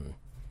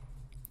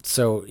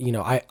 So,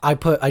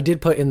 I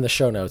did put in the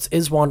show notes,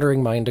 is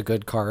Wandering Mind a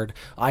good card?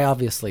 I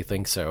obviously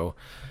think so.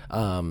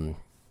 A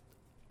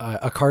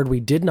card we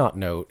did not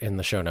note in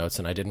the show notes,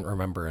 and I didn't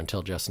remember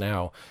until just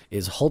now,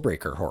 is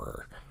Hullbreaker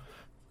Horror.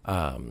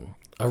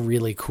 A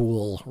really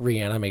cool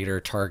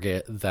reanimator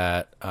target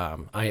that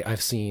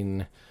I've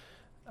seen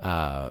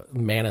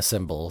Mana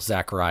Symbol,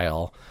 Zach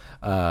Ryle.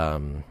 I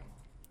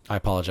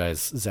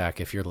apologize,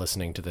 Zach, if you're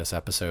listening to this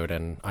episode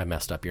and I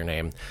messed up your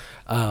name.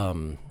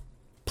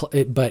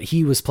 But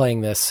he was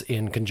playing this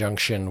in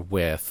conjunction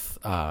with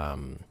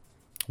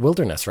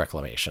Wilderness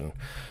Reclamation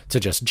to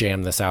just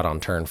jam this out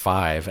on turn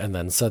 5, and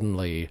then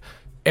suddenly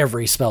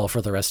every spell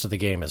for the rest of the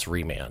game is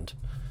Remand.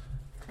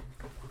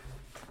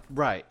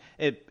 Right.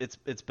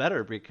 It's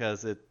better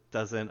because it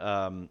doesn't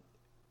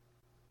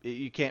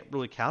you can't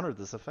really counter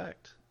this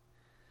effect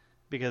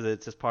because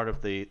it's just part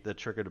of the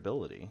triggered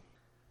ability.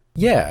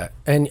 Yeah,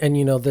 and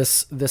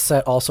this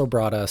set also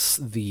brought us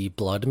the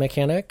blood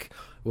mechanic,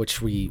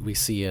 which we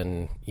see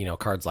in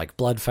cards like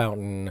Blood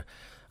Fountain.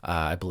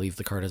 I believe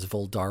the card is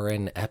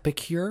Voldaren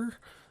Epicure,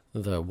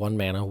 the 1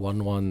 mana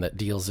 1/1 that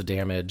deals a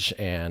damage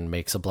and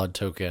makes a blood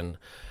token,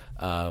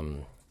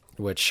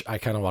 which I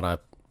kind of want to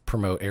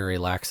promote Ari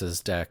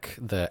Lax's deck,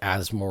 the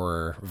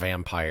Asmore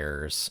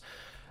Vampires.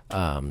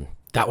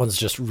 That one's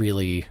just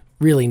really,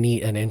 really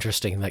neat and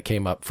interesting. That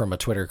came up from a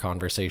Twitter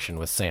conversation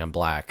with Sam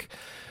Black.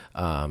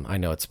 I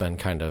know it's been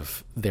kind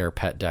of their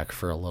pet deck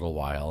for a little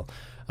while.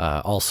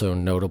 Also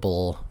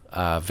notable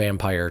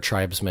Vampire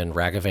Tribesman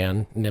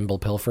Ragavan Nimble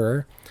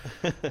Pilferer.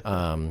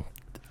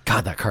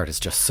 God, that card is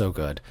just so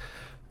good.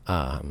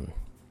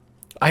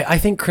 I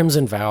think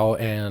Crimson Vow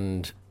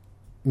and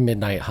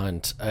Midnight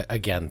Hunt,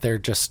 again, they're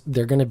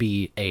going to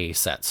be A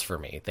sets for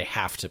me. They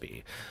have to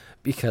be,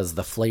 because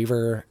the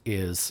flavor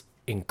is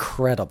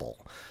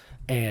incredible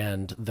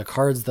and the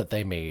cards that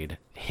they made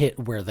hit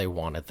where they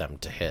wanted them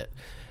to hit,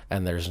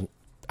 and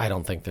I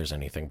don't think there's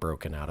anything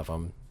broken out of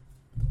them.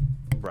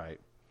 Right.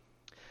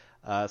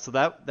 So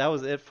that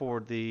was it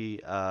for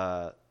the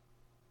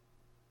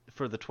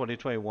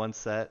 2021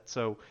 set.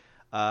 So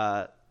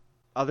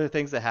other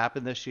things that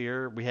happened this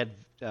year, we had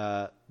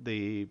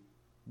the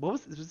what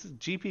was it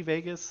GP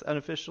Vegas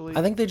unofficially?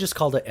 I think they just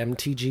called it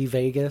MTG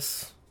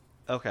Vegas.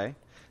 Okay.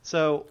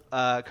 So,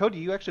 Cody,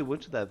 you actually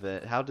went to that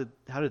event. How did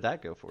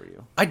that go for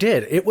you? I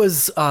did. It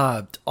was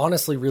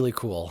honestly really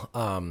cool.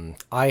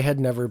 I had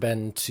never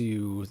been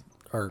to,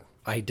 or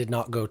I did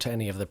not go to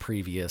any of the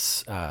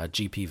previous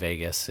GP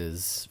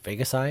Vegas's.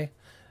 Vegas-I,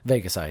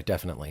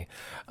 definitely.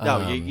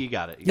 No, you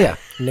got it.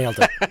 Nailed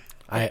it.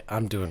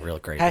 I'm doing real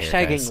great here,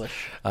 guys.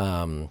 English.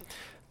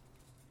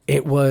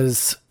 It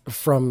was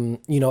from,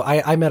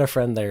 I met a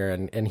friend there,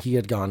 and he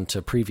had gone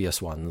to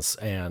previous ones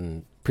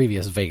and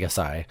previous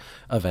Vegas-I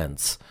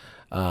events.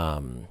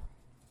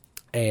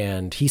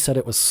 And he said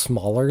it was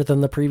smaller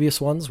than the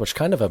previous ones, which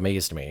kind of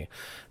amazed me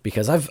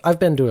because I've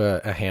been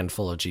to a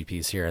handful of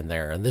GPs here and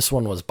there, and this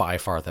one was by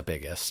far the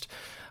biggest.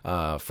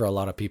 For a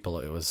lot of people,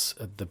 it was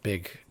the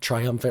big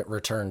triumphant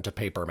return to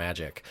paper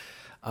Magic.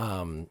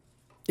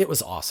 It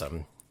was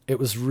awesome. It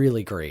was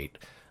really great.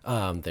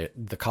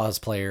 The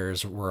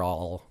cosplayers were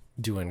all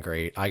doing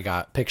great. I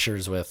got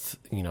pictures with,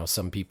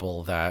 some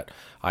people that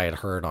I had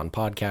heard on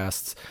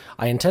podcasts.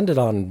 I intended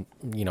on,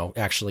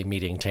 actually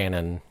meeting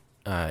Tannen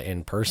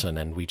in person,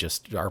 and we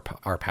just,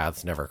 our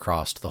paths never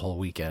crossed the whole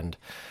weekend.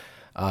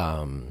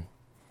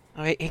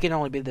 He can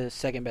only be the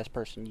second best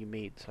person you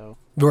meet, so.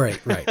 Right.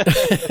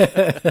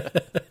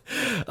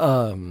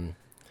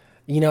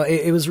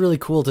 It was really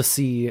cool to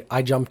see.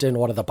 I jumped in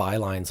one of the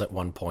bylines at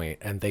one point,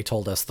 and they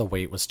told us the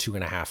wait was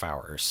 2.5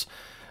 hours.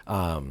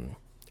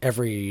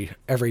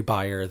 Every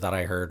buyer that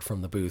I heard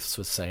from the booths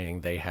was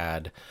saying they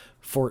had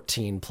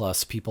 14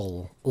 plus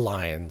people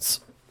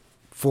lines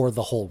for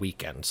the whole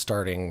weekend,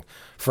 starting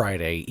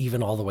Friday,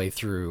 even all the way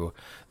through.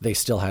 They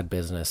still had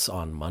business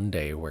on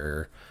Monday,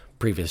 where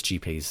previous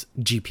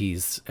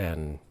GPs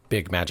and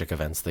big Magic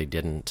events they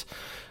didn't.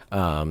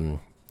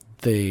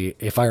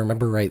 If I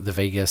remember right, the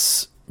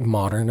Vegas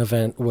Modern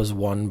event was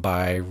won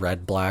by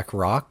Red Black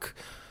Rock.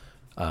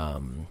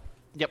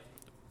 Yep.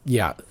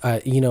 Yeah,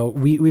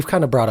 we've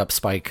kind of brought up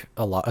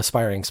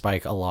Aspiring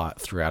Spike a lot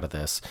throughout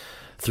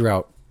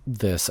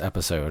this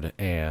episode,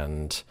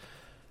 and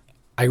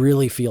I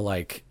really feel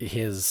like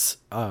his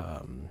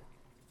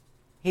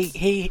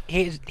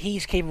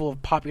he's capable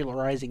of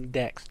popularizing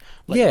decks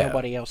like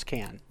nobody else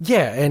can.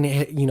 Yeah, and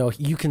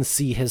you can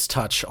see his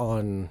touch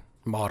on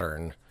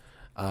Modern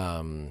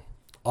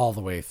all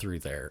the way through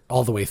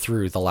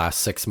the last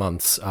 6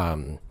 months,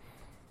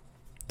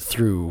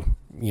 through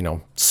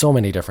so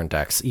many different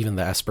decks. Even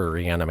the Esper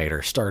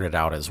Reanimator started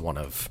out as one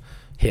of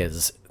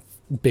his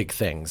big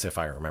things, if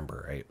I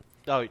remember right.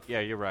 Oh yeah,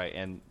 you're right.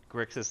 And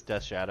Grixis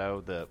Death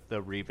Shadow,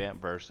 the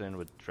revamped version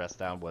with Dress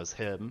Down, was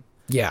him.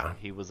 Yeah,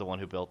 he was the one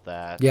who built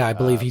that. Yeah, I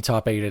believe he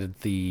top-aided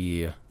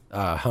the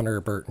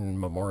Hunter Burton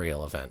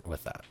Memorial event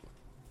with that.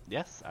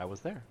 Yes, I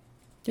was there.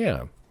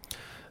 Yeah.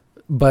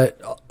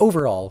 But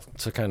overall,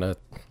 to kind of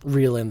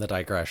reel in the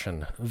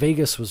digression,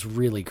 Vegas was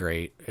really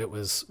great. It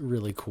was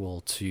really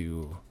cool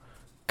to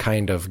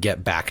kind of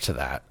get back to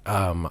that.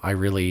 I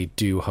really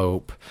do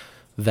hope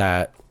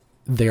that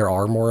there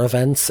are more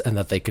events and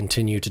that they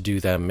continue to do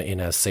them in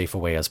as safe a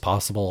way as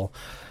possible.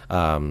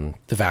 The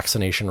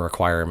vaccination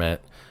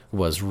requirement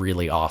was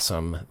really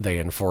awesome. They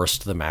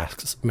enforced the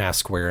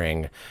mask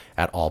wearing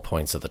at all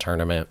points of the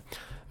tournament.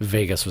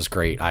 Vegas was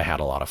great. I had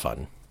a lot of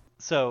fun.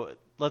 So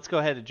let's go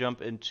ahead and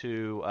jump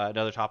into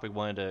another topic.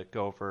 Wanted to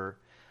go over,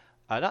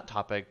 not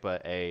topic,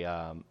 but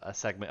a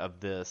segment of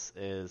this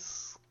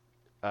is,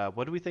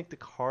 what do we think the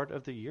card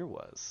of the year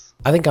was?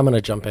 I think I'm going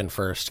to jump in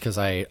first because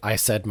I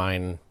said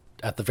mine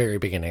at the very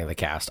beginning of the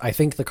cast. I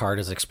think the card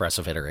is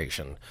Expressive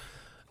Iteration.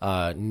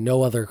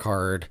 No other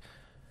card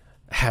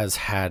has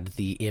had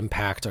the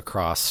impact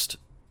across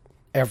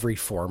every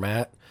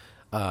format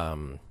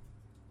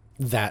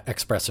that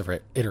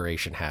Expressive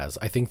Iteration has.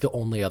 I think the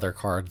only other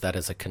card that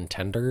is a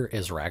contender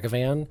is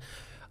Ragavan,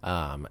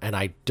 and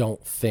I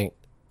don't think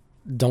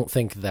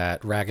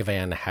that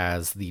Ragavan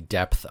has the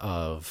depth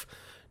of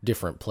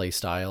different play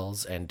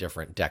styles and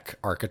different deck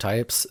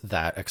archetypes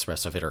that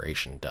Expressive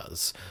Iteration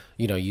does.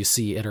 You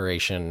see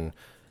Iteration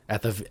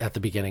at the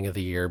beginning of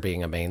the year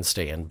being a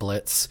mainstay in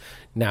Blitz.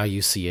 Now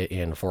you see it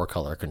in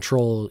 4-color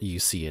Control. You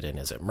see it in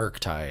Is It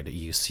Murktide?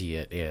 You see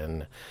it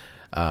in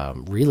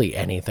really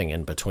anything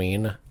in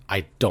between.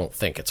 I don't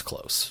think it's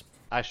close.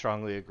 I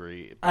strongly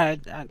agree. I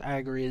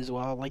agree as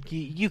well. Like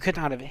you could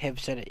not have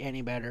said it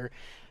any better.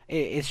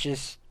 It's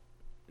just,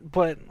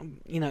 but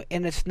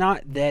and it's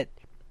not that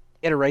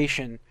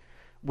Iteration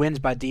wins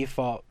by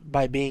default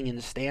by being in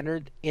the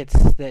standard. It's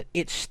that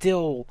it's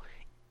still,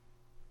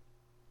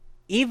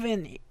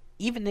 even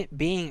it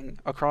being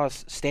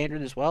across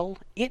standard as well,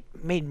 it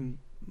made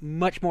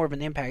much more of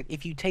an impact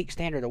if you take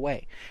standard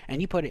away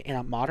and you put it in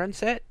a modern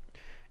set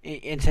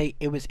and say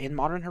it was in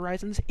Modern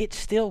Horizons. It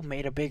still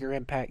made a bigger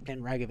impact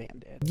than Ragavan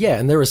did. Yeah,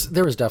 and there was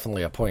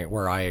definitely a point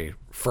where I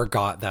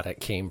forgot that it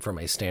came from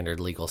a standard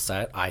legal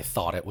set. I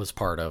thought it was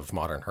part of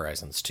Modern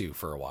Horizons 2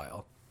 for a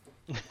while.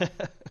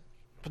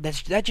 But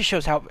that just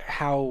shows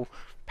how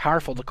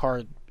powerful the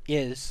card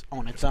is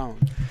on its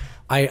own.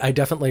 I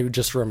definitely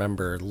just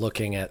remember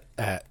looking at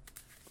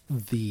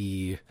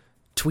the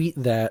tweet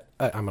that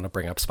I'm going to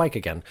bring up Spike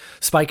again.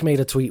 Spike made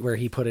a tweet where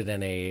he put it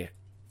in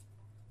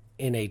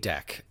a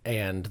deck,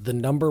 and the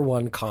number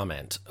one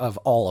comment of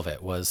all of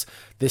it was,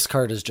 "This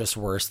card is just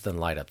worse than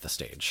Light Up the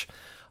Stage,"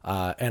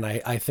 and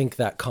I think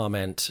that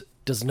comment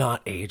does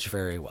not age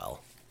very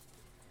well.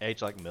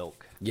 Age like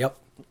milk. Yep.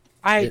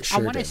 I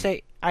want to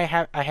say I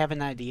have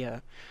an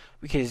idea,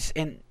 because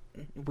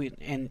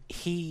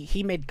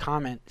he made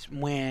comments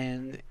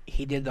when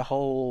he did the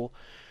whole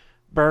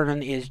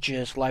Burn is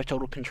just life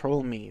total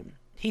control meme.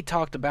 He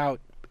talked about,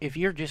 if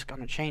you're just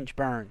gonna change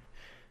Burn,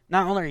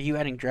 not only are you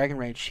adding Dragon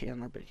Rage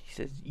Chandler, but he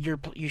says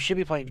you should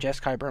be playing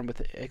Jeskai Burn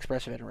with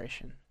Expressive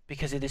Iteration,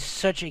 because it is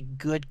such a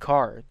good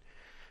card.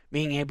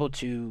 Being able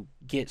to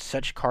get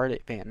such card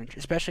advantage,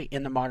 especially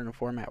in the modern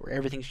format where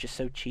everything's just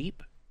so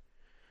cheap.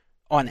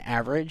 On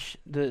average,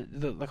 the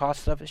cost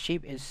of stuff is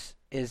cheap. Is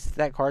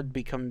that card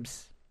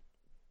becomes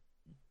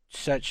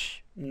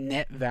such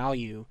net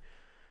value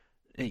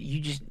that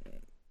you just,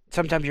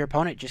 sometimes your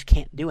opponent just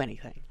can't do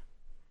anything.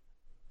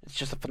 It's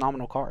just a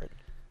phenomenal card.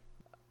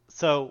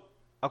 So,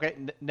 okay,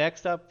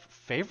 next up,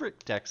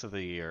 favorite decks of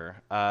the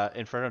year.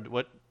 Inferno,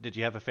 what did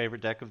you have a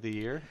favorite deck of the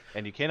year?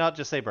 And you cannot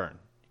just say Burn.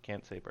 You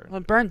can't say Burn.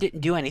 Well, Burn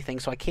didn't do anything,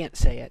 so I can't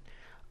say it.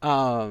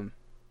 I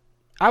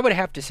would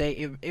have to say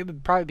it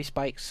would probably be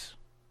Spike's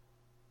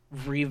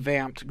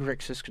revamped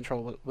Grixis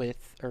control not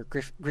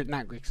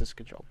Grixis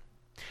control.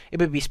 It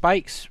would be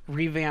Spike's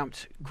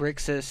revamped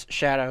Grixis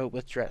Shadow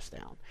with Dress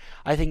Down.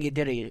 I think it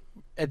did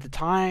at the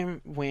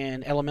time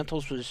when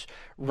Elementals was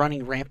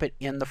running rampant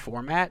in the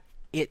format,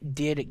 it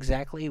did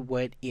exactly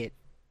what it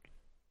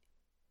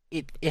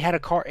had a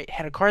card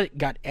that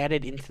got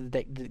added into the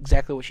deck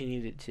exactly what you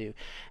needed it to,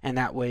 and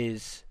that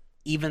was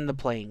even the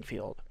playing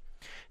field.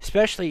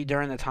 Especially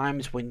during the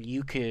times when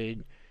you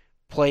could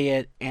play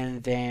it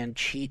and then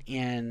cheat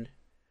in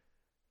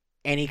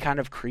any kind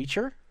of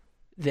creature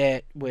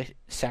that would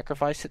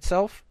sacrifice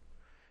itself,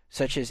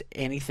 such as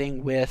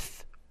anything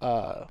with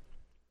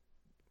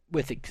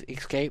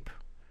escape.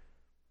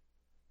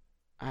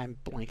 I'm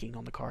blanking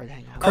on the card.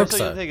 Hang on. Oh,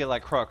 so you're thinking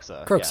like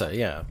Kroxa. Kroxa,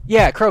 yeah.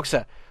 Yeah,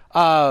 Kroxa.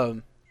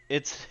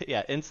 It's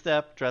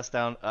instep, Dress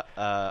Down,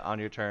 on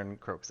your turn,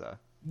 Kroxa.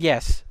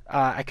 Yes,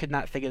 I could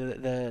not think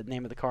of the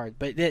name of the card,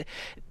 but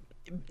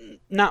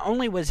not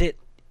only was it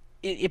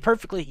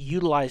perfectly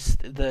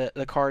utilized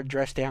the card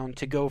Dress Down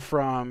to go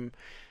from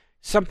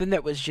something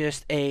that was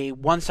just a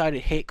one-sided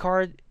hit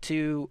card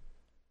to,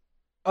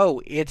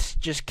 it's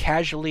just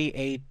casually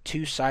a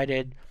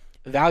two-sided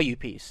value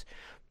piece,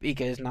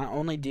 because not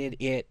only did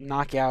it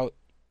knock out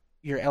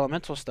your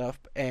elemental stuff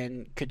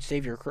and could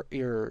save your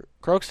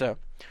Kroxa,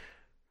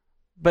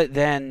 but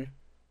then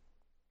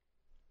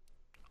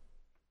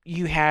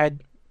you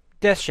had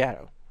Death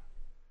Shadow.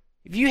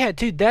 If you had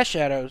two Death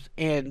Shadows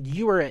and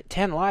you were at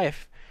 10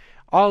 life,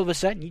 all of a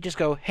sudden you just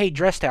go, hey,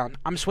 Dress Down,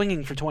 I'm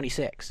swinging for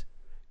 26.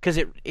 Because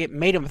it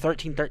made them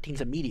 13-13s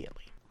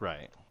immediately.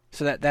 Right.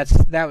 So that's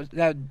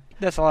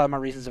a lot of my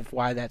reasons of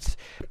why that's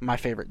my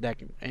favorite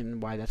deck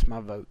and why that's my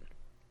vote.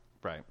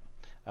 Right.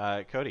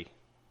 Cody.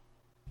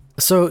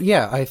 So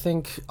yeah, I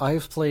think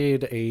I've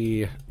played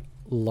a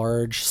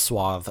large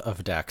swath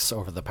of decks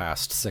over the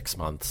past 6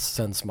 months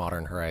since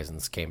Modern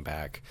Horizons came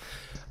back.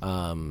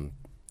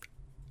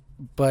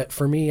 But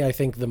for me, I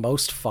think the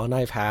most fun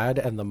I've had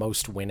and the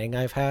most winning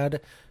I've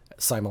had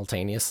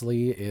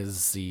simultaneously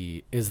is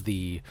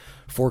the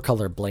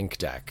 4-color Blink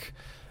deck.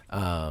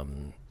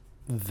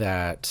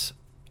 That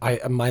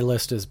my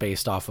list is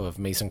based off of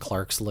Mason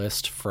Clark's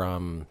list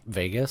from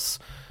Vegas,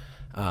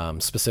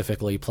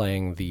 specifically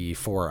playing the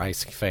 4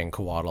 Ice Fang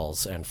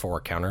Coatls and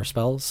 4 counter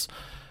spells.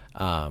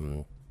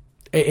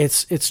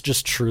 It's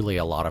just truly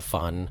a lot of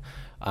fun.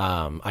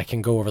 I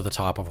can go over the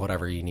top of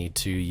whatever you need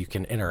to. You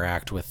can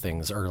interact with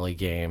things early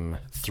game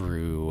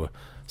through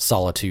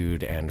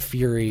Solitude and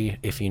Fury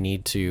if you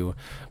need to,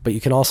 but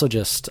you can also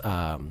just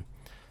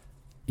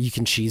you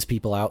can cheese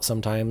people out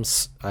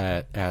sometimes.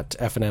 At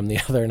FNM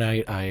the other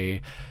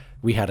night,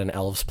 we had an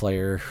Elves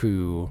player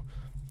who,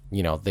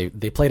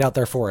 they played out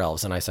their 4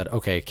 Elves, and I said,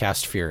 okay,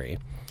 cast Fury.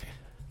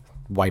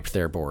 Wiped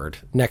their board.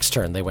 Next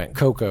turn, they went,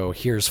 Coco,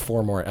 here's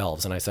 4 more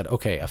Elves. And I said,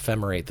 okay,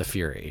 Ephemerate the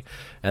Fury.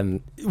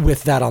 And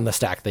with that on the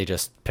stack, they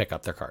just pick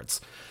up their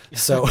cards.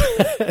 So,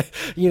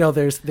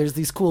 there's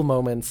these cool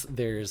moments.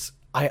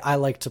 I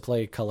like to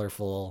play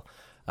colorful,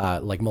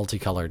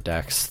 multicolored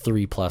decks.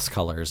 3+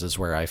 colors is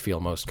where I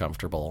feel most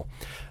comfortable.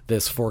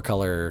 This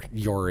 4-color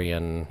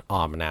Yorion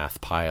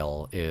Omnath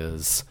pile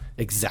is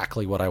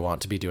exactly what I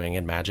want to be doing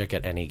in Magic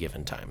at any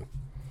given time.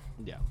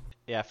 Yeah.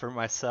 Yeah, for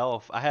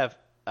myself, I have...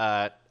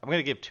 I'm going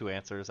to give 2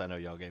 answers. I know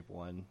y'all gave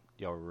one.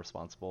 Y'all were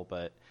responsible,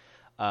 but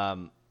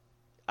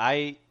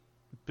I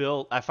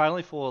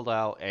finally pulled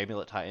out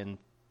Amulet Titan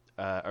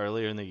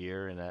earlier in the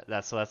year, and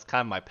that's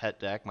kind of my pet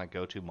deck, my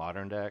go-to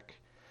modern deck.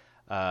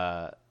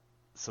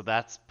 So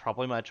that's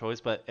probably my choice.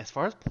 But as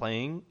far as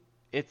playing,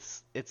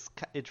 it's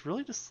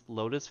really just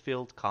Lotus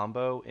Field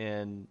combo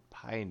and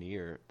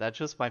Pioneer. That's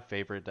just my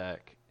favorite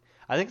deck.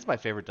 I think it's my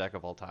favorite deck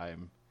of all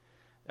time.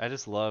 I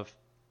just love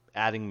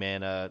adding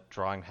mana,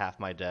 drawing half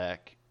my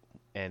deck,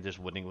 and just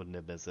winning with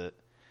Niv Mizzet.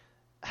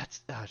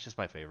 It's just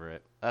my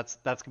favorite. That's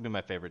gonna be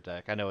my favorite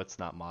deck. I know it's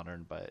not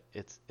modern, but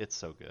it's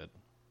so good.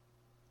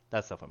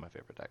 That's definitely my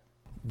favorite deck.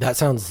 That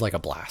sounds like a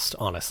blast,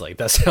 honestly.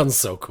 That sounds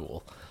so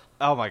cool.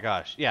 Oh my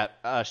gosh, yeah.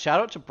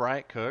 Shout out to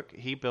Bryant Cook.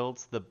 He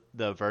builds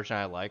the version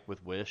I like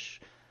with Wish,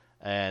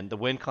 and the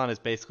win con is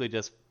basically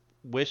just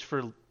Wish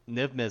for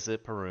Niv Mizzet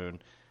Perun,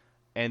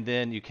 and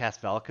then you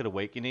cast Valakut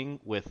Awakening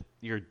with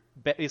your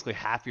basically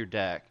half your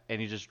deck,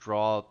 and you just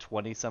draw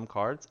 20 some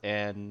cards.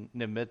 And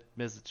Niv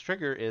Mizzet's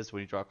trigger is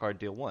when you draw a card,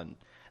 deal one.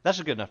 That's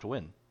just good enough to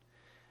win.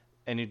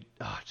 And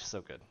just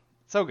so good,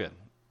 so good.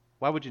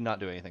 Why would you not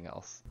do anything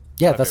else?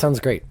 Yeah, that sounds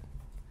great.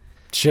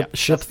 Ship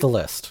Yeah, the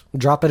list.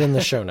 Drop it in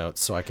the show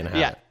notes so I can have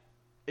Yeah, it.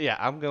 yeah.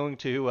 I'm going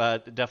to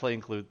definitely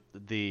include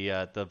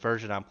the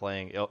version I'm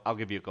playing. I'll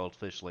give you a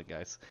Goldfish link,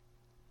 guys.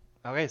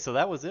 Okay, so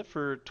that was it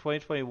for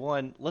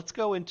 2021. Let's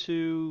go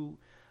into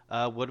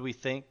what do we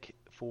think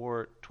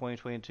for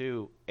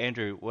 2022.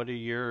 Andrew, what are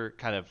your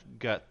kind of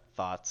gut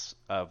thoughts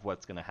of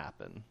what's going to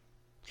happen?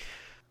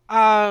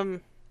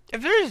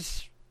 If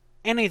there's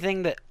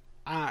anything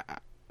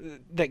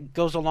that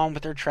goes along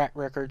with their track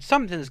record,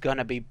 something's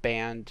gonna be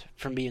banned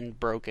from being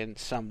broken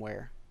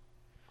somewhere.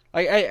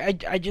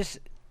 I just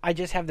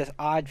have this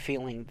odd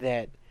feeling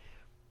that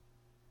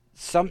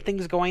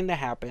something's going to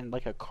happen,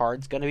 like a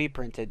card's going to be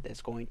printed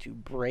that's going to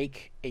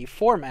break a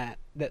format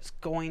that's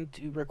going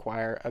to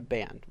require a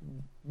ban.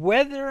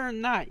 Whether or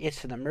not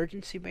it's an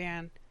emergency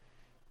ban,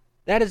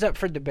 that is up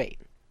for debate.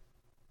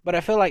 But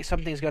I feel like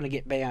something's going to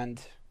get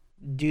banned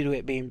due to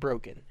it being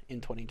broken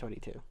in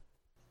 2022.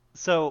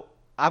 So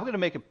I'm going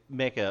to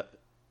make a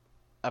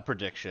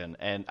prediction,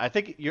 and I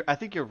think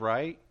you're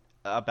right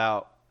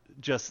about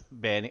just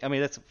banning. I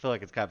mean, I feel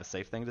like it's kind of a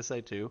safe thing to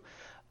say too.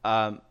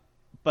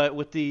 But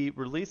with the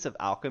release of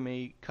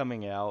Alchemy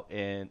coming out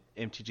in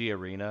MTG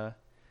Arena,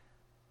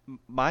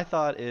 my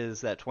thought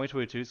is that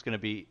 2022 is going to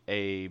be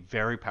a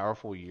very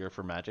powerful year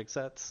for Magic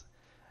sets.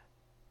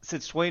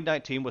 Since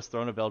 2019 was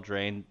Throne of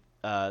Eldraine,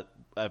 a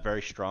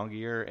very strong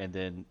year, and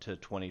then to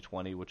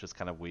 2020, which was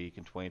kind of weak,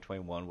 and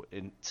 2021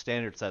 in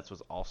standard sets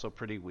was also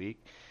pretty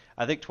weak.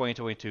 I think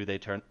 2022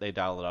 they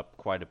dialed it up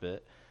quite a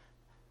bit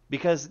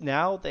because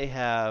now they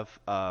have.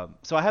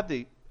 So I have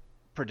the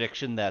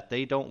prediction that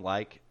they don't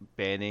like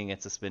banning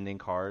and suspending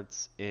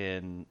cards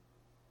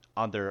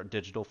on their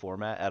digital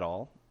format at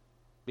all,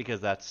 because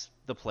that's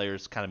the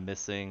players kind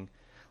of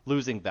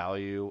losing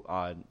value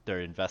on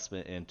their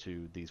investment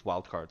into these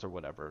wild cards or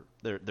whatever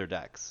their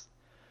decks.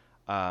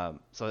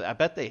 So I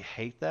bet they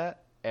hate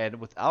that.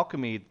 And with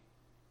Alchemy,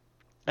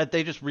 if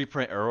they just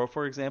reprint Uro,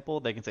 for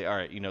example, they can say, all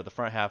right, the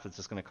front half is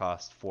just going to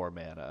cost 4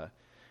 mana,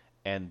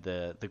 and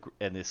the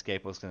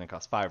escape was going to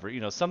cost 5,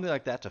 or something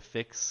like that to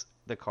fix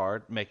the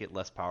card, make it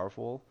less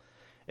powerful.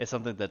 It's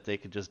something that they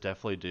could just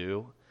definitely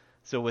do.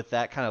 So with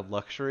that kind of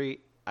luxury,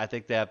 I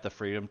think they have the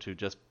freedom to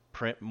just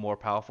print more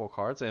powerful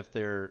cards. And if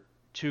they're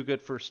too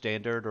good for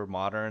standard or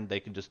modern, they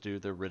can just do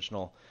the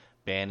original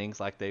bannings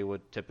like they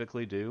would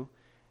typically do.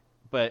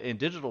 But in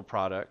digital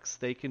products,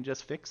 they can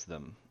just fix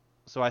them.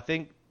 So I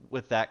think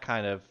with that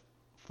kind of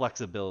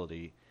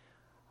flexibility,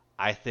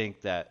 I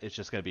think that it's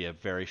just going to be a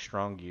very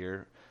strong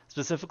year,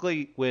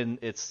 specifically when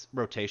it's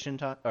rotation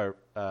time or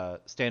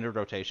standard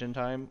rotation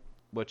time,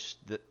 which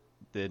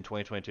in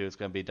 2022 is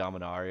going to be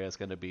Dominaria. Is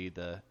going to be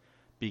the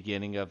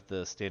beginning of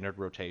the standard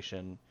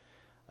rotation,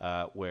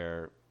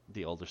 where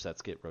the older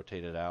sets get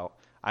rotated out.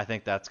 I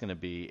think that's going to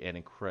be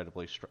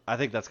I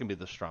think that's going to be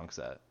the strong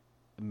set,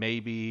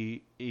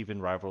 maybe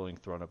even rivaling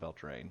Throne of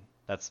Eldraine.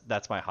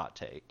 That's my hot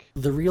take.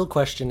 The real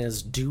question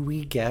is, do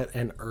we get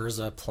an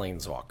Urza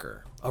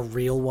Planeswalker? A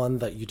real one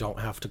that you don't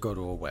have to go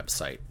to a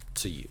website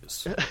to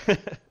use.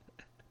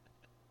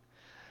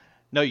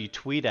 No, you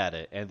tweet at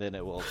it, and then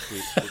it will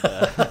tweet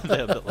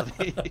the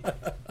ability.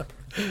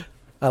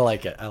 I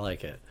like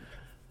it.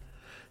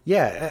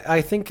 Yeah,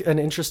 I think an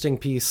interesting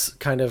piece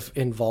kind of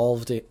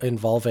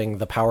involving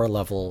the power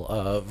level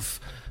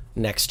of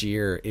next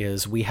year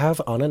is we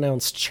have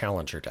unannounced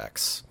challenger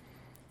decks.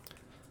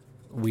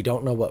 We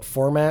don't know what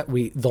format.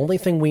 The only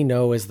thing we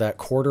know is that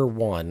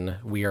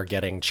Q1 we are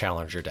getting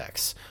challenger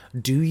decks.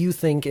 Do you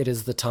think it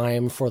is the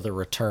time for the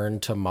return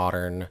to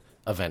modern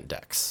event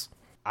decks?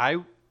 I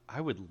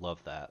would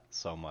love that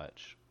so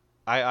much.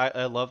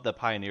 I love the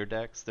Pioneer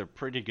decks. They're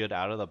pretty good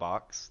out of the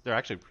box. They're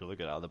actually really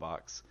good out of the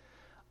box.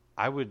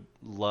 I would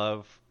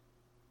love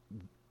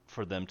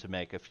for them to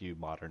make a few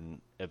modern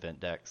event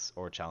decks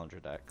or challenger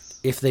decks.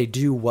 If they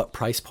do, what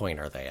price point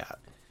are they at?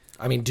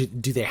 I mean,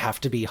 do they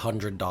have to be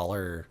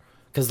 $100?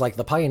 Because like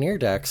the Pioneer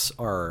decks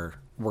were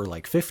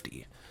like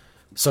 $50.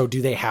 So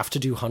do they have to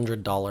do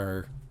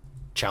 $100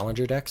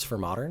 challenger decks for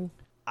modern?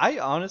 I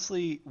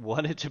honestly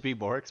want it to be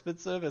more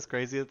expensive, as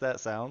crazy as that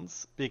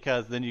sounds,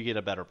 because then you get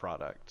a better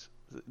product.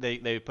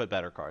 They put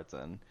better cards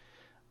in.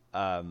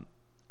 I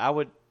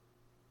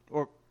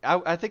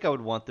think I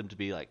would want them to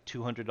be like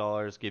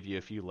 $200, give you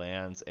a few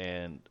lands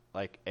and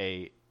like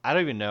a I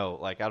don't even know.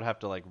 Like, I'd have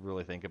to like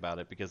really think about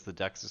it because the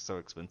decks are so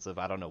expensive.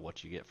 I don't know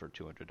what you get for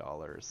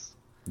 $200.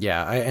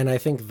 Yeah, I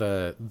think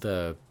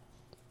the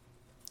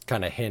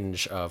kind of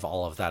hinge of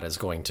all of that is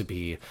going to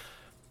be,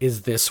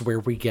 is this where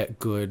we get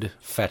good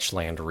fetch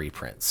land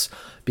reprints?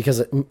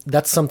 Because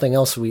that's something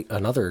else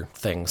another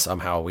thing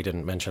somehow we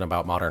didn't mention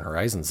about Modern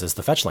Horizons is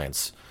the fetch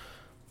lands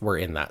were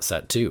in that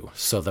set too.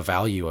 So the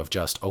value of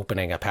just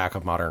opening a pack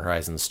of Modern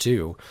Horizons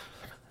 2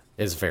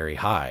 is very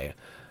high.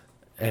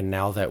 And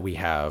now that we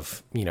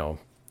have,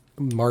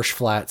 Marsh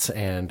Flats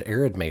and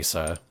Arid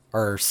Mesa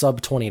are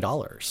sub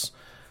 $20.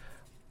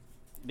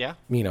 Yeah.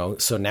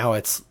 So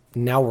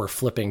now we're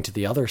flipping to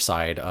the other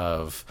side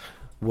of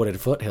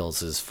Wooded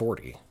Foothills is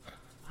 40.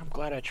 I'm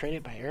glad I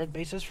traded my Arid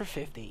bases for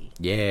 50.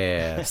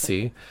 Yeah,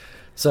 see?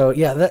 So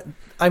yeah,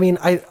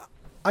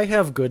 I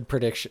have good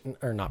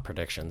not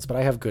predictions, but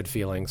I have good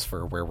feelings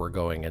for where we're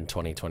going in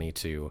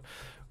 2022.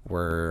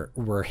 We're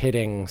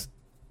going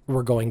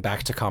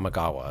back to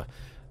Kamigawa.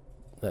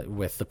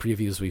 With the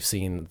previews we've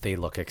seen, they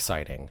look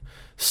exciting.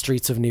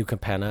 Streets of New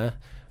Capenna,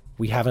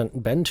 we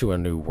haven't been to a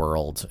new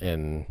world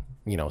in,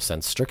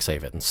 since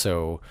Strixhaven.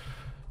 So,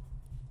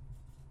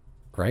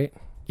 right?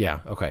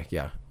 Yeah. Okay.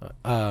 Yeah.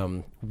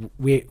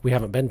 We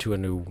haven't been to a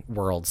new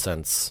world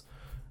since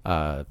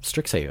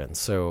Strixhaven.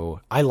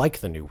 So I like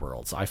the new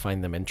worlds. I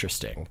find them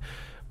interesting,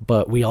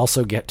 but we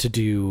also get to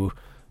do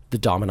the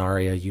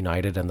Dominaria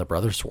United and the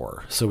Brothers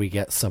War. So we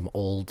get some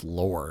old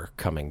lore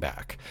coming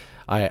back.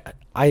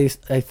 I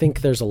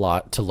think there's a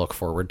lot to look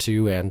forward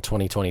to, and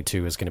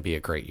 2022 is going to be a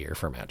great year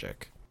for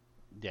Magic.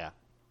 Yeah,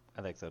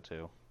 I think so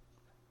too.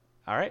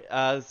 All right,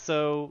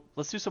 so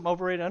let's do some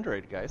overrated,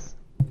 underrated, guys.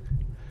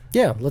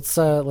 Yeah, let's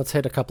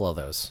hit a couple of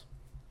those.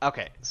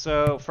 Okay,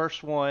 so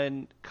first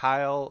one,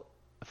 Kyle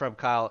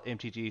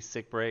MTG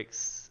Sick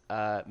Breaks,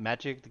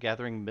 Magic the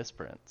Gathering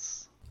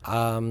misprints.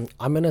 I'm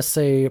gonna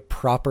say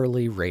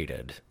properly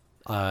rated.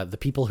 The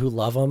people who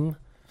love them,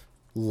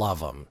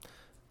 love them.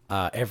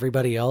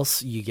 Everybody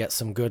else, you get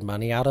some good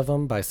money out of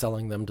them by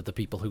selling them to the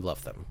people who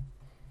love them.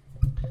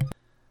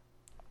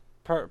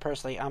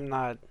 Personally, I'm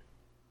not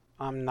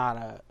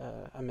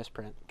a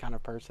misprint kind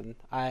of person.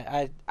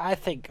 I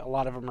think a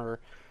lot of them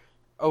are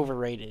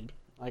overrated.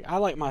 Like, I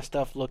like my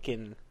stuff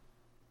looking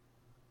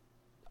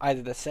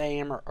either the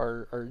same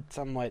or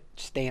somewhat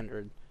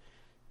standard.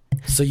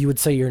 So you would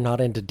say you're not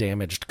into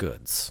damaged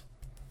goods?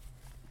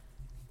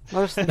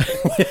 Most, and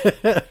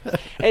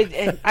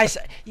I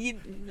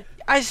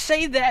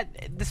say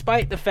that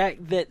despite the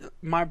fact that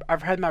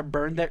I've had my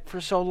burn deck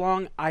for so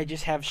long, I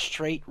just have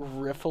straight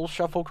riffle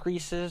shuffle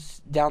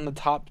creases down the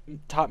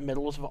top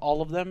middles of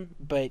all of them.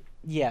 But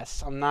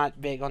yes, I'm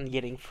not big on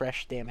getting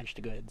fresh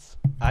damaged goods.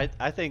 I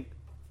think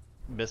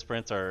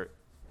misprints are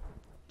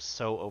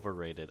so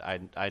overrated.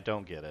 I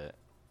don't get it.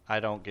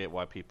 I don't get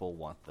why people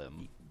want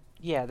them.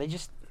 Yeah, they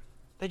just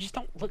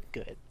don't look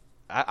good.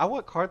 I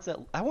want cards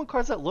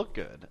that look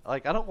good.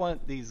 Like, I don't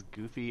want these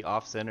goofy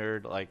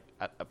off-centered, like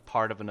a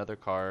part of another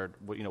card,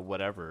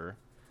 whatever.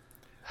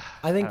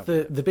 I think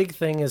the big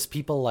thing is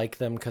people like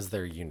them because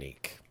they're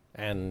unique,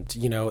 and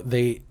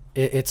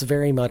it's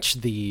very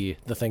much the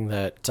thing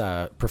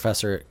that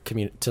Professor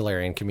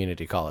Tillarian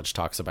Community College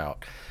talks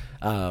about.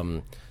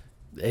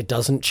 It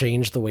doesn't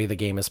change the way the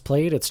game is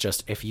played. It's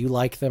just, if you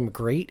like them,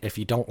 great. If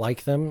you don't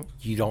like them,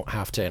 you don't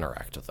have to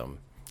interact with them,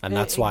 and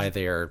that's why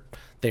they are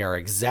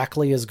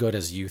exactly as good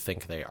as you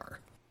think they are.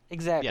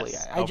 Exactly.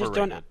 Yes, I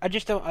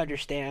just don't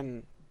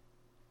understand.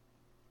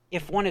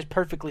 If one is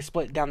perfectly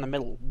split down the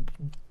middle,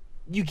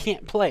 you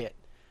can't play it.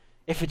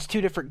 If it's two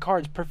different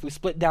cards perfectly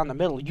split down the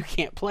middle, you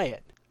can't play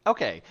it.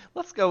 Okay,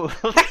 let's go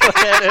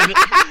ahead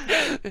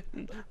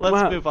and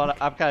let's move on.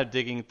 I'm kind of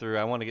digging through.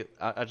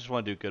 I just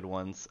want to do good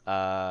ones.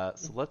 So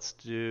let's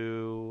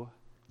do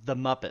the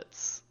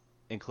Muppets,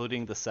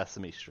 including the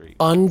Sesame Street.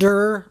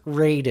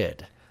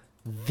 Underrated.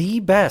 The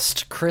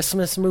best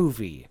Christmas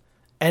movie,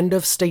 end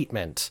of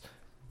statement,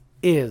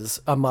 is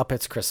A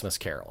Muppet's Christmas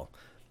Carol.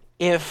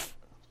 If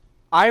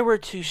I were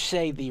to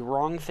say the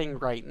wrong thing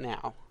right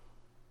now,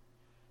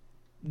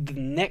 the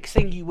next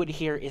thing you would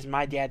hear is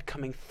my dad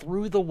coming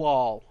through the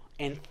wall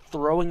and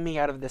throwing me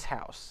out of this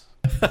house.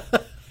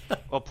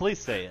 Well, please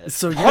say it.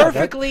 So yeah,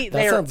 Perfectly,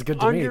 that sounds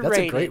good to underrated. me. That's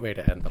a great way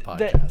to end the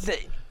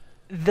podcast.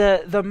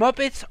 The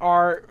Muppets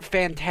are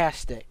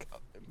fantastic.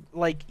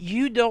 Like,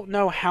 you don't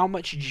know how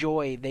much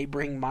joy they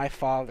bring my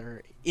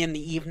father in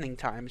the evening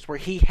times, where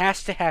he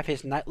has to have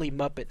his nightly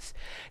Muppets.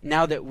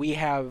 Now that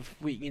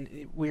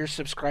we're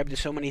subscribed to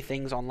so many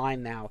things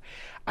online now,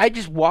 I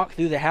just walk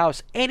through the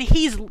house and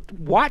he's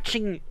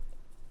watching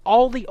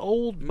all the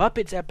old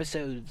Muppets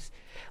episodes.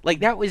 Like,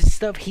 that was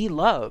stuff he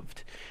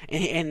loved,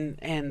 and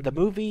the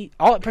movie,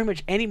 pretty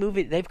much any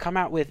movie they've come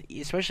out with,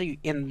 especially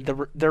in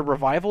their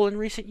revival in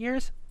recent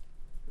years,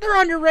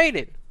 they're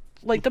underrated.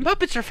 Like, the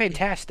Muppets are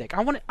fantastic.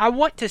 I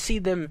want to see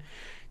them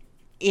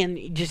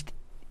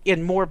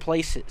in more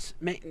places.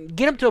 Get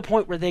them to a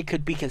point where they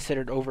could be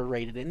considered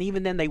overrated, and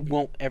even then, they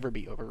won't ever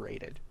be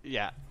overrated.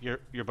 Yeah,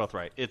 you're both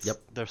right.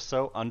 They're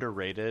so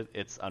underrated,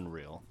 it's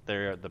unreal.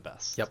 They're the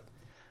best.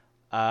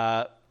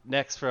 Yep.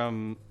 Next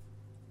from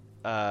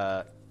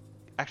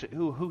Actually,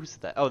 who's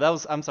that? Oh,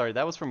 I'm sorry,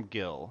 that was from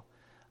Gil.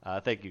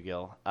 Thank you,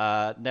 Gil.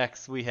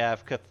 Next we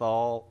have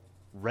Cathal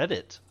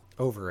Reddit.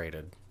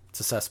 Overrated. It's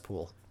a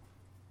cesspool.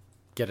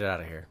 Get it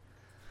out of here.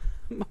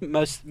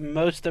 Most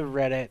of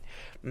Reddit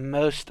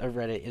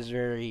is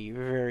very,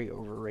 very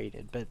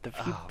overrated. But the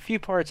few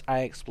parts I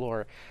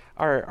explore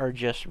are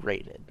just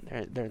rated.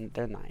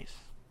 They're nice.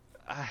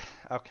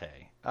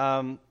 Okay.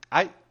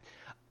 I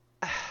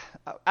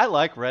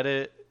like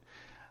Reddit.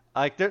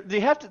 Like they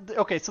have to.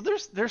 Okay, so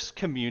there's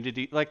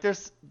community. Like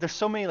there's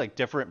so many like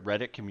different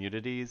Reddit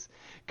communities.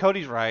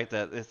 Cody's right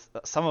that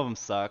some of them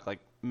suck. Like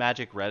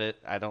Magic Reddit,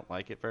 I don't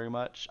like it very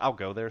much. I'll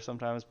go there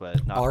sometimes,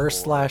 but not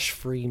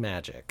r/free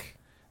magic.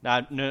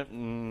 Not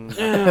going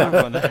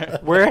there.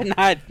 We're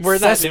not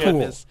doing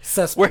this.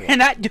 Cesspool. We're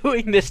not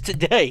doing this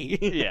today.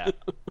 Yeah.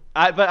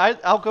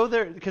 I'll go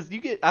there because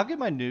I'll get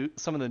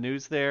some of the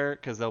news there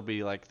because they'll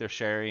be like they're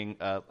sharing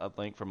a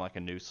link from like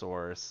a news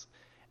source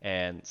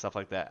and stuff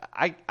like that.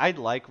 I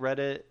like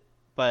Reddit,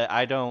 but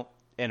I don't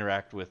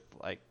interact with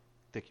like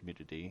the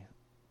community.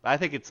 I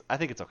think it's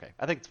okay.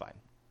 I think it's fine.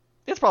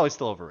 It's probably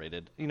still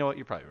overrated. You know what?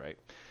 You're probably right.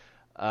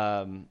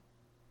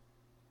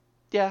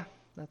 Yeah,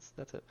 that's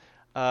it.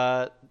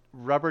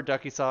 Rubber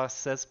Ducky Sauce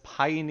says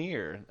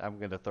Pioneer. I'm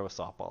gonna throw a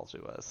softball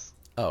to us.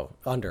 Oh,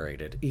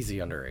 underrated. Easy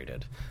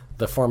underrated.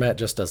 The format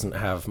just doesn't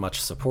have much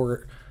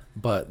support,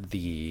 but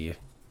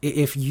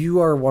if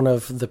you are one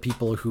of the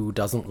people who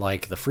doesn't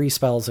like the free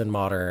spells in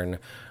Modern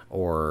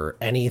or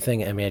anything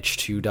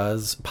MH2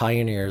 does,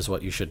 Pioneer is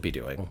what you should be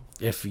doing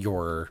if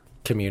your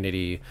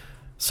community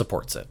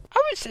supports it.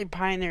 I would say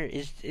Pioneer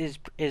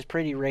is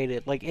pretty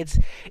rated. Like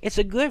it's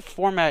a good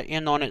format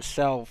in on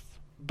itself,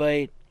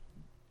 but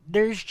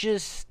there's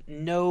just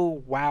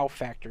no wow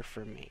factor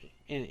for me,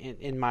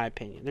 in my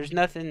opinion. There's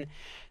nothing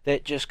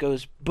that just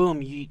goes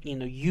boom.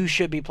 You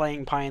should be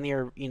playing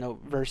Pioneer.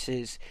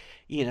 Versus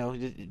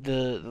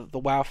the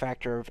wow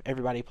factor of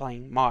everybody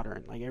playing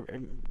Modern. Like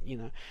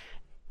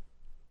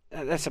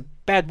that's a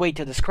bad way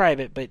to describe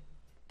it, but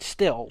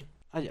still,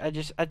 I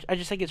just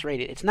think it's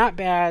rated. It's not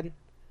bad.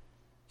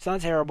 It's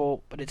not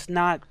terrible, but it's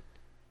not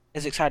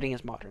as exciting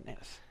as Modern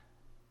is.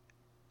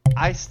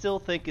 I still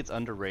think it's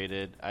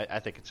underrated. I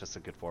think it's just a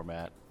good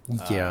format.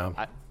 Yeah.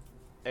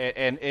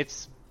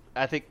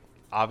 I think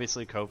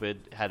obviously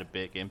COVID had a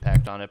big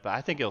impact on it, but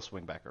I think it'll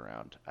swing back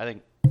around. I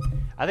think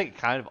it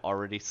kind of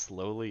already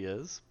slowly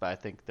is, but I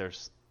think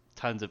there's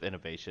tons of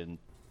innovation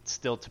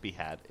still to be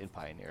had in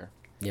Pioneer.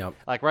 Yep.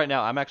 Like right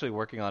now, I'm actually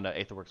working on an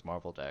Aetherworks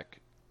Marvel deck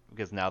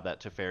because now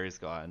that Teferi's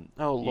gone.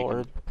 Oh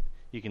Lord.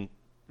 You can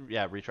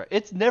retry.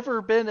 It's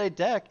never been a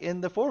deck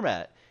in the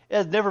format. It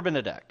has never been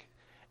a deck.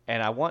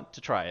 And I want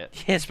to try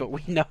it. Yes, but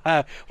we know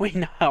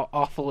how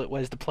awful it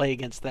was to play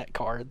against that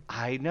card.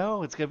 I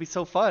know it's gonna be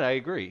so fun. I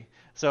agree.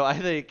 So I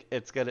think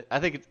I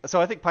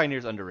think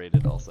Pioneer's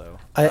underrated also.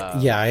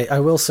 I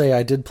will say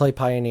I did play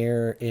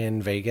Pioneer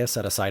in Vegas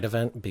at a side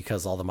event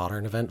because all the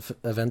Modern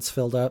events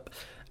filled up,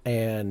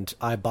 and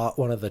I bought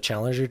one of the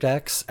Challenger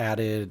decks.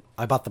 I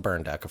bought the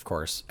Burn deck, of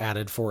course.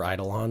 Added 4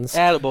 Eidolons.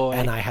 Attaboy.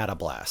 And I had a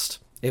blast.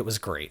 It was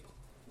great.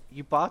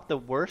 You bought the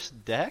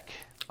worst deck?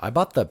 I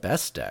bought the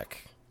best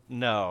deck.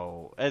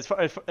 No,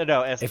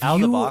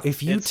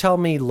 if you tell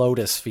me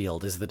Lotus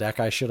Field is the deck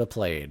I should have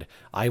played,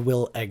 I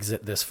will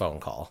exit this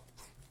phone call.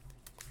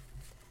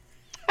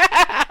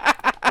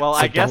 Well,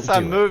 I guess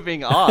I'm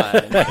moving on.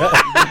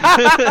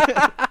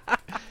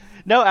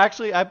 No,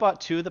 actually, I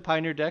bought 2 of the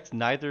Pioneer decks.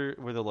 Neither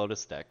were the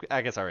Lotus deck.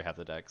 I guess I already have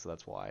the deck, so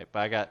that's why. But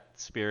I got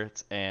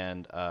Spirits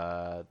and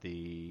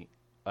the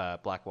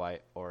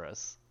Black-White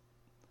Auras.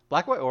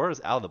 Black-White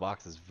Auras out of the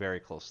box is very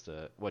close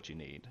to what you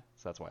need,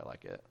 so that's why I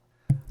like it.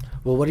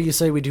 Well, what do you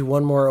say we do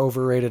one more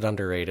overrated,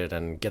 underrated,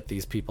 and get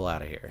these people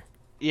out of here?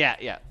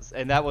 Yeah.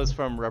 And that was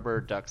from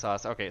Rubber Duck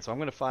Sauce. Okay, so I'm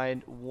going to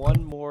find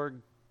one more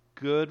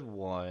good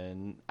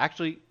one.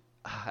 Actually,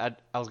 I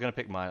was going to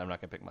pick mine. I'm not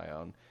going to pick my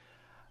own.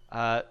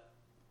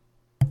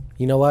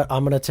 You know what?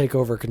 I'm going to take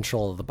over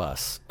control of the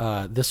bus.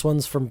 This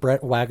one's from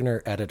Brent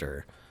Wagner,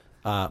 editor.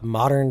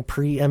 Modern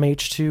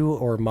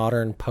pre-MH2 or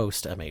Modern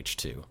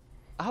post-MH2?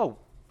 Oh,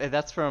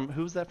 that's from...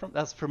 Who's that from?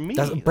 That's from me.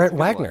 That's Brent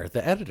Wagner,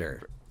 the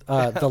editor.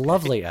 The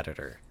lovely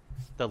editor.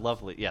 The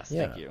lovely, yes,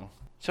 yeah. Thank you.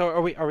 So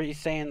are we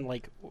saying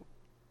like,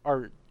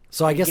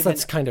 So I guess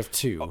that's kind of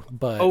 2,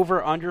 but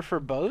over under for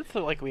both.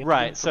 Like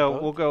right.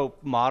 So we'll go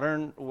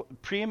Modern,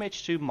 pre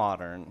MH2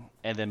 Modern,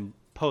 and then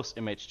post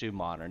MH2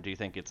 Modern. Do you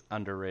think it's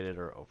underrated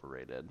or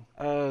overrated?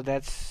 Oh,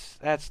 that's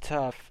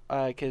tough.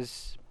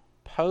 Because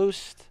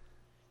post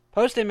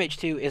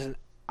MH2 is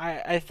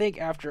I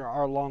think after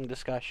our long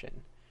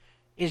discussion,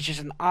 is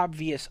just an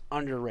obvious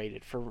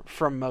underrated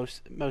from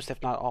most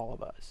if not all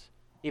of us,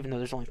 even though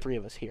there's only 3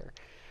 of us here.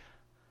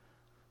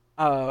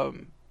 But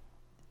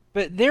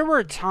there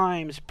were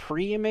times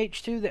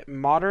pre-MH2 that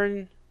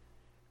Modern,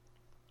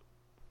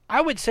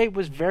 I would say,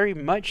 was very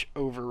much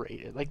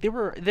overrated. Like there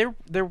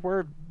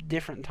were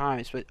different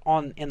times, but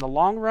in the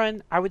long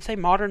run, I would say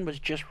Modern was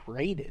just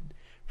rated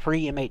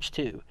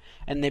pre-MH2,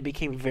 and they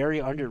became very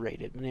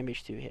underrated when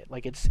MH2 hit.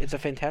 Like it's a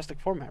fantastic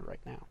format right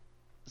now.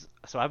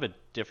 So I have a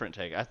different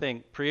take. I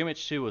think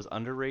pre-MH2 was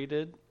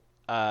underrated.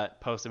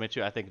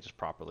 Post-MH2, I think it's just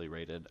properly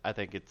rated. I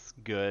think it's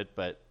good,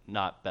 but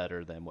not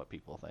better than what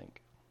people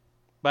think.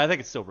 But I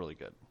think it's still really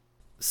good.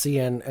 See,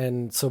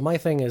 and so my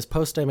thing is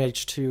post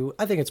MH2,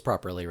 I think it's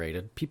properly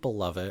rated. People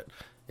love it.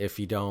 If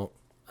you don't,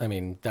 I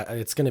mean,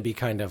 it's going to be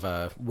kind of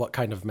a, what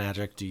kind of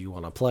Magic do you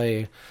want to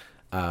play?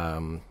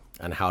 And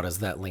how does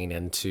that lean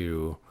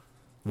into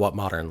what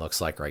Modern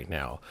looks like right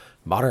now?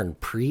 Modern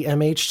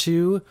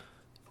pre-MH2,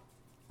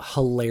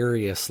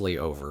 hilariously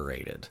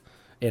overrated,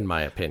 in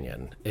my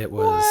opinion. It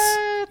was...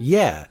 What?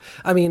 Yeah.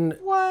 I mean...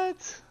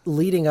 What?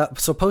 Leading up...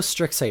 So post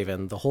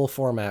Strixhaven, the whole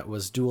format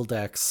was dual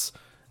decks...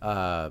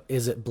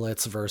 Is it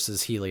Blitz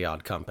versus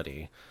Heliod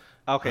Company?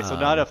 Okay, so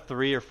not a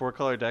 3 or 4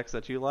 color decks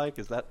that you like?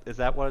 Is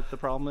that what the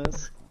problem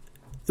is?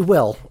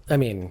 Well, I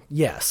mean,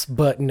 yes,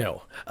 but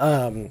no.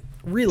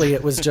 Really,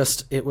 it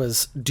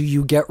was, do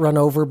you get run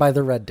over by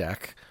the red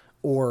deck,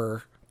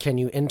 or can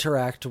you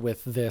interact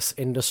with this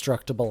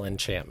indestructible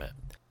enchantment?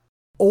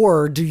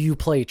 Or do you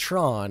play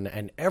Tron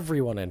and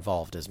everyone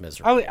involved is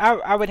miserable?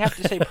 I would have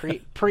to say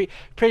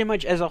pretty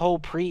much as a whole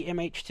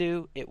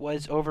pre-MH2 it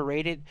was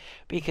overrated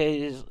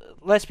because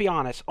let's be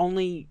honest,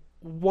 only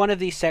one of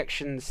these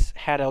sections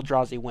had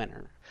Eldrazi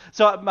Winter.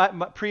 So my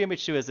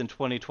pre-MH2 is in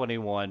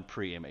 2021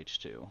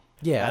 pre-MH2.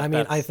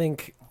 Yeah, I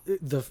think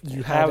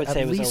you had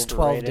at least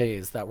 12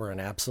 days that were an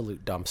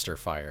absolute dumpster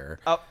fire.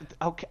 Oh,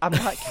 okay, I'm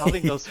not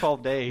counting those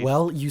 12 days.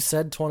 Well, you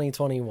said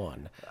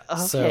 2021.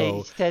 Okay,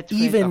 so said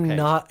even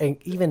not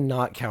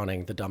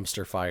counting the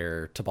dumpster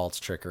fire Tibalt's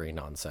Trickery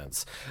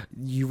nonsense,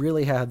 you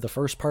really had the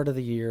first part of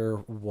the year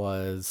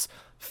was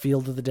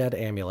Field of the Dead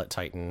Amulet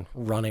Titan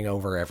running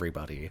over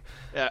everybody.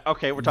 Yeah,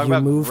 okay, we're talking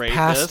about move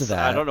past this.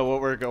 that. I don't know what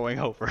we're going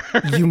over.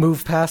 You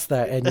move past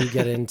that and you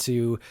get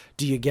into,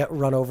 do you get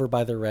run over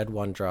by the red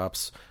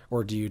 1-drops,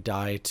 or do you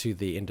die to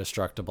the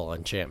indestructible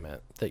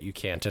enchantment that you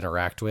can't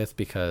interact with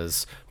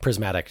because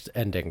Prismatic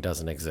Ending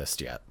doesn't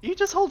exist yet? You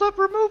just hold up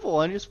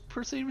removal and just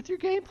proceed with your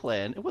game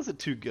plan. It wasn't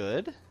too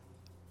good.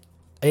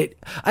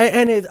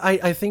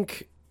 I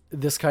think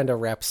this kind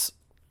of wraps...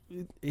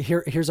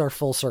 Here's our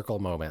full circle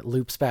moment.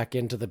 Loops back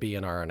into the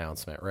BNR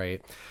announcement,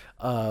 right?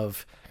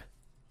 Of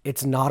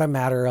it's not a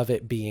matter of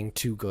it being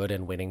too good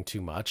and winning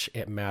too much.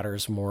 It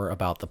matters more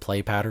about the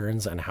play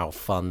patterns and how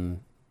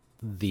fun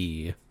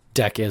the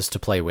deck is to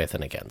play with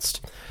and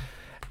against.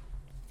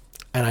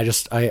 And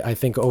I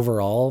think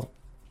overall,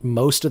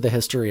 most of the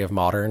history of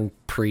Modern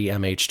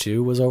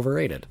pre-MH2 was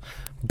overrated.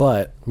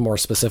 But more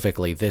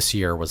specifically, this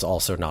year was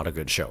also not a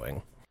good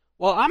showing.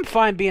 Well, I'm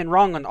fine being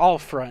wrong on all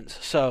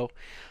fronts, so...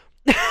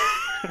 All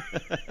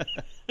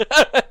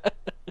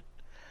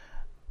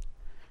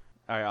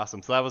right,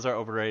 awesome. So that was our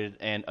overrated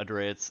and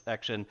underrated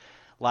section.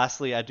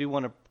 Lastly, I do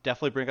want to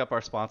definitely bring up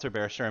our sponsor,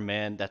 Barrister and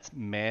Man. That's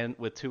Man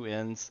with 2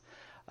 N's.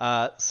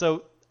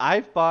 So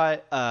I've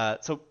bought.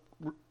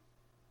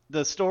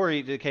 The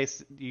story, in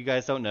case you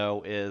guys don't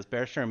know, is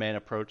Barrister and Man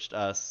approached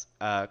us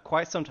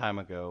quite some time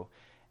ago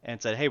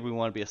and said, "Hey, we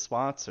want to be a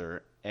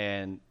sponsor."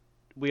 And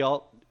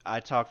I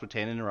talked with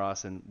Tannen and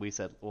Ross, and we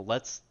said,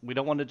 well, we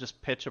don't want to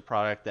just pitch a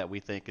product that we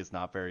think is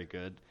not very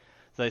good.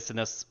 So they sent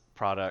us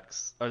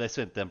products, or they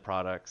sent them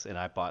products, and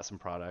I bought some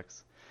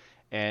products.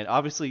 And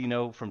obviously, you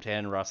know from Tannen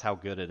and Ross how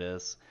good it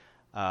is.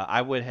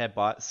 I would have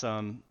bought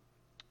some.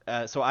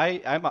 So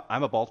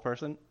I'm a bald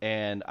person,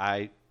 and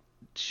I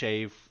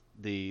shave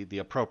the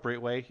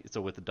appropriate way,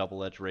 so with the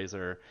double-edged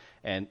razor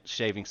and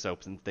shaving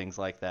soaps and things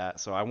like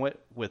that. So I went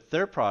with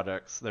their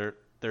products, their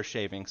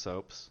shaving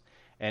soaps,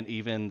 and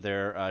even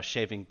their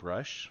shaving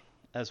brush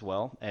as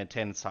well. And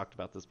Tannen's talked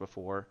about this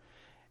before.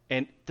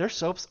 And their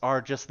soaps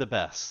are just the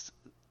best.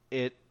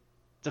 It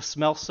just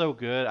smells so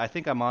good. I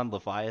think I'm on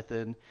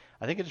Leviathan.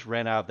 I think I just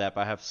ran out of that,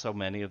 but I have so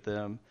many of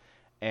them.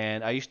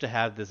 And I used to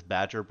have this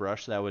Badger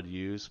brush that I would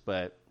use,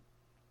 but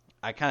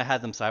I kind of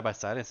had them side by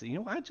side. And I said, you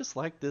know, I just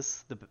like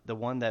this, the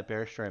one that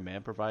Barrister and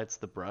Man provides,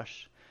 the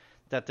brush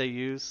that they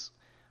use.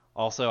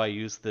 Also, I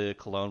use the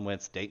Cologne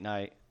Wentz Date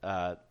Night.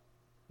 The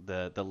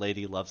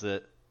lady loves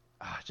it.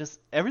 Just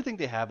everything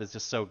they have is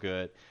just so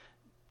good.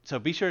 So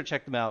be sure to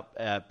check them out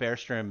at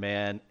Barrister and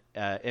Man,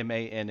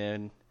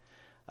 MANN,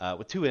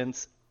 with 2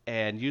 N's,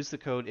 and use the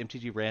code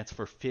MTGRants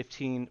for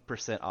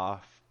 15%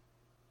 off.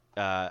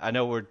 I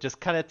know we're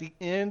just kind of at the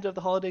end of the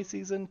holiday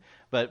season,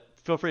 but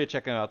feel free to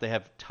check them out. They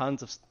have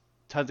tons of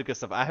good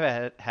stuff. I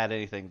haven't had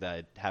anything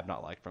that I have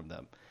not liked from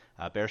them.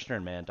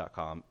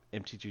 BarristerandMan.com,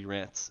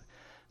 MTGRants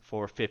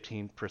for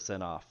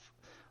 15% off.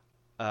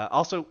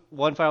 Also,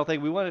 one final thing,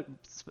 we want to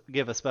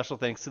give a special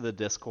thanks to the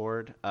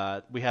Discord.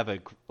 We have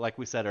like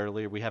we said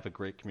earlier, we have a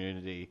great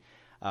community.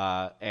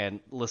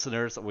 And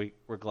listeners,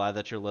 we're glad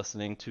that you're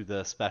listening to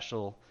the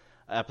special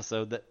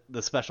episode,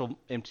 the special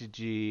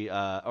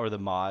MTG or the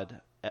mod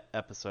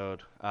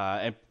episode.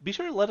 And be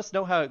sure to let us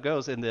know how it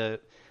goes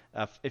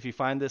if you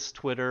find this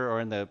Twitter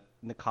or in the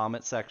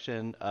comment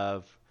section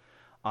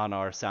on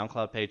our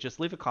SoundCloud page. Just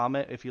leave a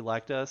comment if you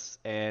liked us,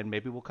 and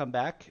maybe we'll come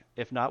back.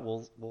 If not,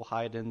 we'll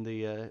hide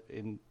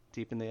in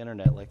deep in the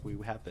internet like we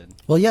have been.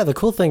 Well, yeah, the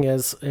cool thing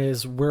is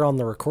we're on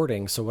the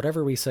recording, so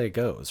whatever we say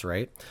goes,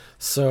 right?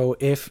 So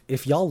if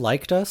y'all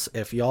liked us,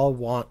 if y'all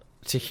want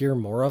to hear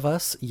more of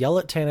us, yell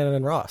at Tannen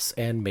and Ross,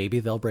 and maybe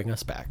they'll bring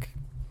us back.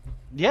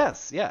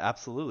 Yes, yeah,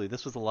 absolutely.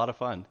 This was a lot of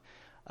fun.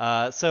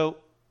 So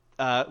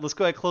let's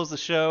go ahead and close the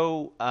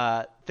show.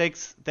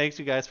 Thanks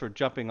you guys for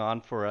jumping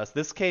on for us.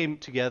 This came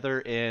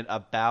together in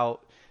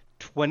about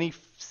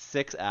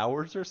 26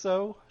 hours or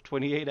so,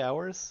 28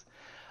 hours.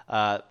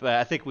 But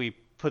I think we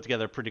put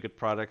together a pretty good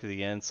product at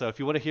the end. So if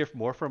you want to hear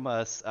more from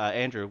us,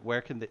 Andrew,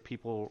 where can the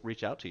people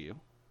reach out to you?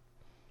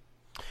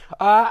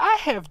 I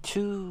have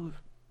two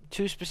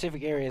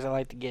specific areas I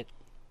like to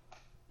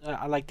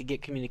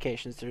get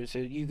communications through. So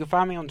you can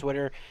find me on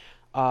Twitter.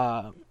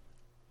 I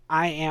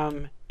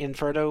am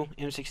Inferno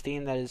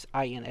M16. That is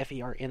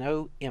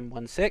INFERNO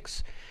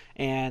M16.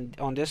 And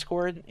on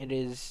Discord, it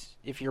is,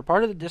 if you're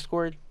part of the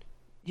Discord,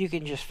 you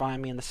can just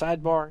find me in the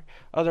sidebar.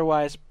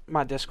 Otherwise,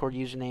 my Discord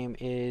username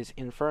is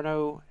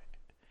Inferno.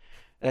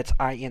 That's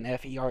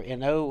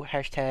INFERNO.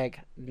 Hashtag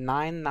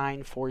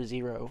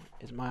 9940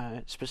 is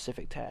my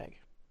specific tag.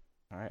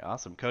 All right,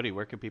 awesome. Cody,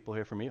 where can people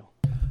hear from you?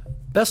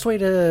 Best way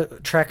to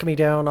track me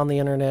down on the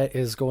internet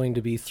is going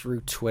to be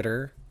through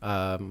Twitter.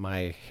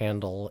 My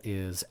handle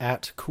is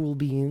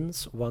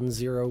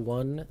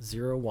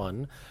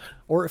 @coolbeans10101.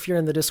 Or if you're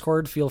in the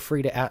Discord, feel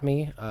free to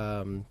 @me.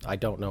 I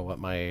don't know what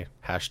my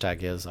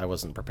hashtag is. I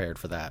wasn't prepared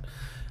for that.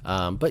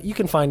 But you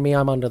can find me.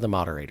 I'm under the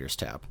Moderators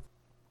tab.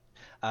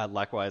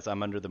 Likewise,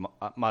 I'm under the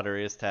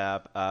Moderators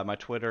tab. My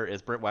Twitter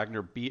is Brent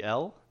Wagner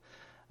BL.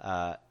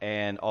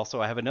 And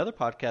also I have another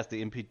podcast,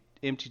 the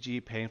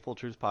MTG Painful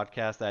Truths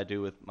podcast that I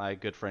do with my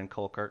good friend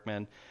Cole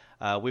Kirkman.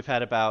 We've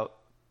had about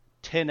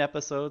 10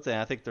 episodes, and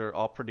I think they're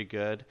all pretty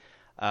good.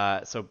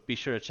 So be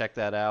sure to check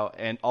that out.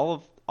 And all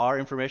of our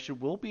information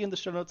will be in the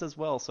show notes as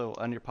well. So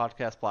on your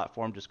podcast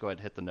platform, just go ahead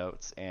and hit the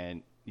notes,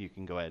 and you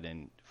can go ahead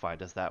and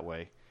find us that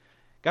way.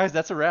 Guys,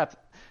 that's a wrap.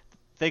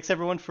 Thanks,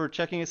 everyone, for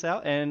checking us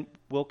out, and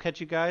we'll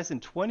catch you guys in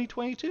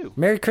 2022.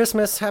 Merry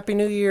Christmas, Happy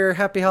New Year,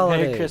 Happy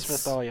Holidays. Merry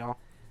Christmas, all y'all.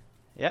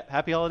 Yep,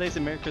 happy holidays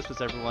and Merry Christmas,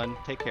 everyone.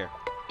 Take care.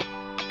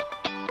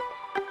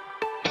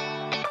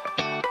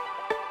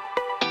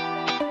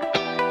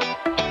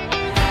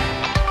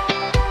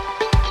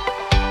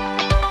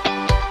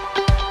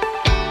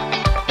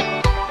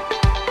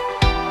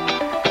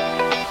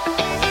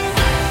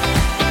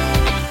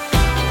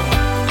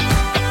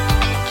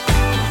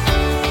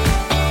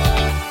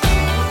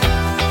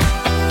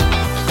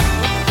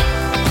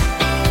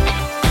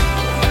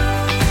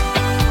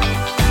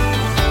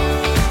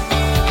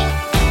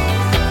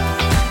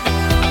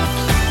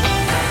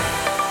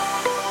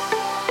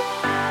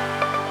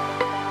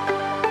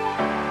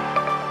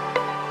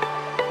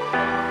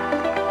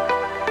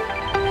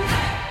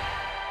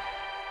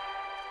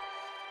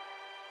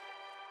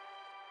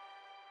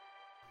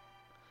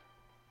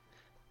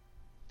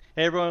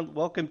 Hey everyone,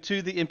 welcome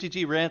to the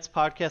MTG Rants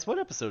podcast. What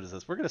episode is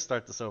this? We're going to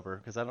start this over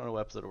because I don't know what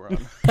episode we're on.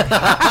 10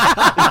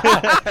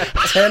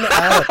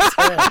 out of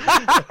 10.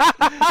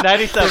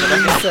 97.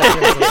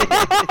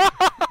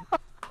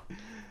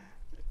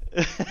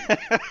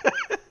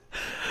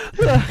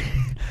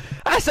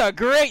 That's a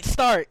great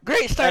start.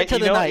 Great start to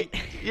the night.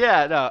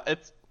 Yeah, no,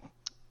 it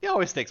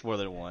always takes more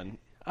than one.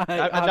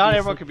 Not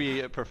everyone can be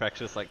a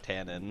perfectionist like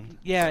Tannen.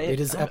 Yeah, It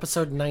is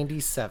episode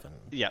 97.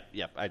 Yep.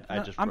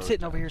 I'm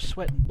sitting over here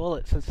sweating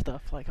bullets and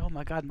stuff. Like, oh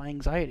my god, my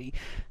anxiety.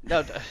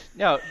 No,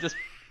 we're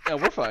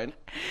fine.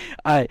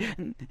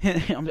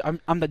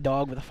 I'm the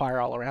dog with a fire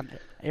all around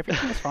it.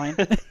 Everything is fine.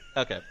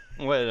 Okay.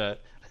 Wait,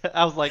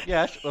 I was like,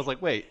 yeah. I was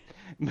like, wait.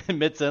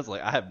 Mid sentence,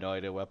 like, I have no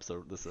idea what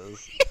episode this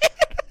is.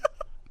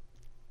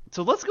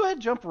 So let's go ahead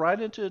and jump right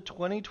into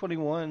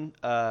 2021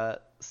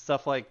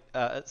 stuff like.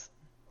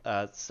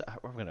 I'm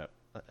gonna.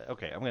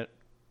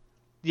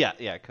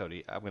 Yeah,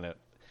 Cody. I'm gonna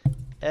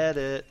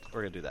edit.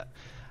 We're gonna do that.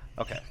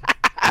 Okay.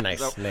 Nice,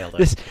 so, nailed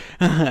it.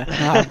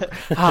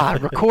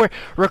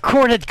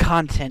 Recorded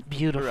content,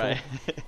 beautiful. Right.